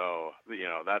 Mm-hmm. So,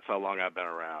 that's how long I've been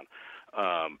around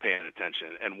paying attention.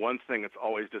 And one thing that's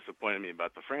always disappointed me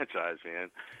about the franchise, man,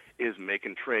 is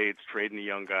making trades, trading the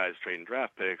young guys, trading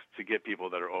draft picks to get people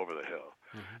that are over the hill.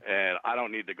 Mm-hmm. And I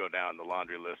don't need to go down the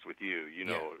laundry list with you,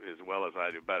 as well as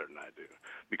I do, better than I do,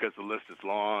 because the list is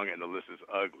long and the list is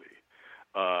ugly.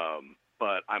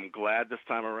 But I'm glad this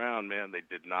time around, man, they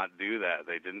did not do that.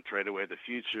 They didn't trade away the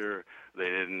future. They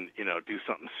didn't, do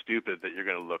something stupid that you're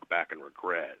going to look back and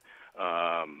regret.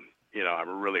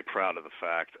 I'm really proud of the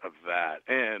fact of that.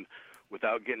 And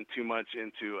without getting too much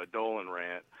into a Dolan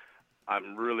rant,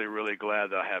 I'm really, really glad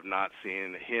that I have not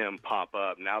seen him pop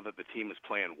up now that the team is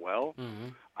playing well. Mm-hmm.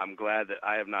 I'm glad that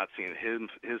I have not seen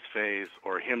his face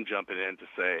or him jumping in to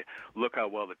say, look how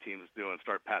well the team is doing,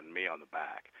 start patting me on the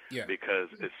back. Yeah. Because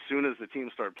as soon as the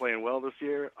team started playing well this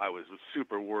year, I was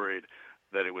super worried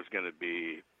that it was going to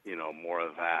be, more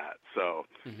of that. So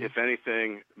if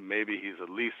anything, maybe he's at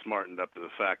least smartened up to the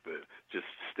fact that just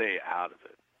stay out of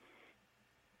it.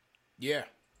 Yeah.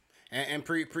 And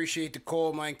appreciate the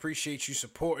call, Mike. Appreciate you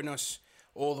supporting us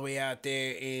all the way out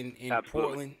there in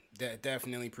Portland.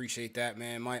 Definitely appreciate that,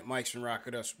 man. Mike's been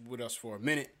rocking with us for a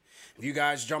minute. If you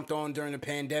guys jumped on during the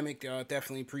pandemic,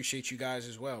 definitely appreciate you guys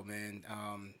as well, man.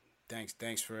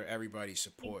 Thanks for everybody's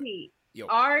support. Yo.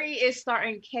 Ari is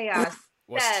starting chaos.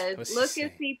 What's look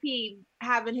at CP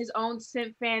having his own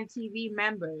Simp Fan TV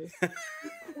members.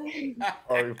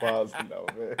 Ari Boston, though,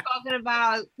 man. Talking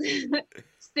about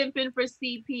simping for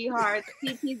CP hard.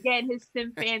 CP's getting his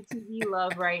Simp Fan TV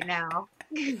love right now.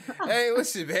 Hey,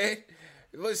 listen, man.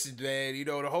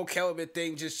 The whole Kellerman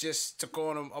thing just took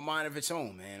on a mind of its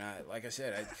own, man. Like I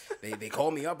said, they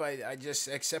called me up. I just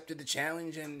accepted the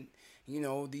challenge, and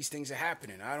these things are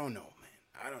happening. I don't know,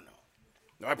 man. I don't know.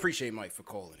 No, I appreciate Mike for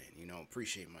calling in.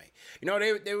 Appreciate Mike.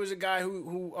 There was a guy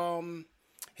who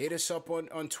hit us up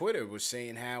on Twitter, was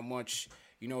saying how much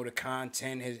the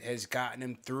content has gotten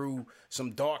him through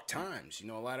some dark times.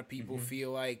 A lot of people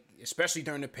feel like, especially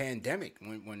during the pandemic,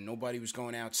 when nobody was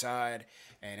going outside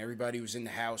and everybody was in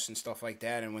the house and stuff like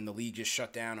that, and when the league just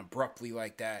shut down abruptly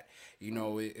like that,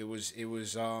 it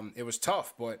was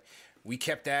tough, but we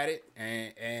kept at it,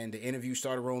 and the interview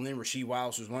started rolling in. Rasheed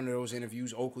Wallace was one of those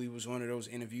interviews. Oakley was one of those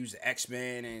interviews. The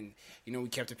X-Men, and we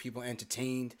kept the people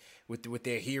entertained with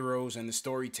their heroes and the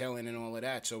storytelling and all of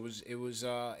that. So it was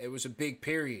a big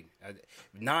period.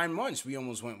 9 months we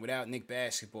almost went without Knick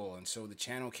basketball, and so the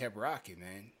channel kept rocking,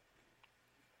 man.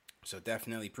 So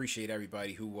definitely appreciate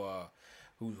everybody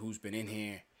who's been in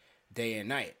here day and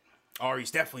night.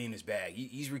 Ari's definitely in his bag.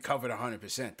 He's recovered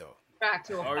 100% though. Back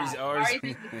to a Ari's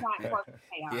chaos.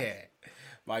 yeah.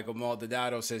 Michael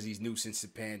Maldonado says he's new since the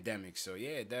pandemic. So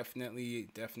yeah, definitely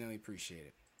appreciate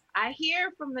it. I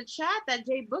hear from the chat that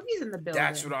Jay Boogie's in the building.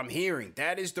 That's what I'm hearing.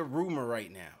 That is the rumor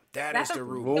right now. That's the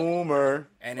rumor. Rumor.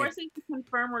 And we're saying to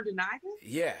confirm or deny this?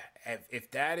 Yeah.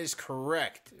 If that is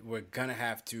correct, we're gonna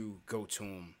have to go to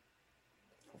him.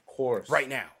 Of course. Right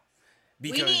now.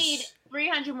 Because we need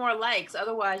 300 more likes.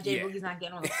 Otherwise, Jay Boogie's not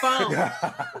getting on the phone.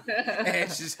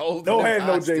 Ash just holding no him hand,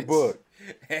 hostage. no Jay Boog.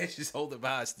 Ash just holding him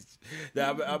hostage.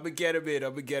 Now, I'm going to get him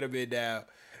in now.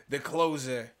 The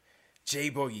closer,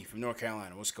 Jay Boogie from North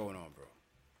Carolina. What's going on, bro?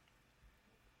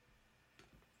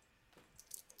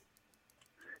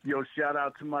 Yo, shout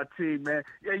out to my team, man.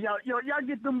 Yeah, y'all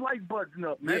get them like buttons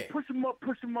up, man. Yeah. Push him up,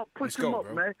 Let's go, up,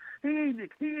 bro. man.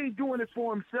 He ain't doing it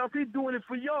for himself. He doing it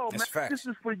for y'all, That's man. facts. This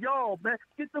is for y'all, man.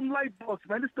 Get them light bucks,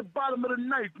 man. It's the bottom of the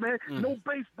knife, man. No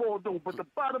baseball though, but the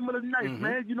bottom of the knife,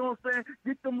 man. You know what I'm saying?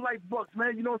 Get them light bucks,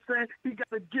 man. You know what I'm saying? He got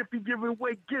a gift. He giving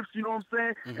away gifts. You know what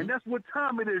I'm saying? And that's what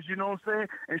time it is. You know what I'm saying?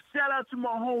 And shout out to my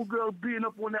homegirl being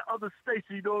up on that other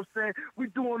station. You know what I'm saying? We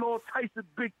doing all types of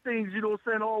big things. You know what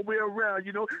I'm saying? All the way around.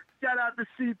 You know. Shout out to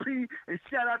CP and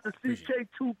shout out to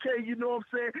CK2K, you know what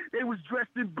I'm saying? They was dressed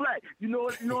in black. You know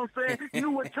what I'm saying? You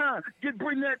know what time?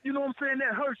 Bring that, you know what I'm saying,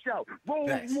 that Hirsch out. Roll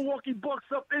Milwaukee Bucks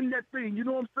up in that thing, you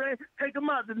know what I'm saying? Take them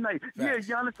out tonight. Facts.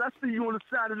 Yeah, Giannis, I see you on the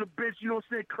side of the bench, you know what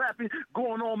I'm saying, clapping,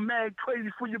 going on mad crazy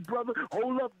for your brother.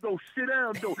 Hold up, though. Sit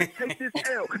down, though. Take this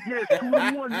L. Yeah,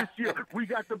 2-1 this year. We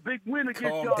got the big win against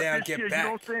Calm y'all down, this get year, back. you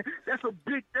know what I'm saying? That's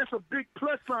a big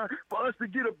plus sign for us to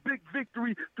get a big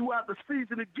victory throughout the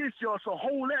season against y'all. So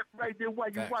hold that right there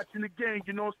while you're watching the game,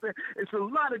 you know what I'm saying? It's a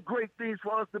lot of great things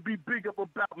for us to be big up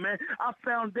about, man. Our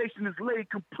foundation is laid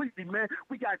completely, man.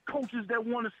 We got coaches that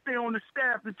want to stay on the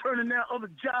staff and turning down other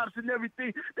jobs and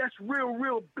everything. That's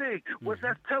real big. What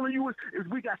that's telling you is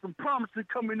we got some promises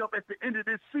coming up at the end of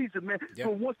this season, man. Yep. So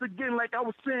once again, like I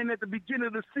was saying at the beginning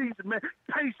of the season, man,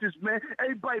 patience, man.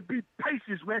 Everybody be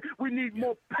patient, man. We need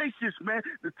more patience, man.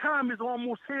 The time is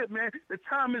almost here, man. The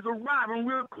time is arriving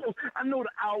real close. I know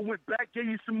the hour went back, gave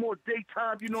you some more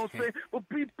daytime, you know what I'm saying? But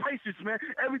be patient, man.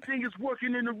 Everything is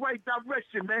working in the right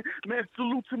direction, man. Man,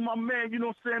 salute to my man, you know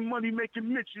what I'm saying? Money making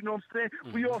Mitch, you know what I'm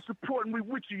saying? We all supporting, we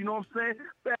with you know what I'm saying?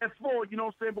 Fast forward, you know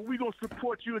what I'm saying? But we gonna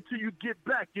support you until you get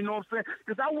back, you know what I'm saying?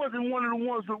 Because I wasn't one of the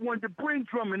ones that wanted to bring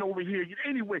Drummond over here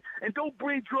anyway. And don't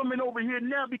bring Drummond over here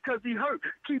now because he hurt.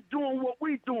 Keep doing what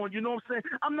we doing, you know what I'm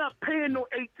saying? I'm not paying no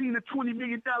 $18 to $20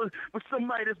 million for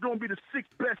somebody that's gonna be the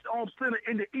sixth best arm center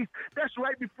in the East. That's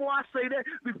right. Before I say that,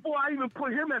 before I even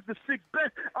put him as the sixth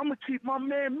best, I'm gonna keep my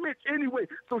man Mitch anyway.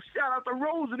 So shout out to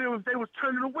Rose and them if they was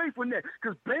turning away from that.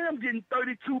 Because Bam getting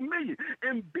 $32 million.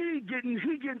 And B getting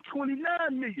 $29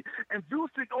 million. And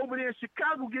Vucic over there in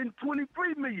Chicago getting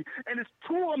 $23 million. And it's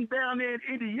two of them down there in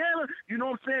Indiana. You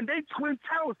know what I'm saying? They twin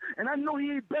towers. And I know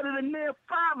he ain't better than their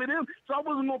five of them. So I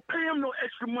wasn't gonna pay him no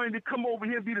extra money to come over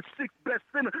here and be the sixth best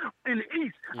center in the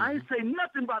East. I ain't say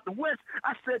nothing about the West.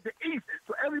 I said the East.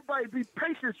 So everybody be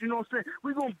patient, you know what I'm saying?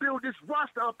 We're gonna build this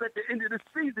roster up at the end of the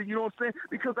season, you know what I'm saying?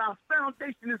 Because our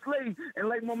foundation is laid. And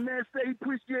like my man said, he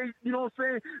appreciates, you know what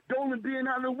I'm saying, Dolan being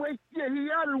out of the way. Yeah, he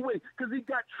out of the way because he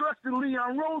got trust in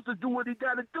Leon Rose to do what he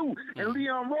got to do. And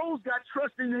Leon Rose got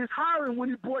trust in his hiring when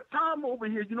he brought Tom over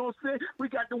here, you know what I'm saying? We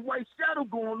got the white shadow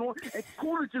going on, and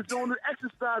Coolidge is on the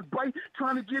exercise bike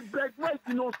trying to get back right,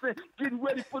 you know what I'm saying? Getting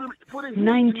ready for the heat,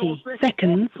 90 you know what I'm saying?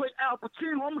 seconds. Play Al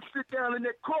Pacino. I'm going to sit down in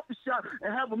that coffee shop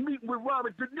and have a meeting with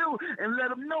Robert De Niro and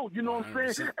let him know, you know what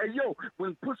I'm saying? Hey, yo,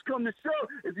 when push come to shove,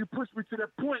 if you push me to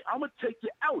that point, I'm going to take you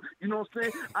out, you know what I'm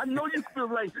saying? I know you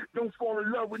feel like don't fall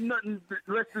in love with nothing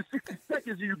less than 60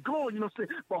 seconds and you're going, you know what I'm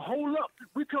saying? But hold up.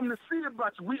 We come to see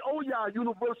about you. We owe y'all a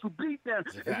universal beatdown.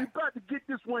 And we about to get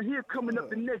this one here coming up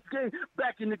the next game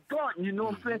back in the garden, you know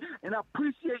what I'm saying? And I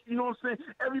appreciate, you know what I'm saying,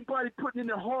 everybody putting in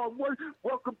the hard work.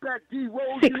 Welcome back, D.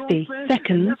 Rose, you know what I'm 60 saying?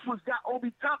 seconds. And this one's got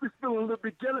Obi Toppin feeling a little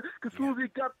bit jealous because as soon as he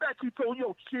got back, he told,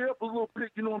 yo, cheer up a little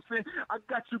bit, you know what I'm saying? I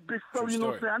got you, big fella, you know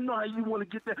what I'm saying? I know how you want to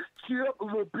get that. Cheer up a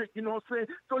little bit, you know what I'm saying?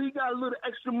 So he got a little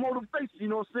extra motivation, you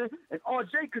know what I'm saying? And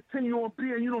RJ continue on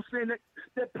being, you know what I'm saying,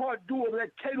 that part duo of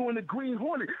that Cato and the Green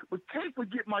Hornet. But can't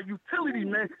forget my utility,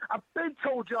 man. I've been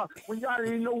told y'all when y'all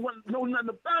didn't know nothing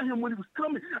about him when he was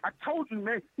coming. I told you,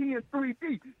 man, he in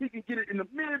 3D. He can get it in the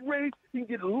mid-range, he can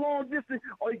get it long distance,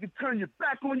 or he can turn your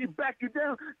back on you, back you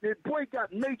down. That boy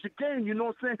got major game, you know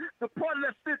what I'm saying? The part of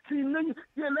that 15 $15 million.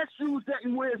 Yeah, let's use that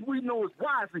in ways we know is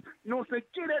wisely. You know what I'm saying?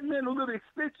 Give that man a little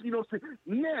extension, you know what I'm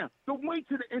saying? Now, don't wait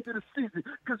till the end of the season.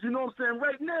 Because, you know what I'm saying,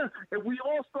 right now, if we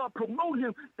all start promoting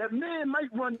him, that man might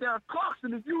run down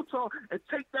Clarkson in Utah and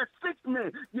take that sixth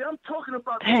man. Yeah, I'm talking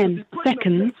about 10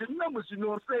 seconds. Numbers, you know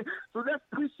what I'm saying? So let's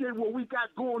appreciate what we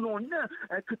got going on now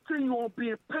and continue on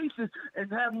being patient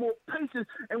and have more patience.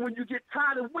 And when you get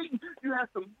tired of waiting, you have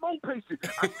some more patience.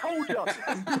 I told y'all,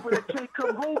 people that can't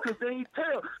come home because they ain't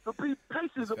tell. So be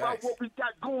patient about what we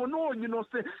got going on, you know what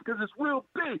I'm saying? Because it's real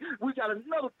big. We got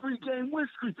another 3-game win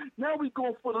streak. Now we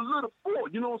going for the little 4,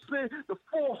 you know what I'm saying? The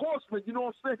 4 horsemen, you know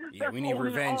what I'm saying? Yeah, we need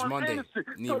revenge Monday.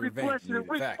 We need revenge.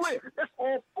 That's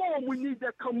all 4 we need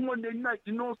that come Monday night,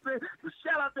 you know what I'm saying? So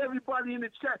shout out to everybody in the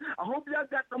chat. I hope y'all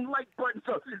got them like buttons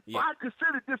up. Yeah. I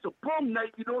consider this a bum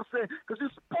night, you know what I'm saying? Because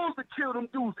you're supposed to kill them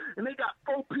dudes, and they got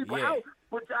 4 people out,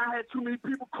 but I had too many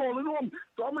people calling on me,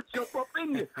 so I'm going to jump up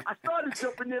in there. I started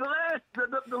jumping there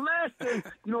the last day,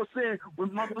 you know what I'm saying,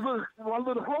 when my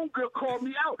little homegirl called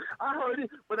me out. I heard it,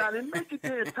 but I didn't make it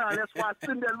there in time. That's why I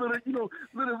send that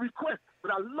little request.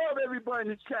 But I love everybody in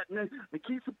the chat, man, and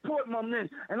keep supporting my man.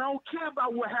 And I don't care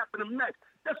about what happened to Max.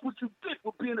 That's what you get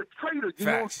for being a traitor. You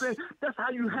know what I'm saying? That's how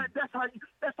you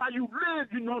live.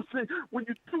 You know what I'm saying? When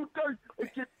you do dirt,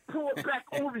 it gets poured back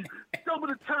over you. Some of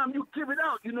the time you give it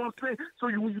out. You know what I'm saying? So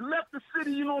when you left the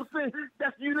city, you know what I'm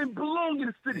saying? You didn't belong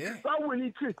in the city. So I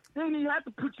wouldn't even. They didn't even have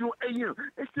to put you on AM.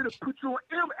 They should have put you on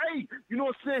MA. You know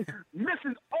what I'm saying?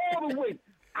 Missing all the way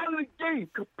out of the game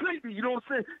completely, you know what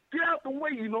I'm saying? Get out the way,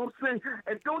 you know what I'm saying?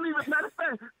 And matter of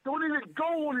fact, don't even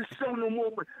go on this show no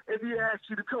more if he asks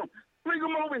you to come. Bring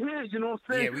him over here, you know what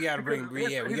I'm saying? Yeah, we gotta bring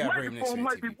him this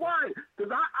might be wide,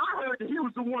 because I heard that he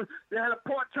was the one that had a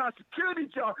part-time security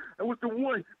job and was the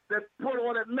one that put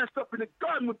all that mess up in the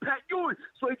garden with Pat Ewing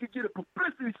so he could get a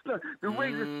publicity stunt to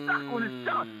raise his stock on his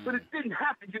job. But it didn't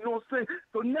happen, you know what I'm saying?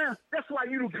 So now, that's why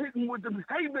you don't hit him with them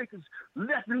haymakers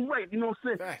left and right, you know what I'm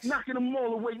saying? Facts. Knocking them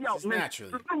all the way out, man.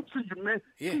 Naturally. Salute to you, man.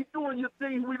 Yeah. Keep doing your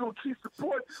thing. We're going to keep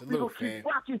supporting. We're going to keep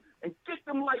rocking and get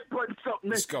them like buttons up,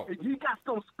 man. Let's go. And you got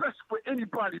something special for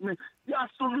anybody, man. Y'all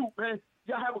salute, man.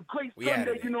 Y'all have a great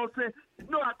Sunday, you know what I'm saying? You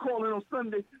know I call it on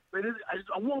Sunday, but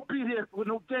I won't be here with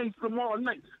no games tomorrow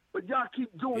night. But y'all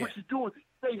keep doing what you're doing.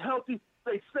 Stay healthy,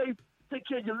 stay safe, take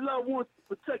care of your loved ones,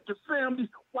 protect your families,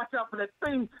 watch out for that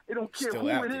thing. It don't care who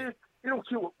it is. It don't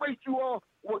care what race you are,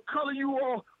 what color you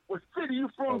are, what city you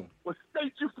from, what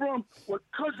state you from, what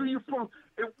country you from.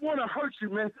 It want to hurt you,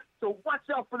 man. So watch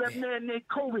out for that man named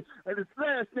COVID. And his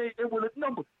last name, it was a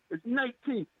number. It's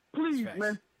 19. Please,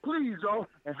 man. Please, y'all,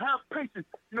 and have patience,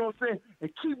 you know what I'm saying?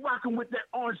 And keep rocking with that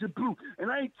orange and blue.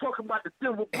 And I ain't talking about the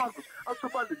Denver Broncos. I'm talking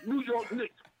about the New York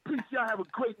Knicks. Please, y'all have a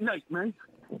great night, man.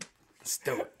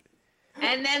 Still.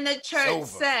 And then the church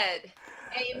said,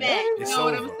 amen. You know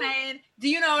what I'm saying? Do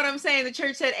you know what I'm saying? The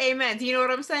church said amen. Do you know what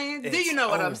I'm saying? Do you know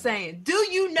what I'm saying? Do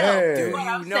you know what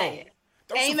I'm saying?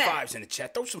 Throw some 5s in the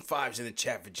chat. Throw some 5s in the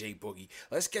chat for J Boogie.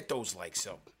 Let's get those likes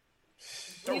up.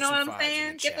 You know what I'm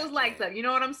saying? Get those likes up. You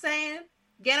know what I'm saying?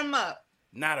 Get them up.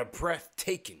 Not a breath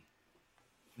taken.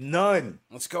 None.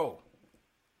 Let's go.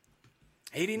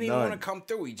 He didn't even want to come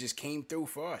through. He just came through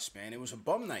for us, man. It was a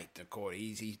bum night, the court.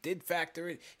 He did factor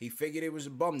it. He figured it was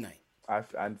a bum night. I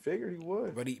figured he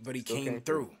would. But he came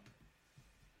through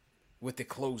with the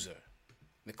closer,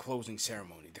 the closing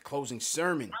ceremony, the closing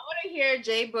sermon. I want to hear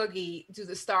J Boogie do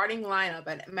the starting lineup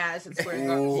at Madison Square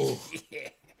Garden. Yeah.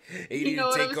 You know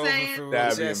what I'm saying?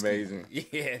 That'd be amazing.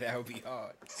 Yeah, that would be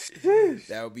hard.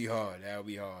 That would be hard,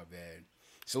 man.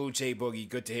 Salute J Boogie.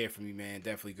 Good to hear from you, man.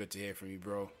 Definitely good to hear from you,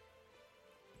 bro.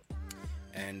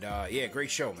 And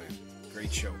great show, man.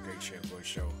 Great show.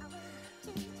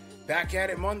 Back at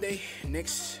it Monday.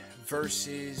 Knicks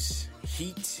versus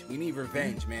Heat. We need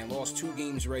revenge, man. Lost 2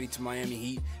 games already to Miami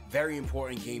Heat. Very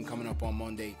important game coming up on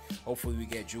Monday. Hopefully we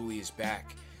get Julius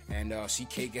back. And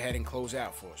CK, go ahead and close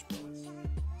out for us, bro.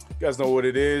 You guys know what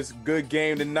it is. Good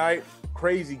game tonight.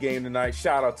 Crazy game tonight.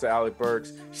 Shout out to Alec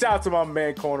Burks. Shout out to my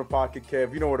man, Corner Pocket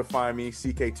Kev. You know where to find me.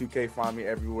 CK2K. Find me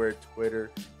everywhere.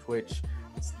 Twitter, Twitch,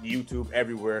 YouTube,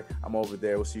 everywhere. I'm over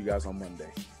there. We'll see you guys on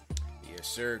Monday. Yes,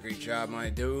 sir. Great job, my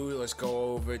dude. Let's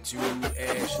go over to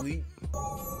Ashley.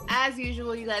 As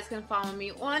usual, you guys can follow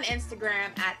me on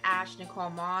Instagram at Ash Nicole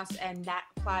Moss, and that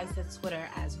applies to Twitter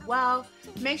as well.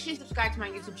 Make sure you subscribe to my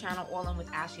YouTube channel, All In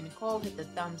With Ashley Nicole. Hit the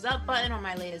thumbs up button on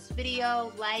my latest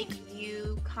video, like,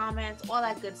 view, comments, all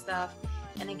that good stuff.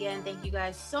 And again, thank you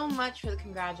guys so much for the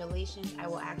congratulations. I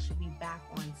will actually be back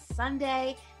on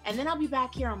Sunday, and then I'll be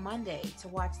back here on Monday to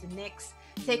watch the Knicks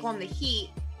take on the Heat,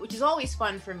 which is always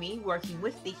fun for me, working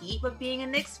with the Heat, but being a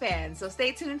Knicks fan. So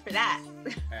stay tuned for that.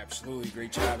 Absolutely.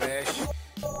 Great job, Ash.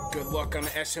 Good luck on the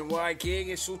SNY gig,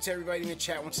 and salute to everybody in the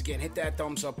chat once again. Hit that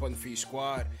thumbs up button for your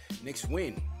squad. Knicks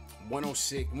win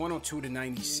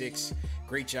 102-96.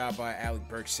 Great job by Alec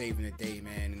Burks saving the day,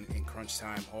 man, in crunch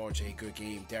time. RJ, good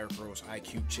game. Derrick Rose,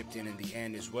 IQ chipped in the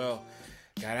end as well.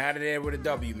 Got out of there with a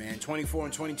W, man.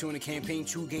 24-22 in the campaign,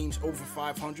 2 games over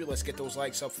 500. Let's get those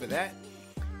likes up for that.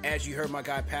 As you heard my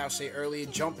guy Pal say earlier,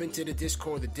 jump into the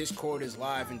Discord. The Discord is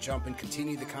live, and jump and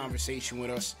continue the conversation with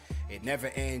us. It never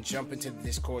ends. Jump into the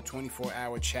Discord,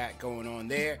 24-hour chat going on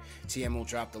there. TM will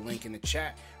drop the link in the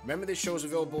chat. Remember, this show is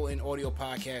available in audio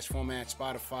podcast format,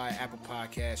 Spotify, Apple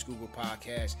Podcasts, Google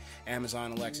Podcasts,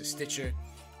 Amazon, Alexa, Stitcher,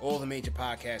 all the major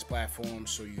podcast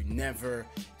platforms, so you never,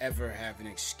 ever have an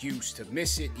excuse to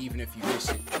miss it, even if you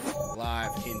miss it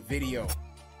live in video.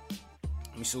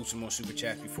 Let me salute some more super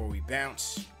chats before we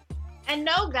bounce. And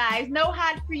no, guys, no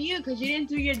hat for you because you didn't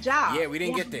do your job. Yeah, we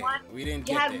didn't get there. We didn't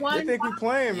get there. They think we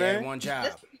playing, man. Yeah, one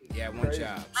job. Yeah, one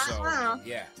job. So,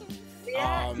 yeah.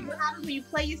 Yeah, see what happens when you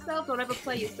play yourself? Don't ever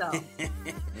play yourself.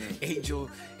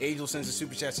 Angel sends a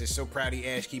super chat, says, so proud of you,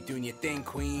 Ash. Keep doing your thing,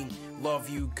 queen. Love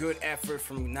you. Good effort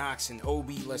from Knox and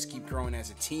Obi. Let's keep growing as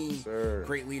a team. Sir.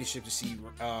 Great leadership to see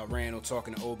Randall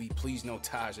talking to Obi. Please no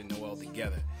Taj and Noel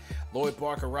together. Lloyd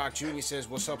Barker Rock Jr. says,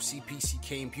 what's up,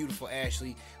 CPC and beautiful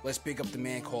Ashley? Let's big up the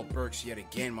man called Burks yet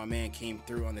again. My man came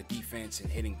through on the defense and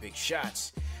hitting big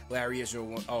shots. Larry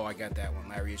Israel, I got that one.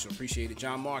 Larry Israel, appreciate it.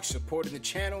 John Marks supporting the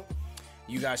channel.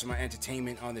 You guys are my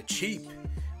entertainment on the cheap.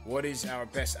 What is our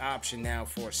best option now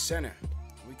for a center?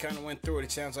 We kind of went through it.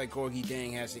 It sounds like Gorgui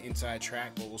Dieng has the inside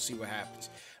track, but we'll see what happens.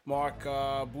 Mark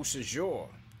Boussajor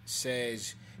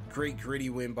says, great gritty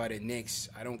win by the Knicks.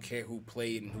 I don't care who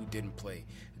played and who didn't play.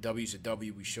 The W's a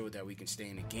W. We showed that we can stay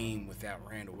in the game without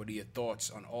Randall. What are your thoughts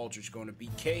on Aldridge going to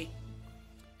BK?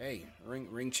 Hey,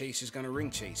 ring chase is going to ring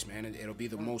chase, man. It'll be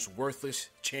the most worthless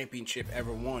championship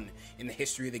ever won in the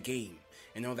history of the game.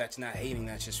 And no, that's not hating,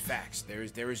 that's just facts. There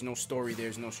is no story,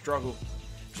 there's no struggle.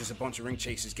 Just a bunch of ring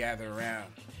chasers gathered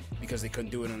around because they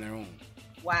couldn't do it on their own.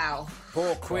 Wow.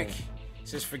 Paul Quick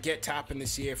says, forget Toppin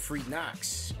this year, free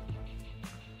Knox.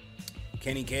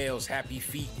 Kenny Gales, happy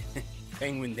feet.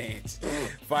 Penguin dance.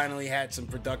 Finally had some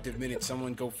productive minutes.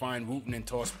 Someone go find Wooten and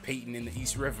toss Peyton in the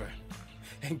East River.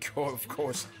 And go, of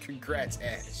course, congrats,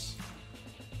 Ash.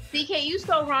 CK, you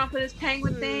so wrong for this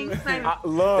Penguin thing.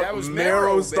 Look, that was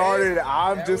Mero Man. started.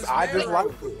 I just like it.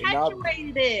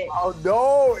 Saturated it. Oh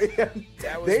no!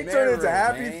 They Mero, turned into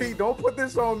happy man. feet. Don't put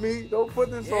this on me. Don't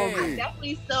put this on I me.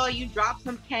 definitely saw you drop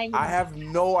some Penguin. I have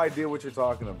no idea what you're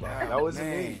talking about. That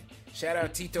wasn't me. Shout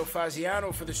out Tito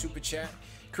Faziano for the super chat.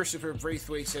 Christopher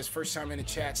Braithwaite says, first time in the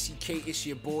chat. CK, it's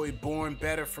your boy, Born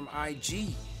Better from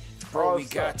IG. Bro, we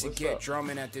got to get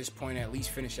Drummond at this point, at least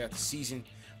finish out the season.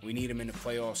 We need him in the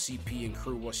playoffs. CP and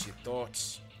crew, what's your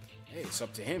thoughts? Hey, it's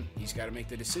up to him. He's got to make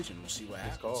the decision. We'll see what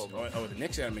happens. The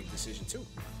Knicks got to make the decision, too.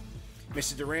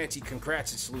 Mr. Durante,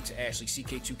 congrats and salute to Ashley.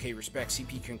 CK2K, respect.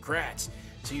 CP, congrats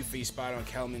to you for your spot on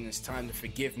Kelman. It's time to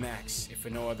forgive Max, if for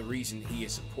no other reason he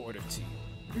is supportive to you.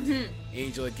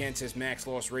 Angel again says Max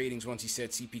lost ratings once he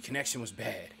said CP connection was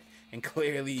bad. And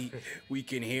clearly, we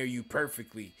can hear you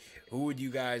perfectly. Who would you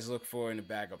guys look for in the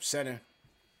backup center?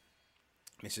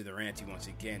 Mr. Durante once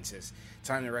again says,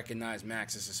 time to recognize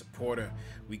Max as a supporter.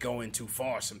 We go in too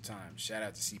far sometimes. Shout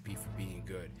out to CP for being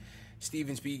good.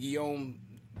 Stevens B. Guillaume,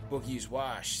 Boogie is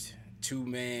washed. Two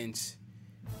man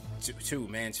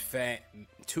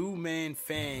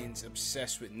fans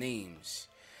obsessed with names.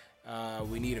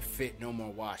 We need a fit, no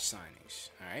more wash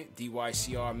signings. All right.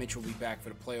 DYCR, Mitch will be back for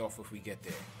the playoff if we get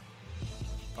there.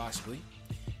 Possibly.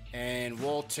 And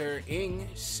Walter Ing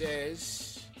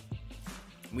says,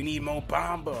 we need Mo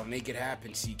Bamba. Make it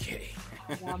happen, CK.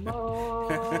 Good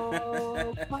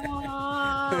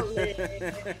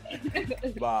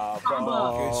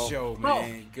show,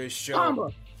 man. Good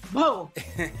show.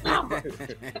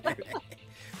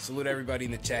 Salute everybody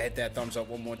in the chat. Hit that thumbs up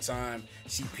one more time.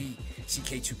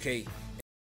 CK2K.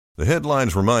 The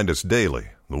headlines remind us daily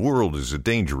the world is a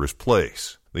dangerous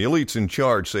place. The elites in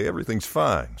charge say everything's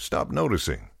fine. Stop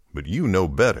noticing. But you know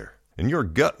better. And your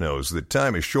gut knows that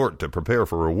time is short to prepare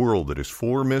for a world that is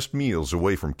 4 missed meals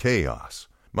away from chaos.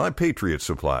 My Patriot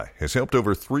Supply has helped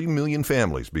over 3 million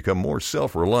families become more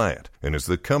self-reliant and is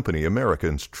the company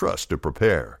Americans trust to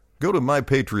prepare. Go to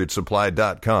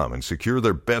MyPatriotSupply.com and secure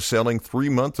their best-selling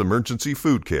 3-month emergency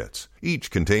food kits.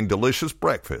 Each contain delicious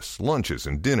breakfasts, lunches,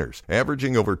 and dinners,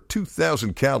 averaging over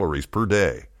 2,000 calories per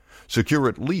day. Secure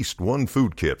at least 1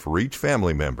 food kit for each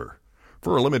family member.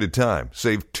 For a limited time,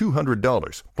 save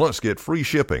 $200, plus get free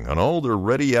shipping on all their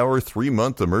Ready Hour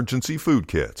 3-month emergency food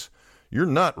kits. You're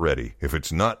not ready if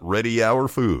it's not Ready Hour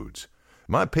Foods.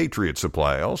 My Patriot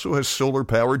Supply also has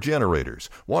solar-powered generators,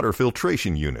 water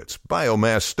filtration units,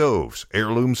 biomass stoves,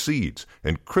 heirloom seeds,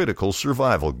 and critical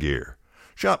survival gear.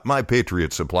 Shop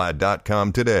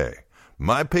MyPatriotSupply.com today.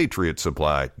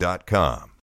 MyPatriotSupply.com.